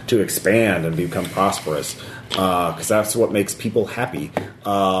possible to expand and become prosperous. because that's what makes people happy.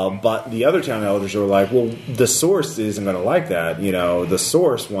 But the other town elders are like, well, the source isn't going to like that. The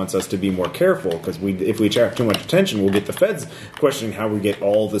source wants us to be more careful because if we attract too much attention, we'll get the feds questioning how we get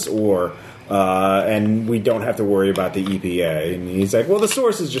all this ore. And we don't have to worry about the EPA. And he's like, well, the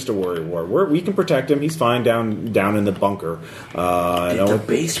source is just a worry war. We can protect him. He's fine down in the bunker. Did the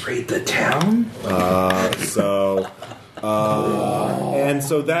base raid the town? So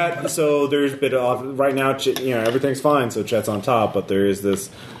there's a bit of right now. Everything's fine. So Chet's on top, but there is this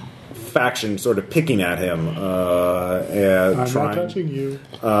faction sort of picking at him, and I'm not touching you.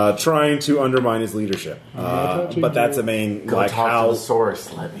 trying to undermine his leadership. But that's the main Go talk how to the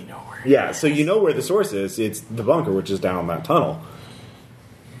source. Let me know where. Yeah, so you know where the source is. It's the bunker, which is down that tunnel.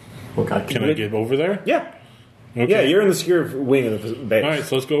 Oh God, Can I get over there? Yeah. Okay. Yeah, you're in the secure wing of the base. All right,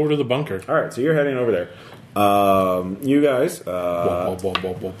 so let's go over to the bunker. All right, so you're heading over there. You guys... Whoa, whoa,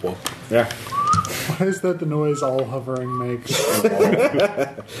 whoa, whoa, whoa. Yeah. Why is that the noise all hovering makes? that'd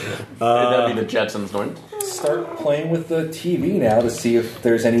be the Jetsons noise. Start playing with the TV now to see if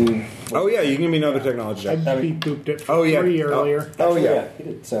there's any. Oh, yeah, you can give me another technology I check. beat booped it for Oh, yeah. free earlier. Oh, yeah. He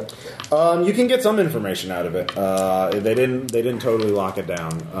did, so. You can get some information out of it. They didn't totally lock it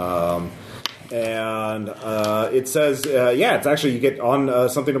down. And it says, it's actually you get on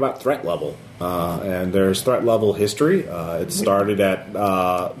something about threat level. And there's threat level history. It started at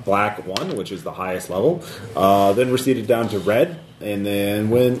black 1, which is the highest level, then receded down to red, and then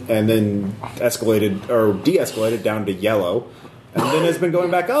escalated or de-escalated down to yellow, and then has been going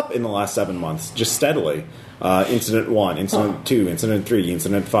back up in the last 7 months, just steadily. Incident 1, Incident 2, Incident 3,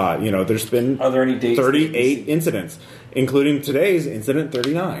 Incident 5. There's been Are there any dates 38 incidents, including today's Incident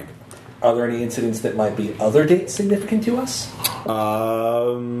 39. Are there any incidents that might be other dates significant to us?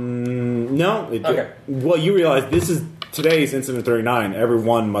 No. Okay. Well, you realize this is today's Incident 39.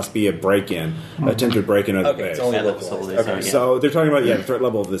 Everyone must be a break-in, attempted break-in of the Okay, base. it's only Yeah, the localized. facilities, Okay. yeah. So they're talking about the threat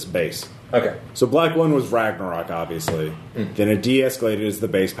level of this base. Okay. So Black 1 was Ragnarok, obviously. Then it de-escalated as the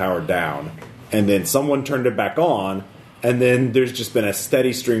base powered down. And then someone turned it back on. And then there's just been a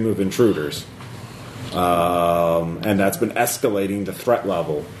steady stream of intruders. And that's been escalating the threat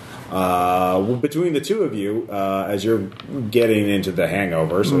level. Between the two of you, as you're getting into the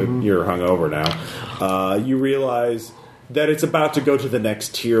hangover, so you're hungover now, you realize that it's about to go to the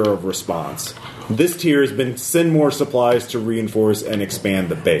next tier of response. This tier has been send more supplies to reinforce and expand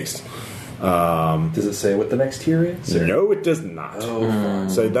the base. Does it say what the next tier is? or- No, it does not.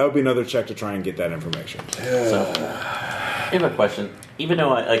 So that would be another check to try and get that information. So, I have a question. Even though,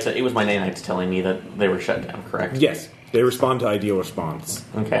 like I said, it was my nanites telling me that they were shut down, correct? Yes, they respond to ideal response.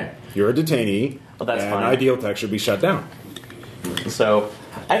 Okay. You're a detainee, Well, that's and fine. ideal tech should be shut down. So,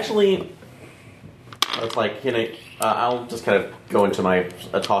 actually, it's like, I'll just kind of go into my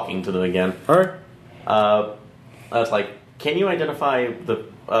talking to them again. All right. It's like, can you identify the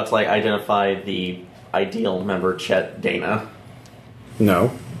ideal member, Chet Dana?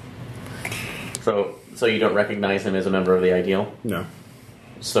 No. So you don't recognize him as a member of the ideal? No.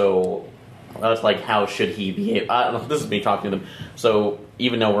 So it's like, how should he behave? This is me talking to them. So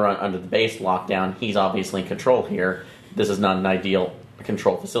even though we're under the base lockdown, he's obviously in control here. This is not an ideal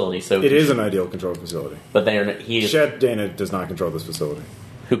control facility. So It is an ideal control facility. but he is Chet Dana does not control this facility.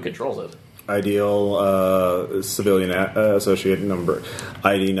 who controls it. Ideal civilian associate number,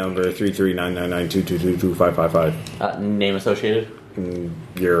 ID number 3399922222555. Name associated.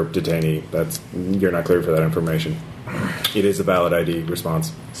 You're detainee. You're not cleared for that information. It is a valid ID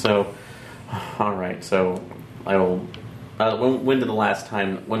response. So, all right. So I will. When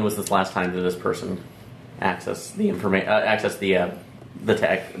was this last time that this person access the information? Access the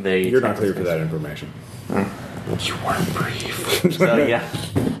tech. You're not cleared for that information. You weren't brief. So yeah,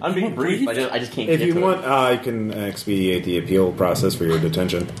 I'm being brief. I just can't. If get you to it. want, I can expedite the appeal process for your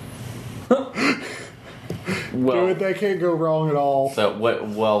detention. Well, Dude, that can't go wrong at all. so what?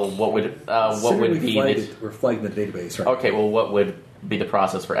 Well, what would be We're flagging the database, right? okay? Well, what would be the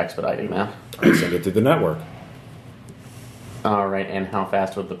process for expediting that? I send it to the network. All right, and how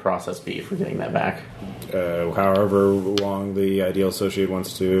fast would the process be for getting that back? However long the ideal associate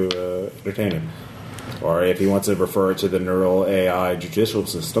wants to entertain it. Or if he wants to refer it to the neural AI judicial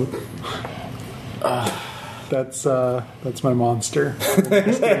system. That's my monster.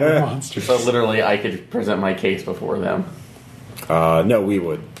 My monster. So literally, I could present my case before them. No, we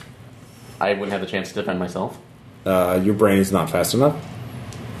would. I wouldn't have the chance to defend myself. Your brain is not fast enough.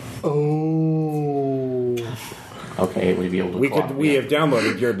 Oh. Okay, we'd be able to. We have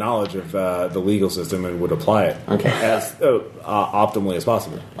downloaded your knowledge of the legal system and would apply it Okay. as optimally as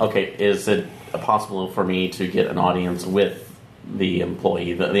possible. Okay, is it possible for me to get an audience with the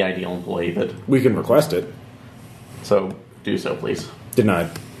employee, the ideal employee? That We can request it. So do so, please.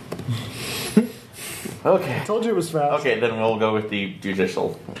 Denied. Okay. Told you it was fast. Okay, then we'll go with the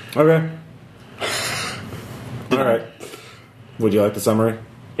judicial. Okay. All right. Would you like the summary?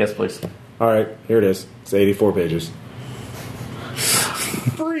 Yes, please. All right, here it is. It's 84 pages.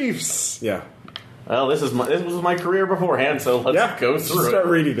 Briefs. Yeah. Well, this was my career beforehand, so let's go Just through start it.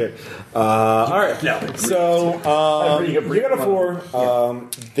 reading it. All right. No. So reading a brief you got a one. 4.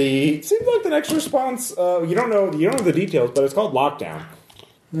 The seems like the next response. You don't know the details, but it's called lockdown.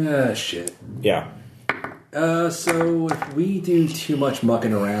 Shit. Yeah. So if we do too much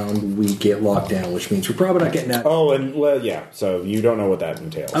mucking around, we get locked down, which means we're probably not getting out. Oh, and well, yeah. So you don't know what that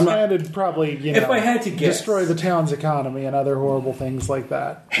entails. I'm not. And it'd probably, If I had to guess. destroy the town's economy and other horrible things like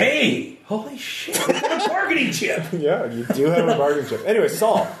that. Hey! Holy shit! We got a bargaining chip. Yeah, you do have a bargaining chip. Anyway,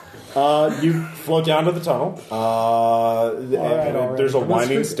 Saul, you float down to the tunnel. all right. There's a Let's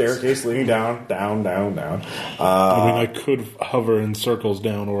winding do this. staircase leading down. I mean, I could hover in circles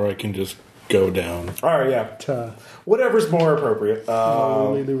down, or I can just go down. All right, yeah. Whatever's more appropriate.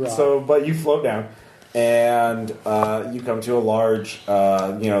 But you float down, and you come to a large,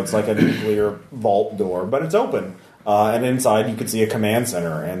 it's like a nuclear vault door, but it's open. And inside, you can see a command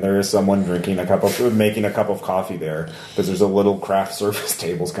center, and there is someone making a cup of coffee there, because there's a little craft service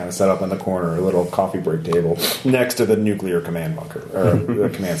tables kind of set up in the corner, a little coffee break table next to the nuclear command bunker or the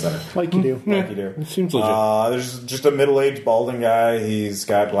command center. Like you do. Like you do. It seems legit. There's just a middle-aged balding guy. He's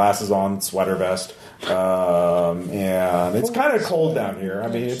got glasses on, sweater vest, and it's kind of cold down here. I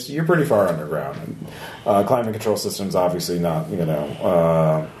mean, you're pretty far underground. And, climate control system's obviously not,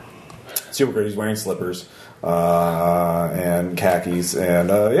 super good. He's wearing slippers and khakis, and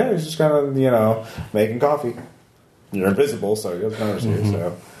he's just kind of making coffee. You're invisible, so he doesn't notice you.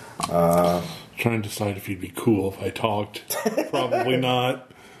 So. Trying to decide if you'd be cool if I talked. Probably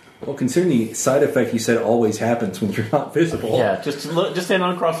not. Well, considering the side effect you said always happens when you're not visible. Yeah, just stand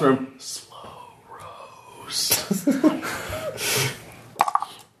on across the room. Slow roast.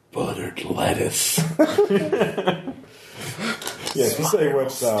 Buttered lettuce. Yeah, if you say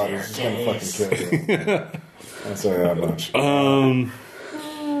which sound, it's just gonna fucking kill you. I'll say that much.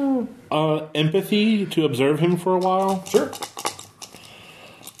 Empathy to observe him for a while. Sure.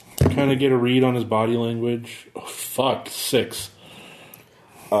 Kind of get a read on his body language. Oh, fuck, 6.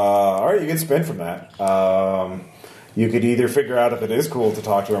 All right, you can spin from that. You could either figure out if it is cool to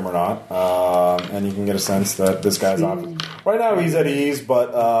talk to him or not, and you can get a sense that this guy's right now he's at ease,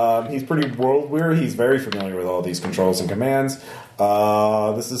 but he's pretty world weary. He's very familiar with all these controls and commands.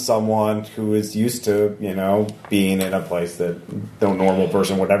 This is someone who is used to, being in a place that no normal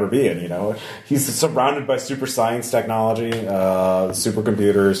person would ever be in. He's surrounded by super science technology,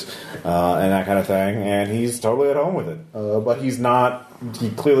 supercomputers, and that kind of thing, and he's totally at home with it. But he's not. He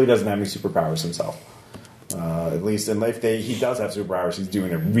clearly doesn't have any superpowers himself. At least, and if he does have superpowers, he's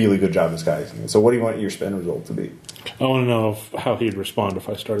doing a really good job disguising it. So, what do you want your spin result to be? I want to know how he'd respond if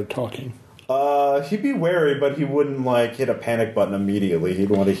I started talking. He'd be wary, but he wouldn't hit a panic button immediately. He'd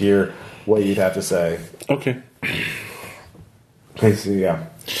want to hear what you'd have to say. Okay. Okay, so yeah.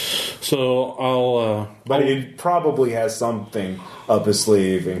 So I'll. But he probably has something up his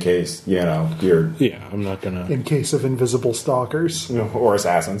sleeve in case you're Yeah, I'm not gonna. In case of invisible stalkers. or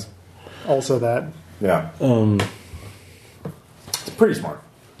assassins. Also that. Yeah. It's pretty smart.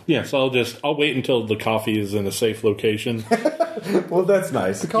 Yes, I'll wait until the coffee is in a safe location. Well, that's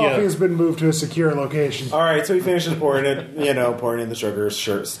nice. The coffee has been moved to a secure location. All right, so he finishes pouring it, pouring in the sugar,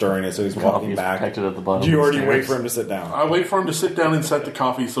 stirring it, so he's Coffee walking is back. protected at the bottom. Do you of the already wait stairs. for him to sit down? I wait for him to sit down and set the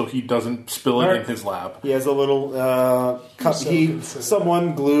coffee so he doesn't spill it Alright. in his lap. He has a little cup.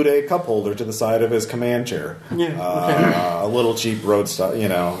 Someone glued a cup holder to the side of his command chair. Yeah. A little cheap road stuff, See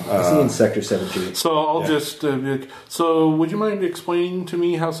in Sector 7G. So I'll just. So would you mind explaining to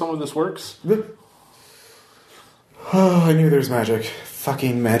me how some of this works? Oh, I knew there was magic.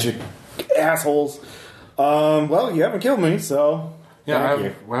 Fucking magic assholes. Well, you haven't killed me, so Yeah,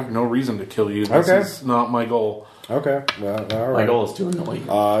 thank I have no reason to kill you. This Okay. is not my goal. you. Okay, well, all right. My goal is to annoy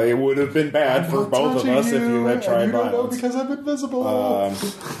you. It would have been bad for both of us if you had tried you don't know violence. because I'm invisible.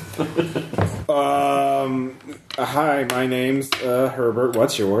 Hi, my name's Herbert.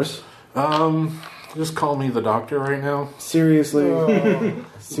 What's yours? Just call me the doctor right now. Seriously?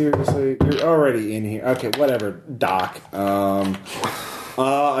 Seriously? You're already in here. Okay, whatever, Doc.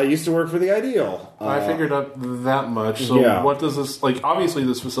 I used to work for the Ideal. I figured out that much. So yeah. what does this obviously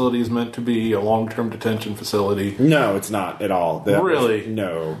this facility is meant to be a long-term detention facility. No, it's not at all. Really?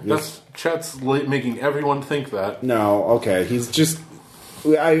 No. That's Chet's making everyone think that. No, okay. He's just...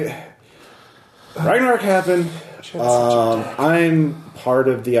 Ragnarok happened. I'm part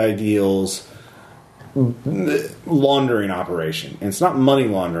of the Ideal's laundering operation. And it's not money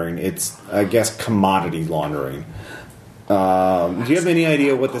laundering, it's, I guess, commodity laundering. Do you have any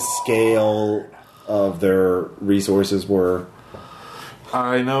idea what the scale of their resources were?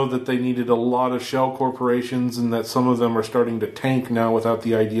 I know that they needed a lot of shell corporations and that some of them are starting to tank now without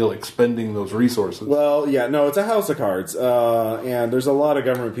the ideal expending those resources. Well, yeah, no, it's a house of cards. And there's a lot of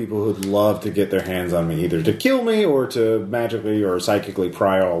government people who'd love to get their hands on me, either to kill me or to magically or psychically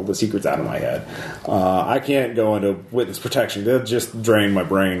pry all the secrets out of my head. I can't go into witness protection. They'll just drain my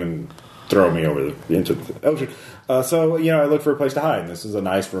brain and throw me into the ocean. So, I look for a place to hide. This is a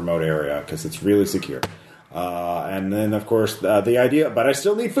nice remote area because it's really secure. And then, of course, the idea, but I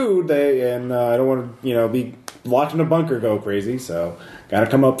still need food, I don't want to, be locked in a bunker, go crazy, so got to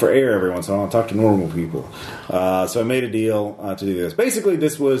come up for air every once in a while and talk to normal people. So I made a deal to do this. Basically,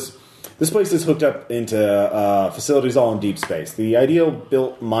 this place is hooked up into facilities all in deep space. The Ideal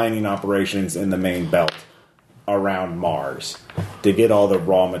built mining operations in the main belt around Mars to get all the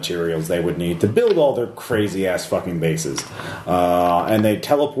raw materials they would need to build all their crazy-ass fucking bases. And they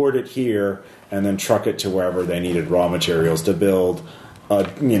teleport it here and then truck it to wherever they needed raw materials to build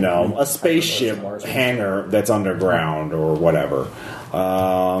a spaceship hangar that's underground or whatever.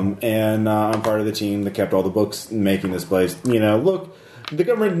 And I'm part of the team that kept all the books making this place. Look, the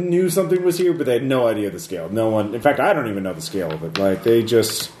government knew something was here, but they had no idea the scale. No one, in fact, I don't even know the scale of it. Like, they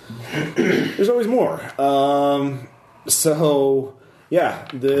just, there's always more. So, yeah,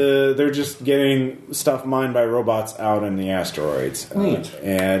 they're just getting stuff mined by robots out in the asteroids. Neat.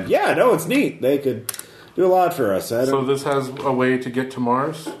 And yeah, no, it's neat. They could do a lot for us. So this has a way to get to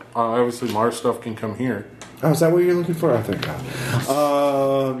Mars? Obviously, Mars stuff can come here. Oh, is that what you're looking for? Oh, thank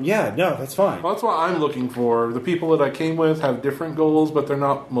God. Yeah, no, that's fine. Well, that's what I'm looking for. The people that I came with have different goals, but they're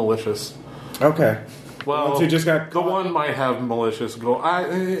not malicious. Okay. Well, Once you just got the one might have malicious goal.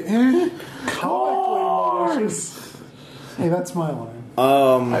 Malicious. Hey, that's my line.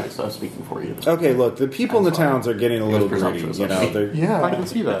 I was speaking for you. Okay, look, the people in the towns are getting a little was greedy. presumptuous. Yeah, I can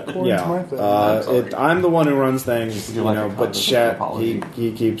see that. According to my thing. I'm the one who runs things, Would you like a but cognitive Chet, apology?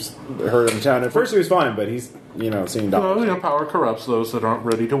 he keeps hurting the town. At first he was fine, but he's, seeing So, doctors. power corrupts those that aren't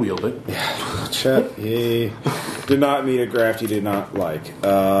ready to wield it. Chet, he did not meet a graft he did not like.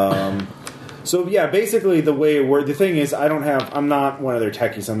 So yeah, basically the way it works, the thing is, I'm not one of their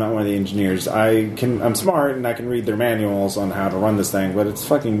techies, I'm not one of the engineers. I'm smart and I can read their manuals on how to run this thing, but it's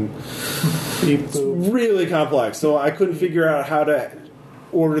really complex. So I couldn't figure out how to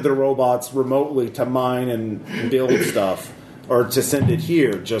order the robots remotely to mine and build stuff, or to send it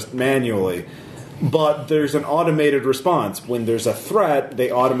here just manually. But there's an automated response. When there's a threat, they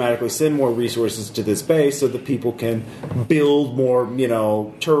automatically send more resources to this base so that people can build more,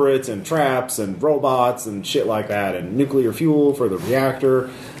 turrets and traps and robots and shit like that, and nuclear fuel for the reactor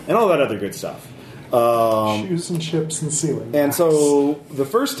and all that other good stuff. Shoes and ships and ceiling. And so the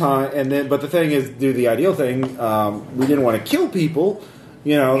first time, but the thing is, do the Ideal thing. We didn't want to kill people.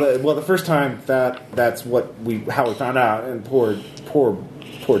 The first time that's how we found out, and poor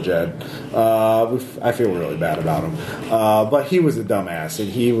Jed. I feel really bad about him. But he was a dumbass, and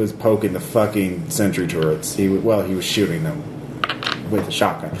he was poking the fucking sentry turrets. He was shooting them with a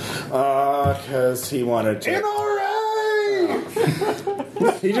shotgun. Because he wanted to... NRA!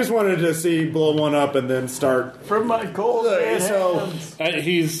 He just wanted to blow one up and then start... From my gold hands.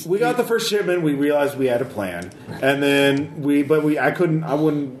 We got the first shipment, we realized we had a plan. And then I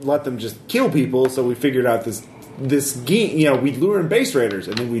wouldn't let them just kill people, so we figured out this game, we'd lure in base raiders,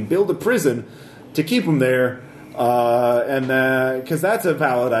 and then we'd build a prison to keep them there, because that's a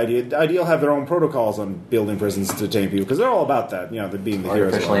valid idea. Ideal have their own protocols on building prisons to detain people, because they're all about that, they're being the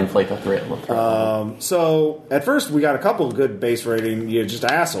heroes. Artificially inflate the threat. So at first we got a couple of good base raiding, just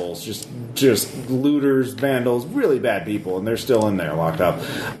assholes, just looters, vandals, really bad people, and they're still in there locked up.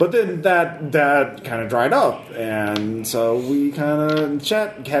 But then that kind of dried up, and so we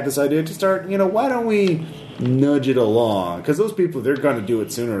Chet had this idea to start, why don't we nudge it along, because those people, they're going to do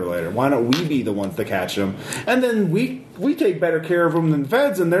it sooner or later. Why don't we be the ones to catch them, and then we take better care of them than the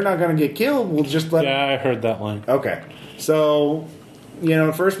feds, and they're not going to get killed. We'll just let I heard that line. Okay, so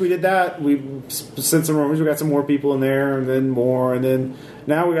first we did that. We sent some rumors. We got some more people in there, and then more, and then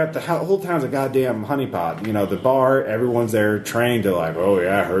now we got the whole town's a goddamn honeypot. The bar, everyone's there trained to oh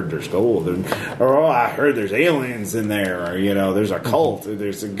yeah, I heard there's gold, or oh, I heard there's aliens in there, or there's a cult.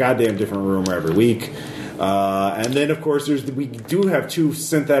 There's a goddamn different rumor every week. And then, of course, we do have two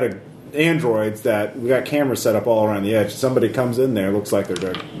synthetic androids that we got cameras set up all around the edge. Somebody comes in there, looks like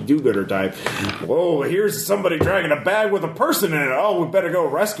they're a do-gooder type. Whoa, here's somebody dragging a bag with a person in it. Oh, we better go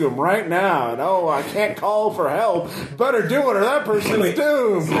rescue him right now. And oh, I can't call for help. Better do it or that person's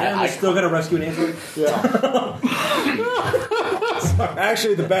doomed. I'm still gonna rescue an android. Yeah.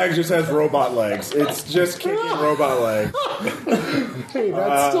 Actually, the bag just has robot legs. It's just kicking robot legs. Hey,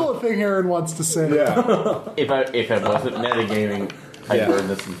 that's still a thing Aaron wants to say. Yeah. If it wasn't metagaming, I'd Yeah. burn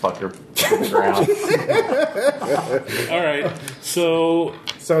this fucker to the ground. All right. So,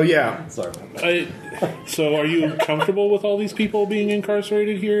 So yeah. Sorry. so are you comfortable with all these people being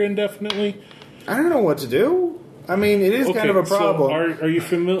incarcerated here indefinitely? I don't know what to do. I mean, it is kind of a problem. So are you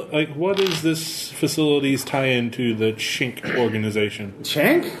familiar? Like, what is this facility's tie-in to the Chink organization?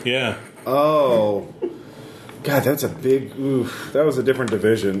 Chank? Yeah. Oh. God, that's a big. Oof, that was a different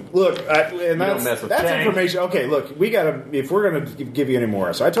division. Look, and don't mess with that's Chang. information. Okay, look, we gotta. If we're gonna give you any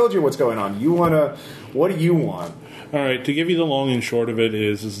more, so I told you what's going on. You wanna? What do you want? All right. To give you the long and short of it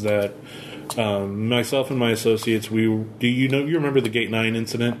is that myself and my associates, you remember the Gate 9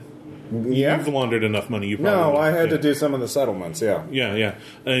 incident? Yeah. You've laundered enough money. You probably No, know. I had Yeah. to do some of the settlements. Yeah. Yeah.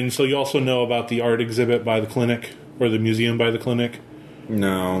 And so you also know about the art exhibit by the clinic or the museum by the clinic.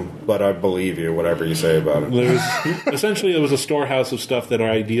 No, but I believe you. Whatever you say about it. Essentially, it was a storehouse of stuff that our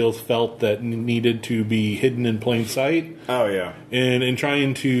ideals felt that needed to be hidden in plain sight. Oh yeah, And in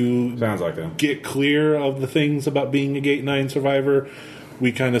trying to sounds like that. get clear of the things about being a Gate 9 survivor,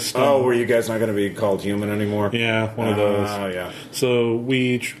 we kind of Oh, were you guys not going to be called human anymore? Yeah, one of those. Oh yeah. So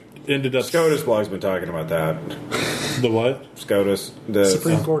we ended up... SCOTUS blog's been talking about that. The what? SCOTUS, the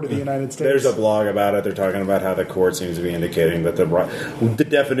Supreme Court of the United States. There's a blog about it. They're talking about how the court seems to be indicating that the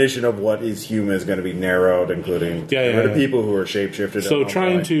definition of what is human is going to be narrowed, including the people who are shapeshifted. So at one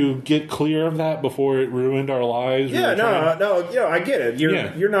trying point. to get clear of that before it ruined our lives. Yeah, I get it.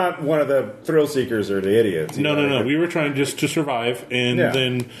 You're not one of the thrill seekers or the idiots. No. We were trying just to survive, and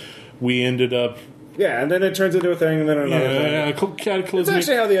then we ended up... Yeah, and then it turns into a thing, and then another thing. It's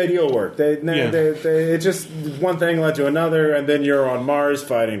actually how the ideal worked. It's just one thing led to another, and then you're on Mars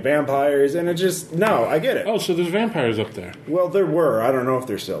fighting vampires, and it just... No, I get it. Oh, so there's vampires up there. Well, there were. I don't know if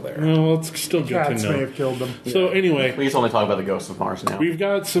they're still there. Well, it's still good Cats to may know. have killed them. So anyway, We just only talk about the ghosts of Mars now. we've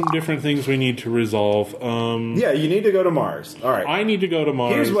got some different things we need to resolve. Yeah, you need to go to Mars. All right. I need to go to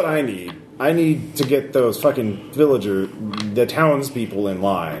Mars. Here's what I need. I need to get those fucking the townspeople in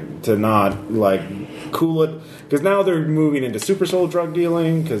line to not, like, cool it. Because now they're moving into super soul drug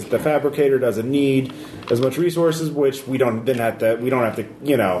dealing, because the fabricator doesn't need as much resources, which we don't have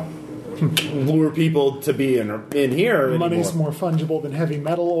to, lure people to be in here anymore. Money's more fungible than heavy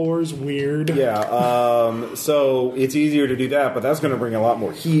metal ores. Weird. Yeah, so it's easier to do that, but that's going to bring a lot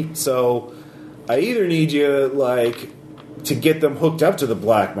more heat. So I either need you, like, to get them hooked up to the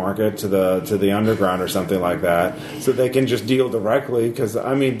black market, to the underground or something like that, so they can just deal directly. Because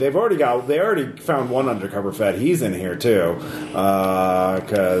I mean, they already found one undercover Fed. He's in here too,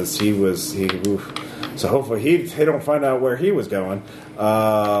 because so hopefully they don't find out where he was going.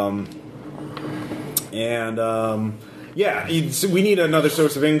 Yeah, so we need another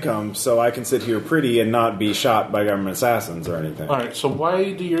source of income so I can sit here pretty and not be shot by government assassins or anything. All right. So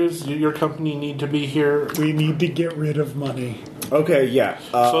why do your company need to be here? We need to get rid of money. Okay, yeah.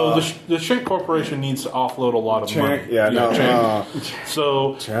 So the Chink Corporation needs to offload a lot of money. Yeah,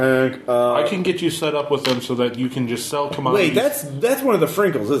 So Chink. I can get you set up with them so that you can just sell commodities. Wait, that's one of the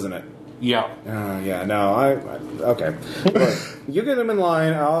Frinkles, isn't it? Yeah. Yeah, no, okay. Look, you get them in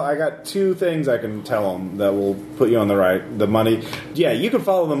line. I got two things I can tell them that will put you on the money. Yeah, you can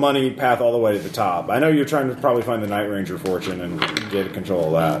follow the money path all the way to the top. I know you're trying to probably find the Night Ranger fortune and get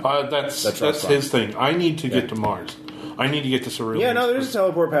control of that. That's his thing. I need to get to Mars. I need to get to Cerulean. Yeah, no, there's a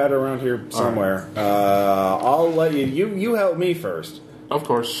teleport pad around here somewhere. Right. I'll let you help me first. Of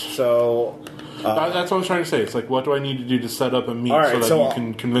course. So... that's what I was trying to say. It's like, what do I need to do to set up a meet so that you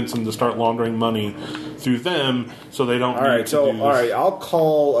can convince them to start laundering money through them so they don't need to do this? All right, I'll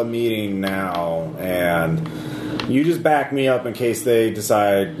call a meeting now, and you just back me up in case they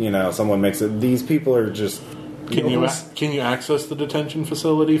decide, someone makes it. These people are just... Can you access the detention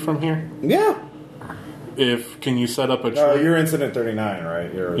facility from here? Yeah. Can you set up a trip? Oh, you're Incident 39,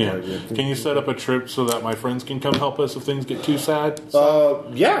 right? Can you set up a trip so that my friends can come help us if things get too sad?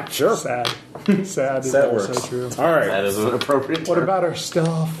 Yeah, sure. Sad is that also works. true. All right. That is an appropriate term. What about our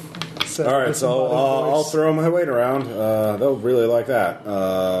stuff? All right, so I'll throw my weight around. They'll really like that.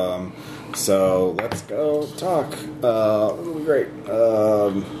 So let's go talk. It'll be great.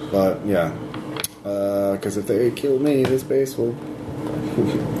 But yeah, because if they kill me, this base will.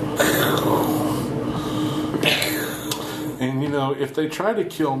 And if they try to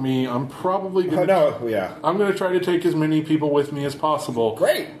kill me, I'm probably Oh, going to... no, yeah. I'm going to try to take as many people with me as possible.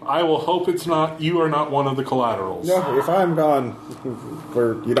 Great. I will hope you are not one of the collaterals. No, if I'm gone,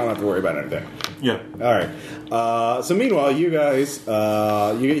 you don't have to worry about anything. Yeah. All right. So meanwhile, you guys,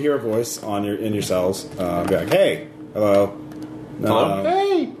 you hear a voice in your cells. Be like, hey, hello. Hello?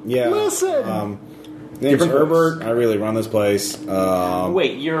 Hey, Yeah. listen. Name's Herbert. I really run this place.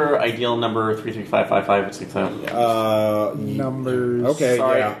 Wait, your ideal number 3355567. Numbers. Okay.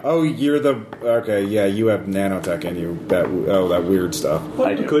 Sorry. Yeah. Oh, you're the. Okay. Yeah. You have nanotech in you. That weird stuff.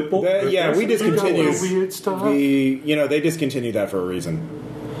 I do. Good bull. Yeah. We discontinued. Weird stuff. They discontinued that for a reason.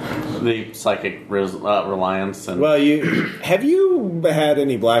 The psychic reliance and Well, have you had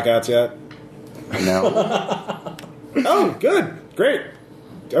any blackouts yet? no. Oh, good, great.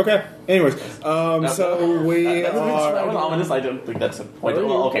 Okay. Anyways, so we That are. was ominous. I don't think that's a point.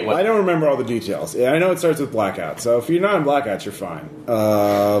 Well, okay, I what? don't remember all the details. Yeah, I know it starts with blackout. So if you're not in blackouts, you're fine.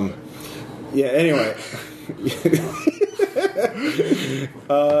 Yeah. Anyway.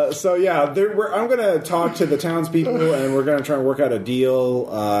 So yeah, I'm going to talk to the townspeople, and we're going to try and work out a deal,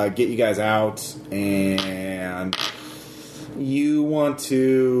 get you guys out, and you want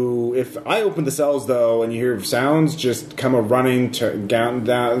to. If I open the cells though, and you hear sounds, just come running down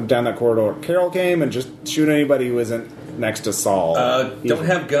that corridor. Carol came and just shoot anybody who isn't next to Saul. Don't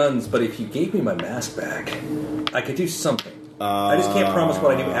have guns, but if you gave me my mask back, I could do something. I just can't promise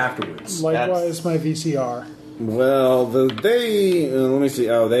what I do afterwards. Likewise, my VCR. Well, let me see.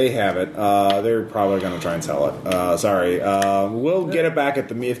 Oh, they have it. They're probably going to try and sell it. Sorry. We'll get it back if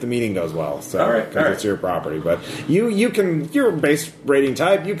the meeting goes well. So, All right. it's your property. But you're a base rating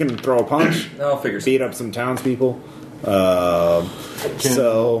type. You can throw a punch. I'll figure Beat up some townspeople. Okay,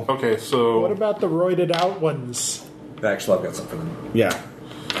 so... What about the roided out ones? Actually, I've got something for them. Yeah.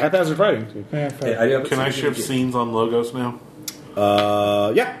 Haphazard fighting. Yeah, fair. I do have Can I shift scenes on logos now?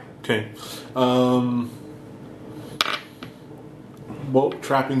 Yeah. Okay. What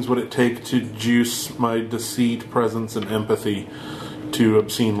trappings would it take to juice my deceit, presence, and empathy to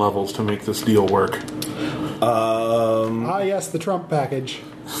obscene levels to make this deal work? Yes, the Trump package.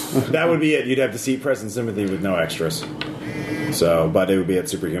 That would be it. You'd have deceit, presence, sympathy with no extras. So, but it would be at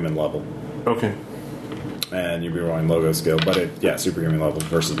superhuman level. Okay. And you'd be rolling logo skill, but superhuman level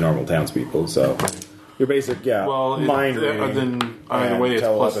versus normal townspeople. So your basic, mind reading. Then either way, it's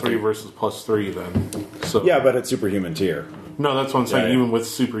 +3 versus +3 then. So yeah, but it's superhuman tier. No, that's what I'm saying. Yeah. Even with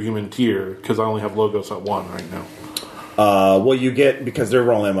superhuman tier, because I only have logos at 1 right now. Well, you get, because they're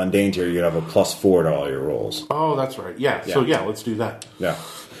rolling a mundane tier, you have a +4 to all your rolls. Oh, that's right. Yeah. So let's do that. Yeah.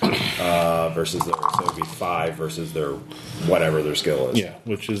 Versus their, so it'd be 5 versus their whatever their skill is. Yeah,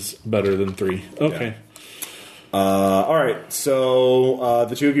 which is better than 3. Okay. All right, so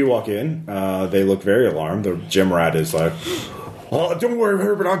the two of you walk in. They look very alarmed. The gym rat is like, "Oh, don't worry,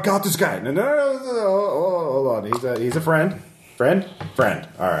 Herbert. I got this guy." No, hold on. He's a friend. Friend.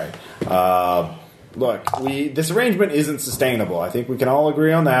 All right. Look, this arrangement isn't sustainable. I think we can all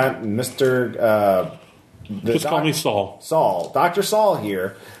agree on that, Mister. Just call me Saul. Saul, Dr. Saul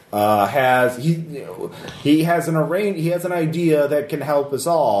here has an idea that can help us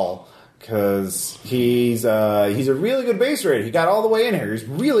all. Because he's a really good base raider. He got all the way in here. He's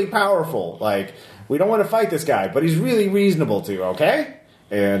really powerful. Like, we don't want to fight this guy, but he's really reasonable too, okay?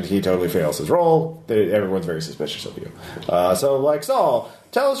 And he totally fails his role. Everyone's very suspicious of you. Saul,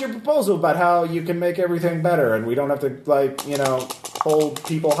 tell us your proposal about how you can make everything better, and we don't have to, hold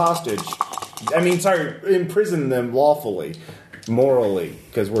people hostage. Imprison them lawfully, morally,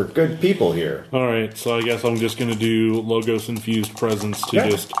 because we're good people here. All right, so I guess I'm just going to do logos-infused presence to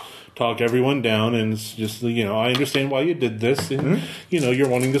just talk everyone down, and it's just, I understand why you did this, and, you're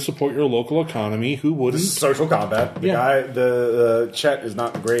wanting to support your local economy. Who wouldn't? Social combat. The Chet is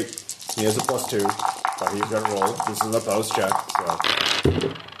not great. He has a +2, so he's going to roll. This is a post check, so...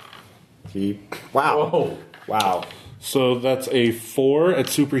 Wow. So that's a 4 at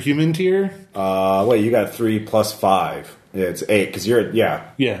superhuman tier? Wait, you got 3 + 5. Yeah, it's 8, because you're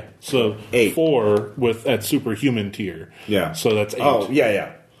Yeah, so 8. 4 at superhuman tier. Yeah. So that's 8. Oh,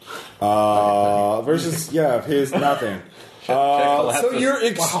 yeah. Versus, his nothing. So you're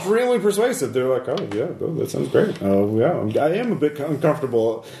extremely persuasive. They're like, that sounds great. I am a bit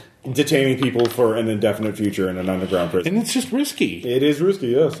uncomfortable detaining people for an indefinite future in an underground prison. And it's just risky. It is risky,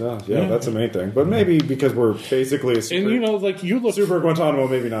 yes. Yeah, that's the main thing. But maybe because we're basically a super... And, you look... Super Guantanamo,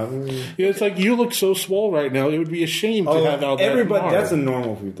 maybe not. Yeah, it's like, you look so swole right now. It would be a shame to have all that everybody, mark. that's a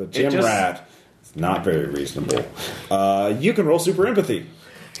normal... The gym rat is not very reasonable. You can roll super empathy.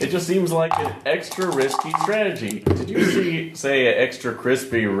 It just seems like an extra risky strategy. Did you say an extra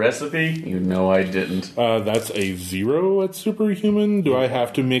crispy recipe? You know I didn't. That's a 0 at superhuman. Do I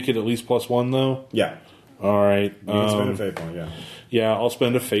have to make it at least +1 though? Yeah. All right. You can spend a fate point, yeah. Yeah, I'll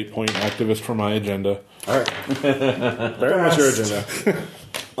spend a fate point activist for my agenda. All right. Very much your agenda.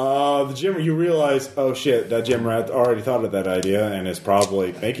 The gym, you realize, oh shit, that gym rat already thought of that idea and is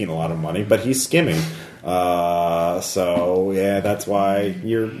probably making a lot of money, but he's skimming. So yeah, that's why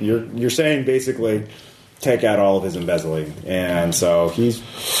you're saying basically take out all of his embezzling, and so he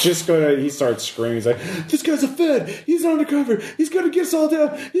starts screaming. He's like, "This guy's a Fed. He's undercover. He's gonna get us all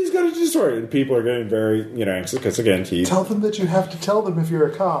down. He's gonna destroy it." And people are getting very anxious because again, Tell them that you have to tell them if you're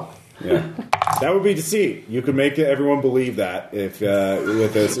a cop. yeah, that would be deceit. You could make everyone believe that if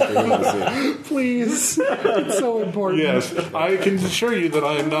with a superhuman deceit. Please. It's so important. Yes, I can assure you that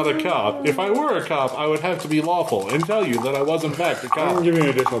I am not a cop. If I were a cop, I would have to be lawful and tell you that I was in fact a I'm cop. giving you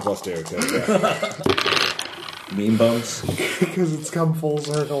an additional +2. So, yeah. Meme bums. Because it's come full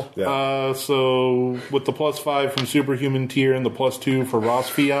circle. Yeah. So with the +5 from superhuman tier and the +2 for Ross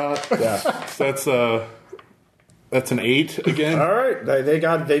Fiat, Yeah. that's an 8 again. All right, they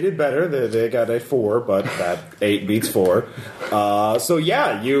did better. They got a 4, but that 8 beats 4. So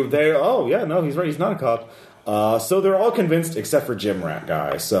yeah, he's right. He's not a cop. So they're all convinced except for Gym Rat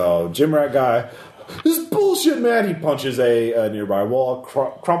Guy. So Gym Rat Guy, this is bullshit, man. He punches a nearby wall,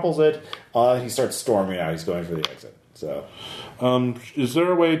 crumples it. He starts storming out. He's going for the exit. So. Is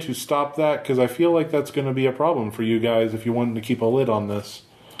there a way to stop that? Because I feel like that's going to be a problem for you guys if you want to keep a lid on this.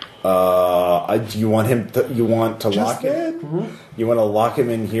 Do you want him? You want to lock him? Mm-hmm. You want to lock him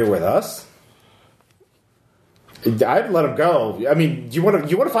in here with us? I'd let him go. I mean, you want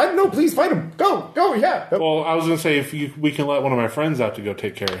to fight him? No, please fight him. Go, yeah. Well, I was going to say we can let one of my friends out to go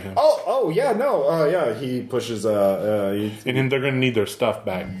take care of him. Oh, yeah, no, yeah. He pushes. And then they're going to need their stuff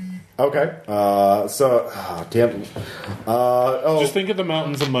back. Okay. Damn. Just think of the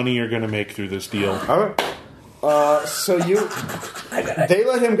mountains of money you're going to make through this deal. All right. They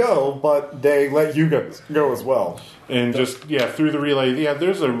let him go, but they let you go as well. And through the relay,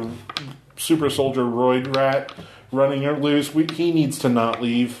 there's a super soldier roid rat running loose. He needs to not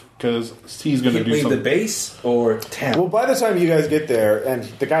leave because he's going to do leave something. the base or town? Well, by the time you guys get there, and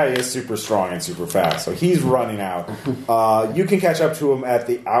the guy is super strong and super fast, so he's running out. You can catch up to him at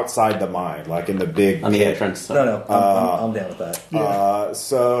the outside the mine, like in the big On the pit. entrance. No, I'm down with that.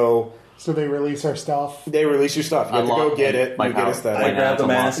 So they release our stuff. They release your stuff. You have to go get it. My You get power. aesthetic. I grab the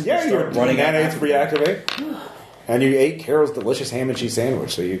mask. Yeah, you're start running running at it to reactivate. And you ate Carol's delicious ham and cheese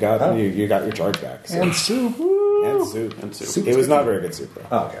sandwich, so you got you got your charge back. So. And soup. And soup. It was not very good soup, though.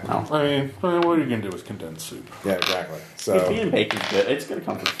 Oh, okay. I mean, what are you going to do with condensed soup? Yeah, exactly. Beef So and bacon's good. It's good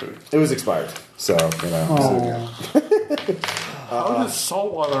comfort food. it was expired. So How does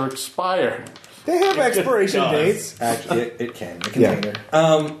saltwater expire? they have expiration does. dates. Actually, it can. The container.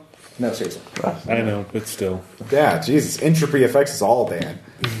 No, seriously. I know, but still. Yeah, Jesus, entropy affects us all, Dan.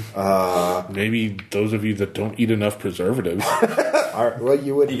 Maybe those of you that don't eat enough preservatives. All right, well,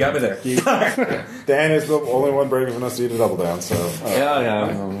 you would. You got me there. Dan is the only one brave enough to eat a double down. So,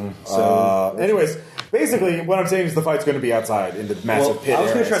 anyways, basically, what I'm saying is the fight's going to be outside in the massive Well, pit I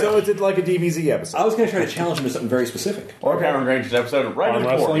was gonna area. try to- So it's like a DBZ episode. I was going to try to challenge him to something very specific. Or Power Rangers episode right Arm in the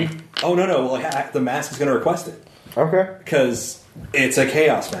wrestling? corner. Oh, no. Well, the mask is going to request it. Okay. Because it's a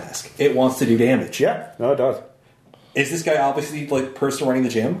chaos mask. It wants to do damage. Yeah. No, it does. Is this guy obviously the person running the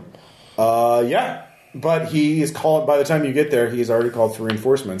gym? Yeah. But he is called, by the time you get there, he's already called for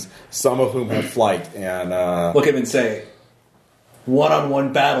reinforcements, some of whom have flight. And, Look at him and say,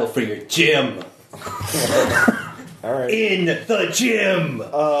 one-on-one battle for your gym. all right. In the gym.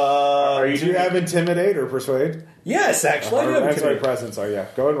 Do you have Intimidate or Persuade? Yes, actually. I do have I'm a sorry, kid. Presence. Oh, yeah.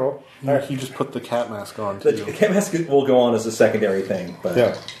 Go and roll. He just put the cat mask on, The too. cat mask will go on as a secondary thing, but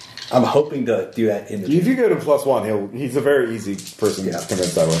Yeah. I'm hoping to do that in the If gym. you go to +1, he's a very easy person to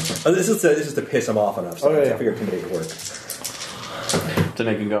convince that way. This is to piss him off enough, so Oh, yeah. I figured Intimidate would work. To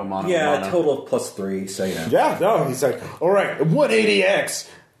make him go mono. Yeah, mono. total of +3, so you know. Yeah, no, he's like, all right, 180x.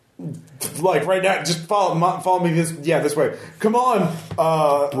 Like right now, just follow me this way. Come on,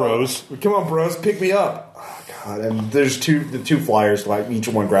 Bros. Come on, bros, pick me up. Oh, God, and there's the two flyers. Like each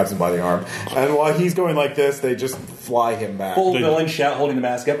one grabs him by the arm, and while he's going like this, they just fly him back. Full villain shout, holding the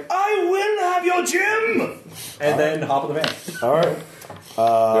mask up. I will have your gym, and then hop in the van. All right,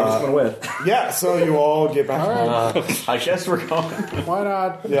 Whoever's coming with. yeah. So you all get back. I guess we're going. Why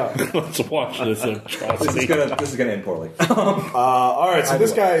not? Yeah. Let's watch this This atrocity. is gonna end poorly. All right. So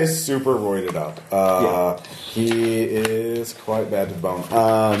this guy is super roided up. He is quite bad to the bone.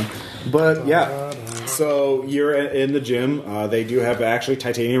 But yeah. So you're in the gym. They do have actually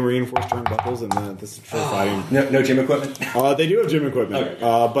titanium reinforced turnbuckles, and this is for fighting. No gym equipment? They do have gym equipment,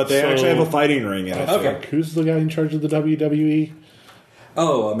 Okay. but they actually have a fighting ring in it. Okay. Who's the guy in charge of the WWE?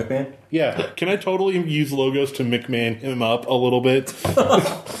 Oh, McMahon? Yeah, can I totally use Logos to McMahon him up a little bit?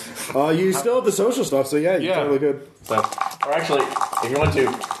 You still have the social stuff, so yeah, you're totally good. So, or actually, if you want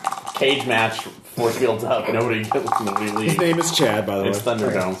to cage match force fields up, nobody leaves. His name is Chad, by the It's way.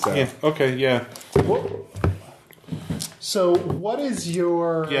 Thunderdome. So. Yeah. Okay. Yeah. So what is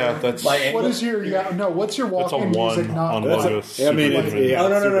your? Yeah. That's What is your? Yeah, no. What's your that's a walk-in music? one Not on That's a- Logos. I mean, Super it's- Limited. yeah. Oh,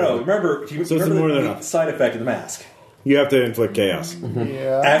 no. super. Remember, do you So it's remember more the than enough. side effect of the mask? You have to inflict chaos.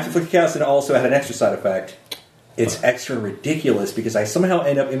 Yeah. I have to inflict chaos, and also had an extra side effect. It's extra ridiculous because I somehow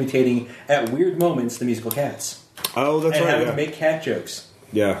end up imitating, at weird moments, the musical Cats. Oh, that's And right. having Yeah. to make cat jokes.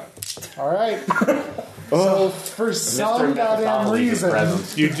 Yeah. All right. So for some goddamn reason,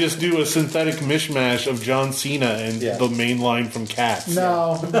 You just do a synthetic mishmash of John Cena and Yeah. the main line from Cats.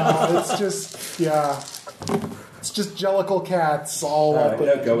 no, it's just it's just Jellicle Cats all All up.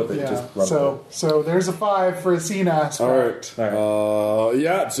 right, yeah, go with it. Yeah. Just run So there's a 5 for a scene aspect. All right.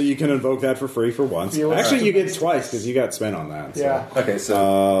 Yeah, so you can invoke that for free for once. Yeah, Actually, you get twice because you got spent on that. So. Yeah. Okay,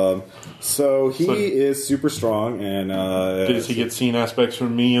 so So he is super strong, and Does he get scene aspects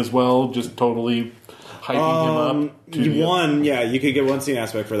from me as well? Just totally hyping him up. you could get one scene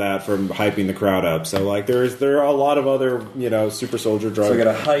aspect for that from hyping the crowd up. So like, there are a lot of other super soldier drugs. I got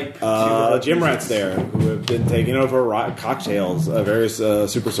a hype. Gym rats there who have been taking over cocktails, various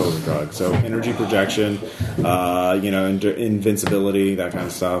super soldier drugs. So energy projection, invincibility, that kind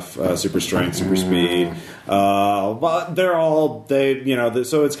of stuff. Super strength, super speed. But so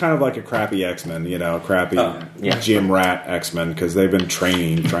it's kind of like a crappy X-Men, crappy gym rat X-Men because they've been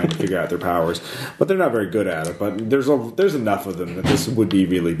training, trying to figure out their powers, but they're not very good at it. But there's enough of them that this would be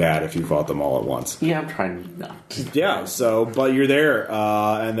really bad if you fought them all at once. Yeah, I'm trying not. Yeah, but you're there,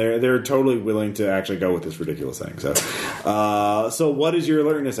 and they're totally willing to actually go with this ridiculous thing. So what is your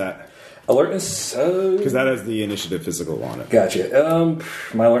alertness at? Alertness? Because that has the initiative physical on it. Gotcha.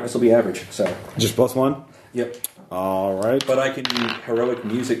 My alertness will be average, so. Just +1. Yep. All right. But I can heroic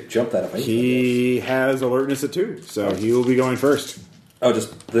music jump that up. He has alertness at 2, so he will be going first. Oh,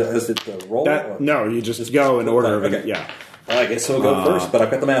 is it the roll? No, you just go in order of it. Okay. Yeah. I guess he'll go first, but I've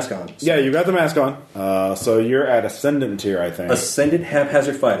got the mask on. Yeah, you got the mask on. So you're at Ascendant tier, I think. Ascendant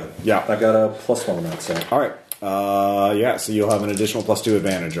haphazard fighting. Yeah. I've got a +1 on that, so. All right. So you'll have an additional +2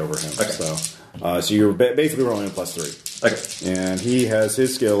 advantage over him. Okay. So you're basically rolling a +3. Okay. And he has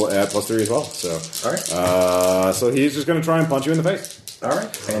his skill at +3 as well. So, All right. so he's just going to try and punch you in the face. All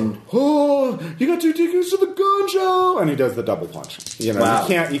right. And Oh, you got 2 tickets to the gun show, and he does the double punch. Wow.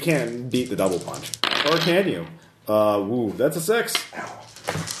 You can't beat the double punch, or can you? That's a 6.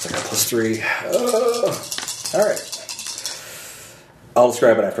 it's like a +3. All right. I'll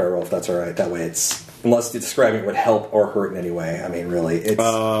describe it after I roll, if that's all right. That way it's... Unless describing it would help or hurt in any way. I mean, really, it's...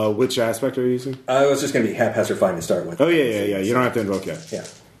 Which aspect are you using? I was just going to be haphazard fighting to start with. Oh yeah. You don't have to invoke yet. Yeah.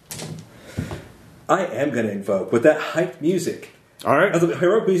 I am going to invoke with that hype music. All right. The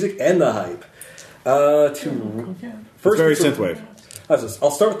heroic music and the hype. It's very to- synthwave. I'll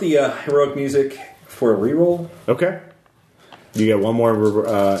start with the heroic music for a reroll. Okay. You get one more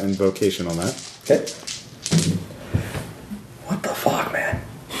invocation on that. Okay. What the fuck, man?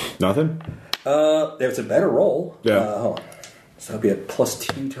 Nothing. It's a better roll. Yeah. Hold on. So that'll be a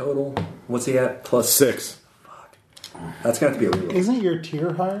 +2 total. What's he at? +6. That's going to have to be a reroll. Isn't your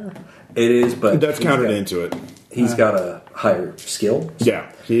tier higher? It is, but That's he's counted got- into it. He's got a higher skill. Yeah.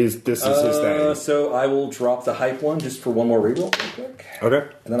 This is his thing. So I will drop the hype one just for one more reroll real quick. Okay.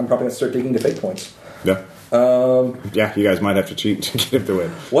 And then I'm probably going to start digging to fate points. Yeah. Yeah. You guys might have to cheat to get him to win.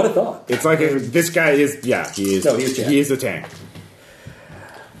 What a thought. It's like this guy is. Yeah. He is. No, he is Jack. He is a tank.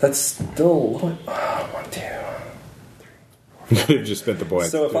 That's still 1, 2. You just spent the point.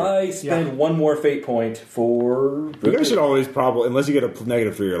 So if I spend one more fate point for... You guys should always probably, unless you get a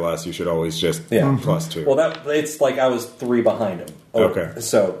 -3 or less, you should always just +2. Well, it's like I was 3 behind him. Okay.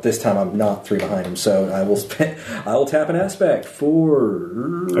 So this time I'm not 3 behind him. So I will tap an aspect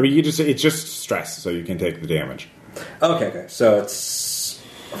for... I mean, it's just stress, so you can take the damage. Okay. So it's...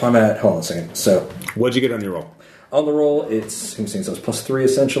 If I'm at... Hold on a second. So What'd you get on your roll? on the roll, it's... So it's +3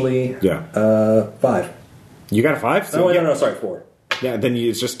 essentially. Yeah. 5. You got a 5? So No, sorry, 4. Yeah, then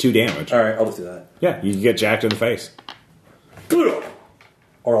it's just 2 damage. All right, I'll just do that. Yeah, you get jacked in the face.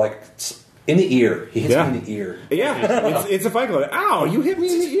 Or like in the ear. He hits Yeah. me in the ear. Yeah, it's a fight club. Ow, you hit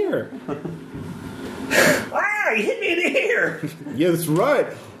me in the ear. He hit me in the ear. Yeah, that's right.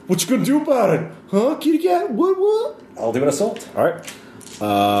 What you gonna do about it? Huh, kitty cat? What? I'll do an assault. All right.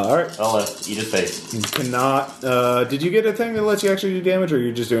 All right. I'll eat his face. You cannot. Did you get a thing that lets you actually do damage, or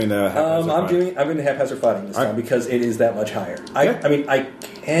you're just doing the? I'm doing haphazard fighting this time because it is that much higher. Yeah. I mean, I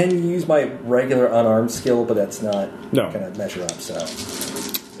can use my regular unarmed skill, but that's not No. going to measure up. So,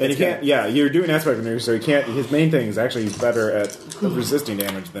 And he can't. Yeah, you're doing aspect maneuver, so he can't. His main thing is actually better at resisting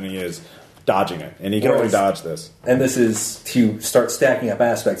damage than he is dodging it, and he can only Whereas- dodge this. and this is to start stacking up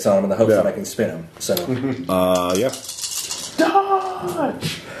aspects on him in the hopes Yeah. that I can spin him. So, Yeah.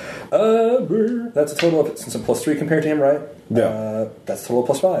 Dodge! that's a total of since I'm +3 compared to him, right? Yeah. That's a total of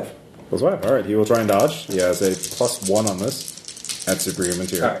 +5. Plus 5. All right, he will try and dodge. He has a +1 on this at superhuman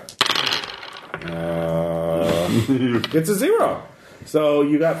tier. All right. Gets a 0. So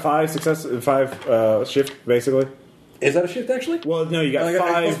you got 5 success, 5 shift basically. Is that a shift actually? Well, no, you got I got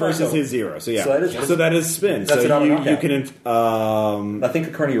 5 plus 5 versus total. his 0. So yeah, So that is- spin. That's so an auto you knockout. can I think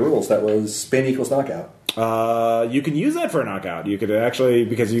according to your rules, that was spin equals knockout. you can use that for a knockout. You could actually,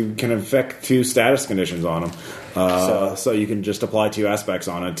 because you can affect 2 status conditions on him. So you can just apply 2 aspects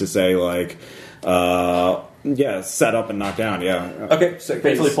on it to say like, set up and knock down. Yeah, Okay, so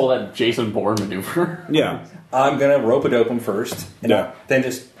Basically, pull that Jason Bourne maneuver. yeah. I'm gonna rope-a-dope him first, and Yeah. then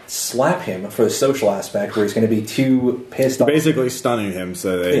just slap him for the social aspect, where he's gonna be too pissed off. Basically stunning him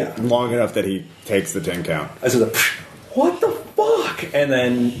so that Yeah. long enough that he takes the 10 count. I said, "What the fuck?" And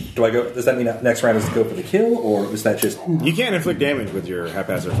then, do I go? Does that mean that next round is to go for the kill, or is that just? You can't inflict damage with your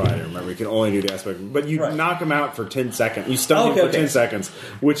haphazard fighter. Remember, you can only do the aspect. But you Right. knock him out for 10 seconds. You stun him for 10 seconds,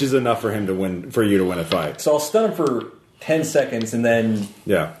 which is enough for him to win. For you to win a fight. So I'll stun him for 10 seconds, and then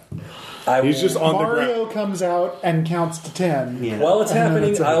Yeah, I he's will, just on the ground. Mario comes out and counts to 10. while it's And then happening,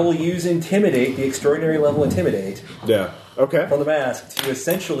 it's I will use Intimidate, the extraordinary level Intimidate, Yeah. Okay. from the mask to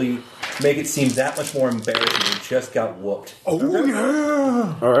essentially make it seem that much more embarrassing. You just got whooped. Oh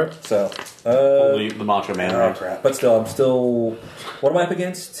yeah. All right. So, The Macho Man. oh Right? crap. But still, I'm still. What am I up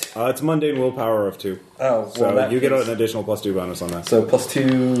against? It's mundane willpower of 2. Oh, So well, that you get is- an additional +2 bonus on that. So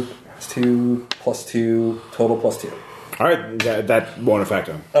 +2, +2, total +2. All right, that won't affect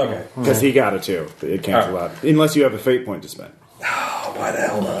him Okay. because he got a 2. It cancels out unless you have a fate point to spend. Oh, why the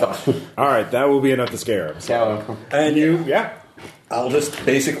hell not? All right, that will be enough to scare him. Yeah. And Yeah. I'll just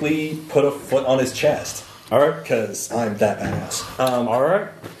basically put a foot on his chest All right. because I'm that badass. All right.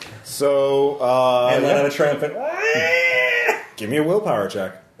 So And then yeah. on a triumphant. Give me a willpower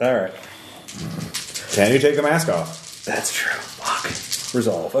check. All right, Can you take the mask off? that's true. Fuck.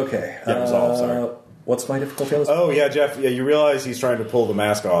 Resolve. Okay. Yeah, resolve, sorry. What's my difficulty on this? Oh yeah, Jeff. Yeah, you realize he's trying to pull the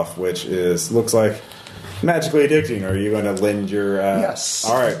mask off, which looks like magically addicting. Are you going to lend your? Yes.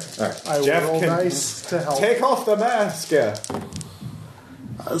 All right. I Jeff roll can dice to help. Take off the mask. Yeah.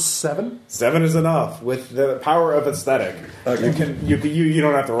 7. 7 is enough with the power of aesthetic. Okay. You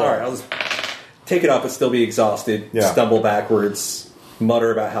don't have to roll. All right, I'll just take it off, but still be exhausted. Yeah. Stumble backwards.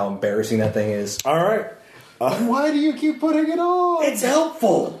 Mutter about how embarrassing that thing is. All right. Why do you keep putting it on? It's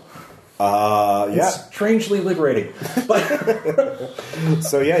helpful. Yeah. It's strangely liberating. But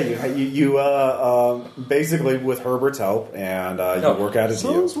So yeah, you basically with Herbert's help and you work out his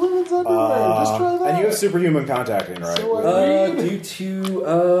deal. Those women's underwear. Just try that. And you have superhuman contacting, right? So With due to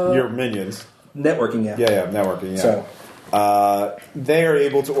your minions. networking, Yeah, networking. Yeah. So they are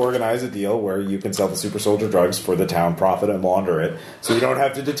able to organize a deal where you can sell the super soldier drugs for the town profit and launder it, so you don't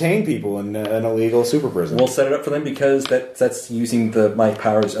have to detain people in an illegal super prison. we'll set it up for them because that's using the might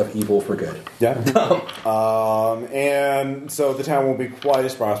powers of evil for good. Yeah. And so the town won't be quite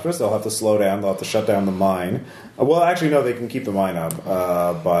as prosperous. They'll have to slow down. They'll have to shut down the mine. Well, actually, no, they can keep the mine up,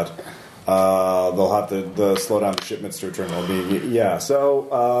 but they'll have to slow down the shipments to return. Yeah.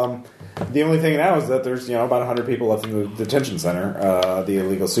 So the only thing now is that there's about 100 people left in the detention center, the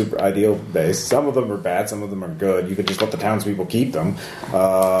illegal super ideal base. Some of them are bad. Some of them are good. You could just let the townspeople keep them.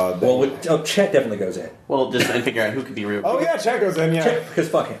 Chet definitely goes in. Well, just and figure out who could be real. Oh yeah, Chet goes in. Yeah. Chet, because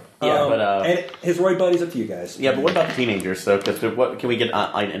fuck him. Yeah, but, and his Roy buddy's up to you guys. Yeah, but what about the teenagers? So, because what can we get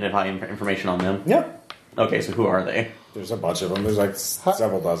identify information on them? Yeah. Okay, so who are they? There's a bunch of them. There's like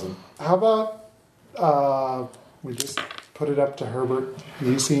several dozen. How about we just put it up to Herbert?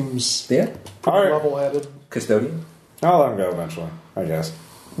 He seems Yeah, pretty All right. level-headed. custodian. I'll let him go eventually, I guess.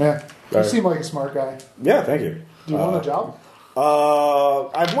 Yeah, you Right. seem like a smart guy. Yeah, thank you. Do you want a job?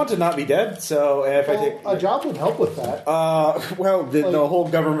 I want to not be dead, so if I take... A job would help with that. well, the whole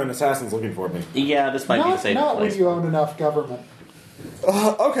government assassin's looking for me. Yeah, this might be the not same not when place. you own enough government.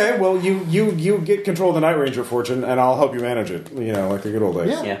 Okay, well, you get control of the Night Ranger fortune, and I'll help you manage it, like the good old days.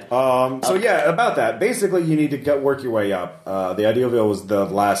 Yeah. Yeah. So yeah, about that. Basically, you need to work your way up. The Idealville was the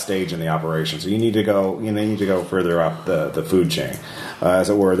last stage in the operation, so you need to go further up the food chain, as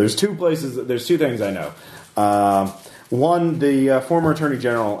it were. There's two places. There's two things I know. One, the former Attorney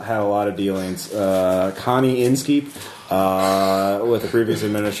General had a lot of dealings. Connie Inskeep with the previous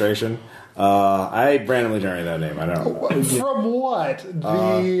administration. I randomly generated that name. I don't know. From what?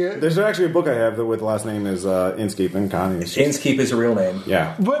 There's actually a book I have that with the last name is Inskeep and Connie. Inskeep is a real name.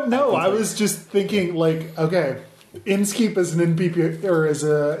 Yeah. But no, I was just thinking, like, okay, Inskeep is an NPR or is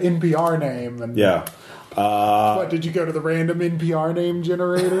a NPR name, and Yeah. what did you go to the random NPR name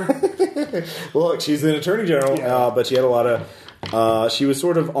generator? Well, look, she's an attorney general, Yeah. but she had a lot of. She was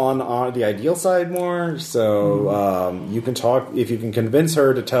sort of on the ideal side more, so you can talk if you can convince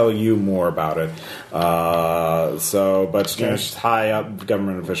her to tell you more about it. But you know, she's high up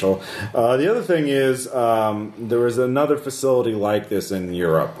government official. The other thing is there was another facility like this in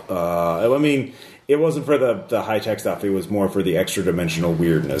Europe. I mean. It wasn't for the high tech stuff. It was more for the extra dimensional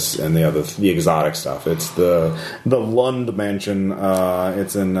weirdness and the exotic stuff. It's the Lund Mansion.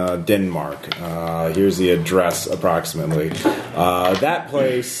 It's in Denmark. Here's the address approximately. That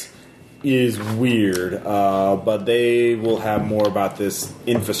place is weird, but they will have more about this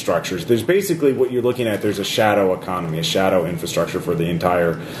infrastructure. There's basically what you're looking at. There's a shadow economy, a shadow infrastructure for the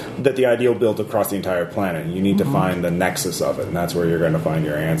ideal built across the entire planet. You need to find the nexus of it, and that's where you're going to find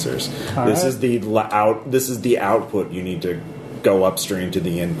your answers. This is the output. You need to go upstream to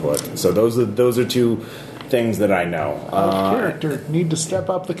the input. So those are two things that I know. Character need to step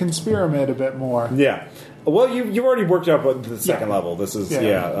up the conspiramid a bit more. Yeah. Well, you've already worked up at the second level. This is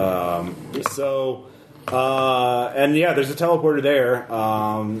Yeah. there's a teleporter there.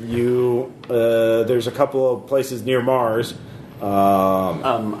 There's a couple of places near Mars. I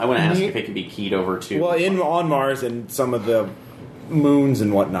want to ask if it can be keyed over to. Well, on Mars and some of the moons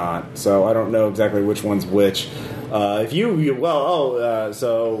and whatnot. So I don't know exactly which one's which. So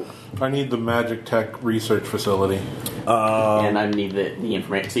I need the Magic Tech Research Facility. and I need the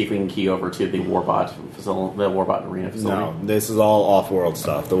information. See if we can key over to the Warbot facility, the Warbot Arena facility. no, this is all off-world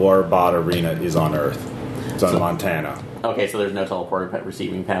stuff. The Warbot Arena is on Earth. It's on Montana. Okay, so there's no teleporter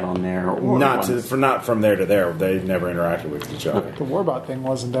receiving pad on there, or Not from there to there. They've never interacted with each other. The Warbot thing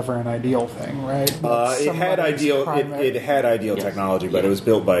wasn't ever an ideal thing, right? It had ideal Yes. technology, but it was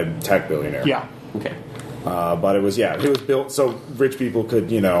built by a tech billionaire. Yeah. Okay. But it was built so rich people could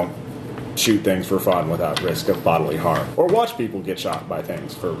shoot things for fun without risk of bodily harm, or watch people get shot by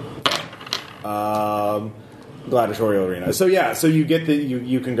things for fun. Gladiatorial arena. So so you get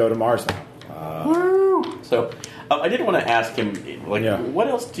you can go to Mars now. So I did want to ask him, what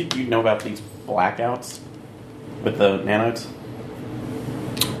else did you know about these blackouts with the nanotes?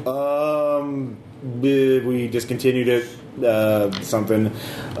 We discontinued it. Something.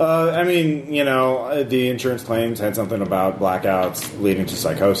 The insurance claims had something about blackouts leading to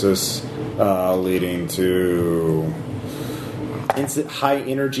psychosis, leading to high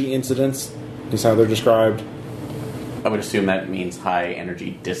energy incidents. Is how they're described. I would assume that means high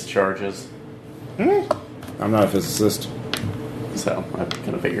energy discharges. I'm not a physicist. So I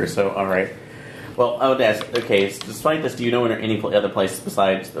kind of figure. So all right. Well, I would ask. Okay, so despite this, do you know any other places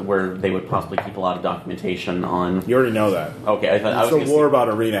besides where they would possibly keep a lot of documentation on? You already know that. Okay, I thought I was the going to Warbot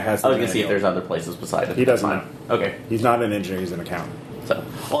Arena has. I was going to see if there's other places besides it. He doesn't Fine. know. Okay, He's not an engineer. He's an accountant. so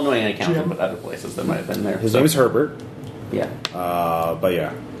knowing an accountant, but other places that might have been there. His name is Herbert. Yeah. But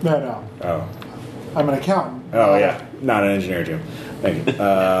yeah. No. Oh. I'm an accountant. Oh yeah. Not an engineer, Jim. Thank you.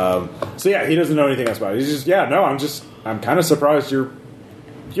 He doesn't know anything else about it. He's just I'm kind of surprised you're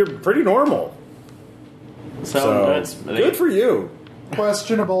pretty normal. So It's good for you.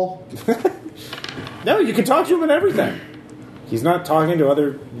 Questionable. No, you can talk to him and everything. He's not talking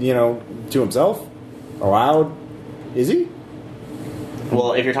to to himself aloud, is he?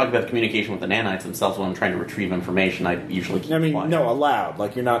 Well, if you're talking about the communication with the nanites themselves when I'm trying to retrieve information, I usually keep quiet. No, aloud.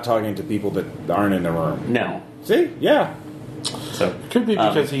 Like you're not talking to people that aren't in the room. No. See? Yeah. So Could be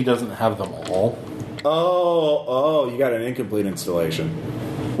because he doesn't have them all. Oh, you got an incomplete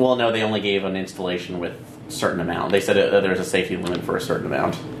installation. well, no, they only gave an installation with a certain amount. They said there's a safety limit for a certain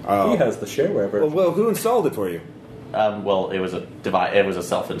amount. He has the shareware version. Well, who installed it for you? Well, it was a device. It was a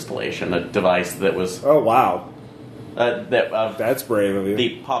self-installation, a device that was Oh, wow. That's brave of you.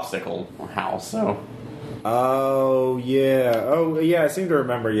 The popsicle house. So Oh yeah. I seem to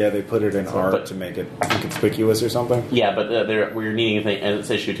remember. Yeah, they put it in art to make it inconspicuous or something. yeah, but we're needing this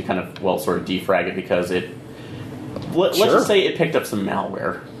issue to kind of sort of defrag it because it. Let's just say it picked up some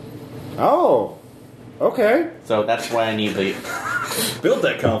malware. Oh, okay. So that's why I need the. Build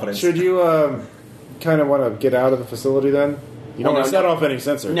that confidence. Should you kind of want to get out of the facility then? You don't want to set off any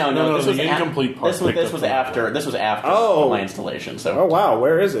sensors. No. This was the incomplete part. This was after Oh. my installation. So Oh wow,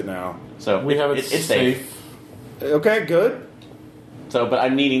 where is it now? so We have it it's safe. Okay, good. So, but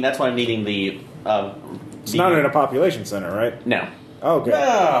I'm needing. That's why I'm needing the It's not in a population center, right? No. Oh, okay.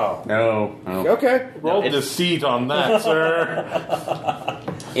 No. Okay. Roll it's- deceit on that, sir.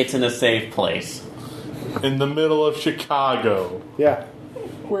 It's in a safe place. In the middle of Chicago. Yeah.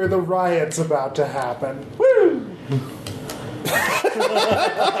 Where the riot's about to happen.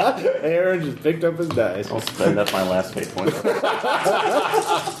 Aaron just picked up his dice. I'll spend up my last fate point.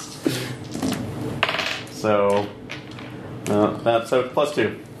 So, that's so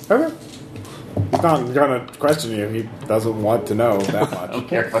 +2. Okay. He's not going to question you. He doesn't want to know that I don't much.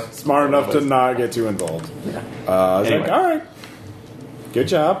 care if I- Smart enough to not get too involved. I was Anyway. like, all right. Good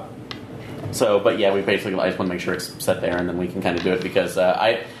job. So, but yeah, we basically, I just want to make sure it's set there, and then we can kind of do it, because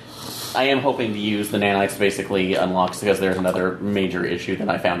I am hoping to use the nanites to basically unlock, because there's another major issue that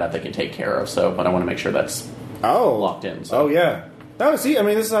I found out they can take care of, so, but I want to make sure that's locked in. So. Oh, yeah. No, see, I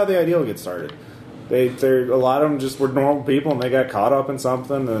mean, this is how the ideal gets started. They're a lot of them just were normal people, and they got caught up in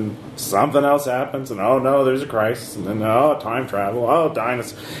something, and something else happens, and oh no, there's a crisis, and then time travel,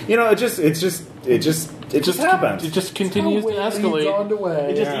 dinosaurs. It just happens. It just continues to escalate.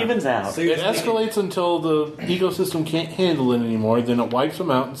 It just evens out. It escalates until the ecosystem can't handle it anymore. Then it wipes them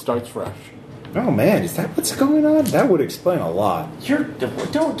out and starts fresh. Oh man, is that what's going on? That would explain a lot.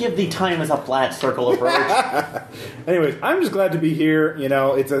 Don't give the time as a flat circle approach. Anyways, I'm just glad to be here.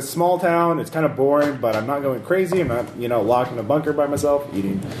 It's a small town. It's kind of boring, but I'm not going crazy. I'm not, locked in a bunker by myself,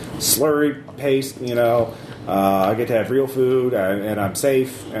 eating slurry paste. I get to have real food, and I'm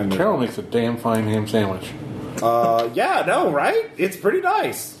safe. And Carol makes a damn fine ham sandwich. yeah, no, right? It's pretty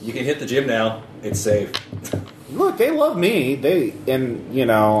nice. You can hit the gym now. It's safe. Look, they love me.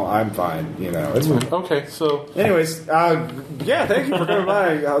 I'm fine. It's fine. Okay, so Anyways, yeah, thank you for coming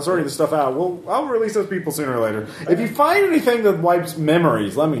by, sorting this stuff out. I'll release those people sooner or later. If you find anything that wipes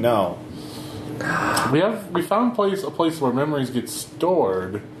memories, let me know. we found a place where memories get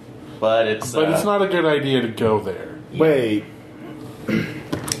stored, But it's not a good idea to go there. Wait.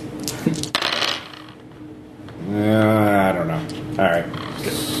 I don't know. All right.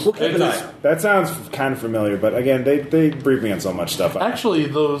 We'll keep an eye out. That sounds kind of familiar, but again, they brief me on so much stuff. Actually,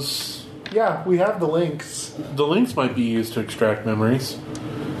 those Yeah, we have the links. the links might be used to extract memories.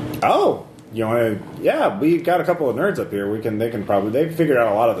 Oh, you want to? Yeah, we got a couple of nerds up here. They figured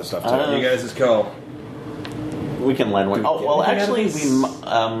out a lot of this stuff too. You guys just call. we can lend one. Do we Oh get well, anything out of actually,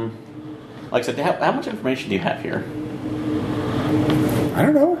 this? like I said, how much information do you have here? I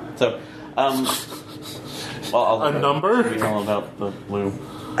don't know. So, well, A number? We know about the blue.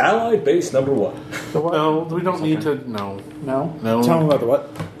 Allied base number 1. The what? No, we don't need to. No, No? no. Tell them about the what?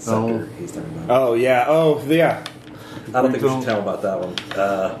 Scepter. He's talking about. Oh yeah. Oh yeah. I don't think we should tell him about that one.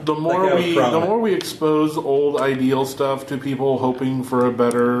 The more we expose old ideal stuff to people hoping for a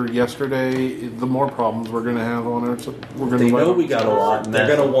better yesterday, the more problems we're going to have on Earth. So we're going They to know we got a lot. They're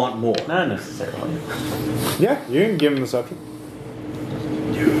going to want more. Not necessarily. Yeah, you can give him the scepter.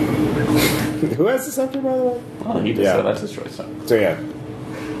 Who has the scepter, by the way? Oh, he just said that's his choice. So yeah,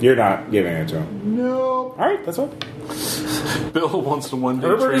 you're not giving it to him. No. All right, that's fine. Bill wants to one day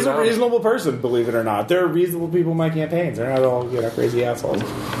Herbert trade is a out. reasonable person, believe it or not. There are reasonable people in my campaigns. They're not all crazy assholes.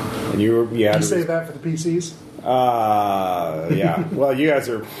 And you You say that for the PCs? yeah. Well, you guys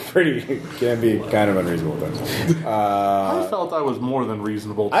are can be kind of unreasonable then. I felt I was more than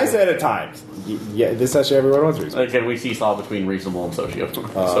reasonable. I said at times. Yeah, this actually everyone was reasonable. Again, we seesaw between reasonable and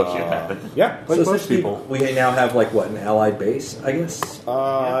sociopathic. Yeah. Like So most essentially, people. we now have an allied base, I guess.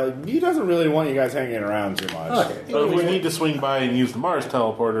 He doesn't really want you guys hanging around too much. Okay. But if we need to swing by and use the Mars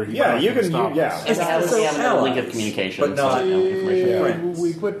teleporter, he's Yeah, not you gonna can. stop Yeah. us. And So we have a link of allies, communication, but not information. Yeah. friends.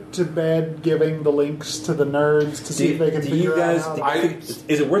 We put to bed giving the links to the nerds to see if they can Do figure you guys? out how to...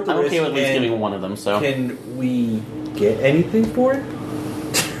 Is it worth the I'm risk? okay with at least and giving one of them. So Can we get anything for it?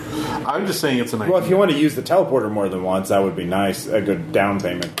 I'm just saying it's an idea. Well, if you want to use the teleporter more than once, that would be nice. A good down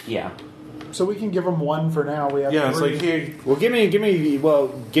payment. yeah, So we can give them one for now. We have Yeah, it's 3. like, here, Well,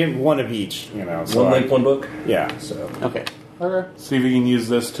 give one of each. So One link, one book. Yeah. So okay, Okay. see if we can use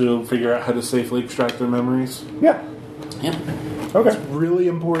this to figure out how to safely extract their memories. yeah. yeah. Okay. Really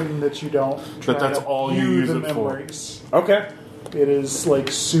important that you don't try that's to all you view use the it for. memories. Okay. It is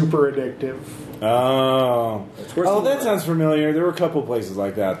super addictive. Oh. worth Oh, the- that sounds familiar. There were a couple places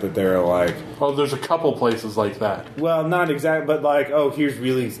like that they're like, Oh, there's a couple places like that. well, not exact, but like, oh, here's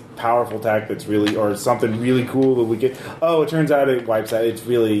really powerful tech that's really, or something really cool that we get. Oh, it turns out it wipes out. It's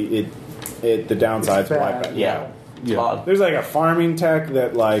really the downsides It's bad. wipe out. Yeah. Yeah. There's like a farming tech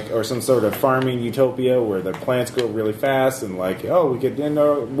that or some sort of farming utopia where the plants grow really fast and we could end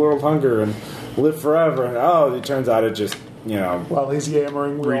world hunger and live forever. And it turns out it just, While he's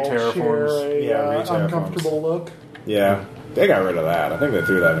yammering, we all Re-terraforms. share a Yeah, re-terraforms. uncomfortable look. yeah, they got rid of that. I think they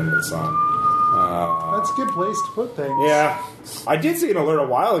threw that into the song. That's a good place to put things. Yeah. I did see an alert a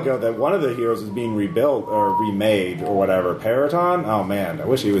while ago that one of the heroes was being rebuilt or remade or whatever. Paraton? Oh man, I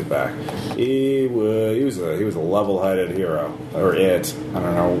wish he was back. He was a level-headed hero. Or it. I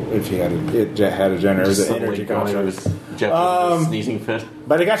don't know if he had a generator energy construct. Jeff was sneezing fit.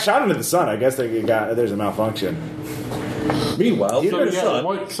 But it got shot into the sun. I guess there's a malfunction. Meanwhile, You So, better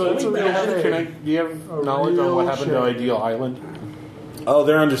yeah, It's a do real you have knowledge on what happened to Ideal Island? Oh,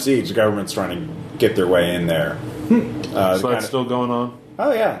 they're under siege. The government's trying to get their way in there. So that's still going on?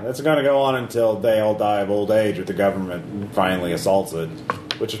 Oh yeah, that's going to go on until they all die of old age, or the government finally assaults it,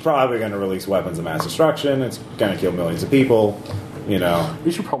 which is probably going to release weapons of mass destruction. It's going to kill millions of people. You know,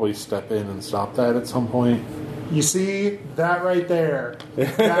 We should probably step in and stop that at some point. You see that right there?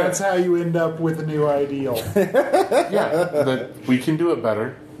 That's how you end up with a new ideal. Yeah, that we can do it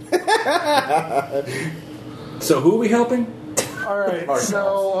better. so who are we helping? All right,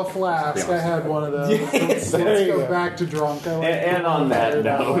 so a flask. I had one of those. Let's there you go go. back to drunk. And on that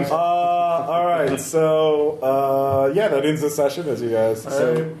note, all right. So yeah, that ends the session, as you guys.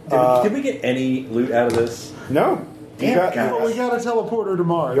 So, did we get any loot out of this? No, you got. Well, we got a teleporter to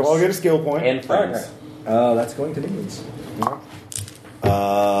Mars. You all get a skill point. and friends. That's going to minions.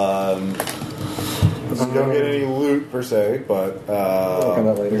 So you don't get any loot per se, but We'll come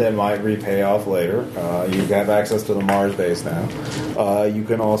out later. that might repay off later. You have access to the Mars base now. You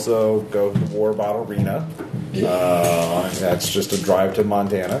can also go to Warbot Arena. That's just a drive to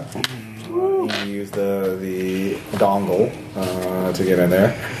Montana. You use the dongle to get in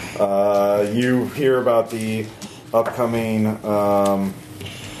there. You hear about the upcoming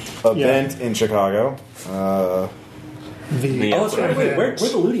event in Chicago. Oh, that's right. Wait, where'd the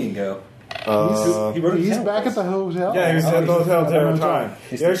Ludian go? He wrote He's it back at the hotel. Yeah, he was at the hotel the entire time.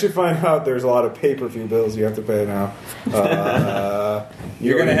 He's You actually find out there's a lot of pay-per-view bills you have to pay now.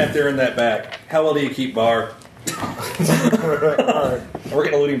 You're going to have to earn that back. How well do you keep bar? We're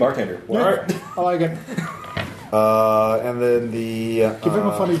getting a looting bartender. All right. I like it. And then the... Give him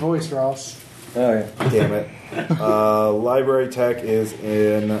a funny voice, Ross. Oh, yeah. Damn it. Library tech is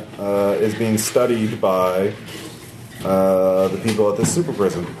being studied by the people at the super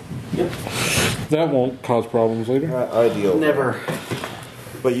prison. That won't cause problems later. Ideal. Never.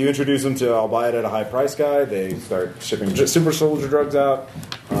 But you introduce them to I'll buy it at a high price guy. They start shipping super soldier drugs out.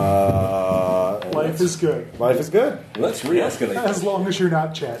 Life is good. Life is good. Let's re-escalate. As long as you're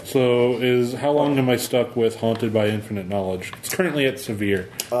not Chet. So, how long am I stuck with Haunted by Infinite Knowledge? It's currently at Severe.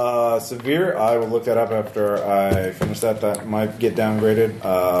 Severe, I will look that up after I finish that. That might get downgraded.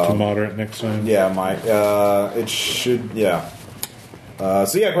 To moderate next time. Yeah, might. It should, yeah.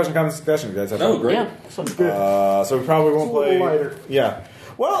 So yeah, question, comments, discussion. You guys have Oh, fun? great. Good. So we probably won't It's a little play. lighter. Yeah.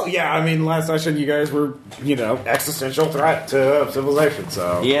 Well, yeah. I mean, last session you guys were, existential threat to civilization.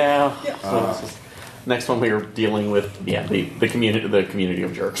 So Yeah. So this is- next one we were dealing with, the community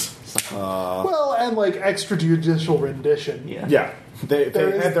of jerks. Well, and like extrajudicial rendition. Yeah. yeah, they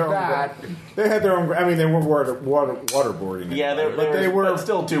There had is their that. own. They had their own. I mean, they were waterboarding. it, Yeah, but they were. but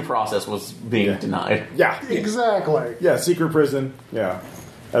still due process was being Yeah. denied. Yeah, Exactly. yeah. Secret prison. Yeah.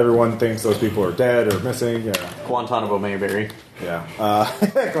 Everyone thinks those people are dead or missing. Yeah. Guantanamo Mayberry. Yeah.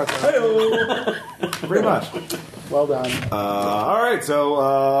 Pretty much. Well done. All right,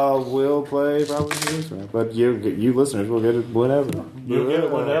 so we'll play probably this round. But you listeners will get it whenever. You'll get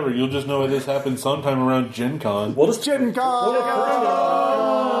it whenever. You'll just know this happened sometime around Gen Con. We'll just Gen Con!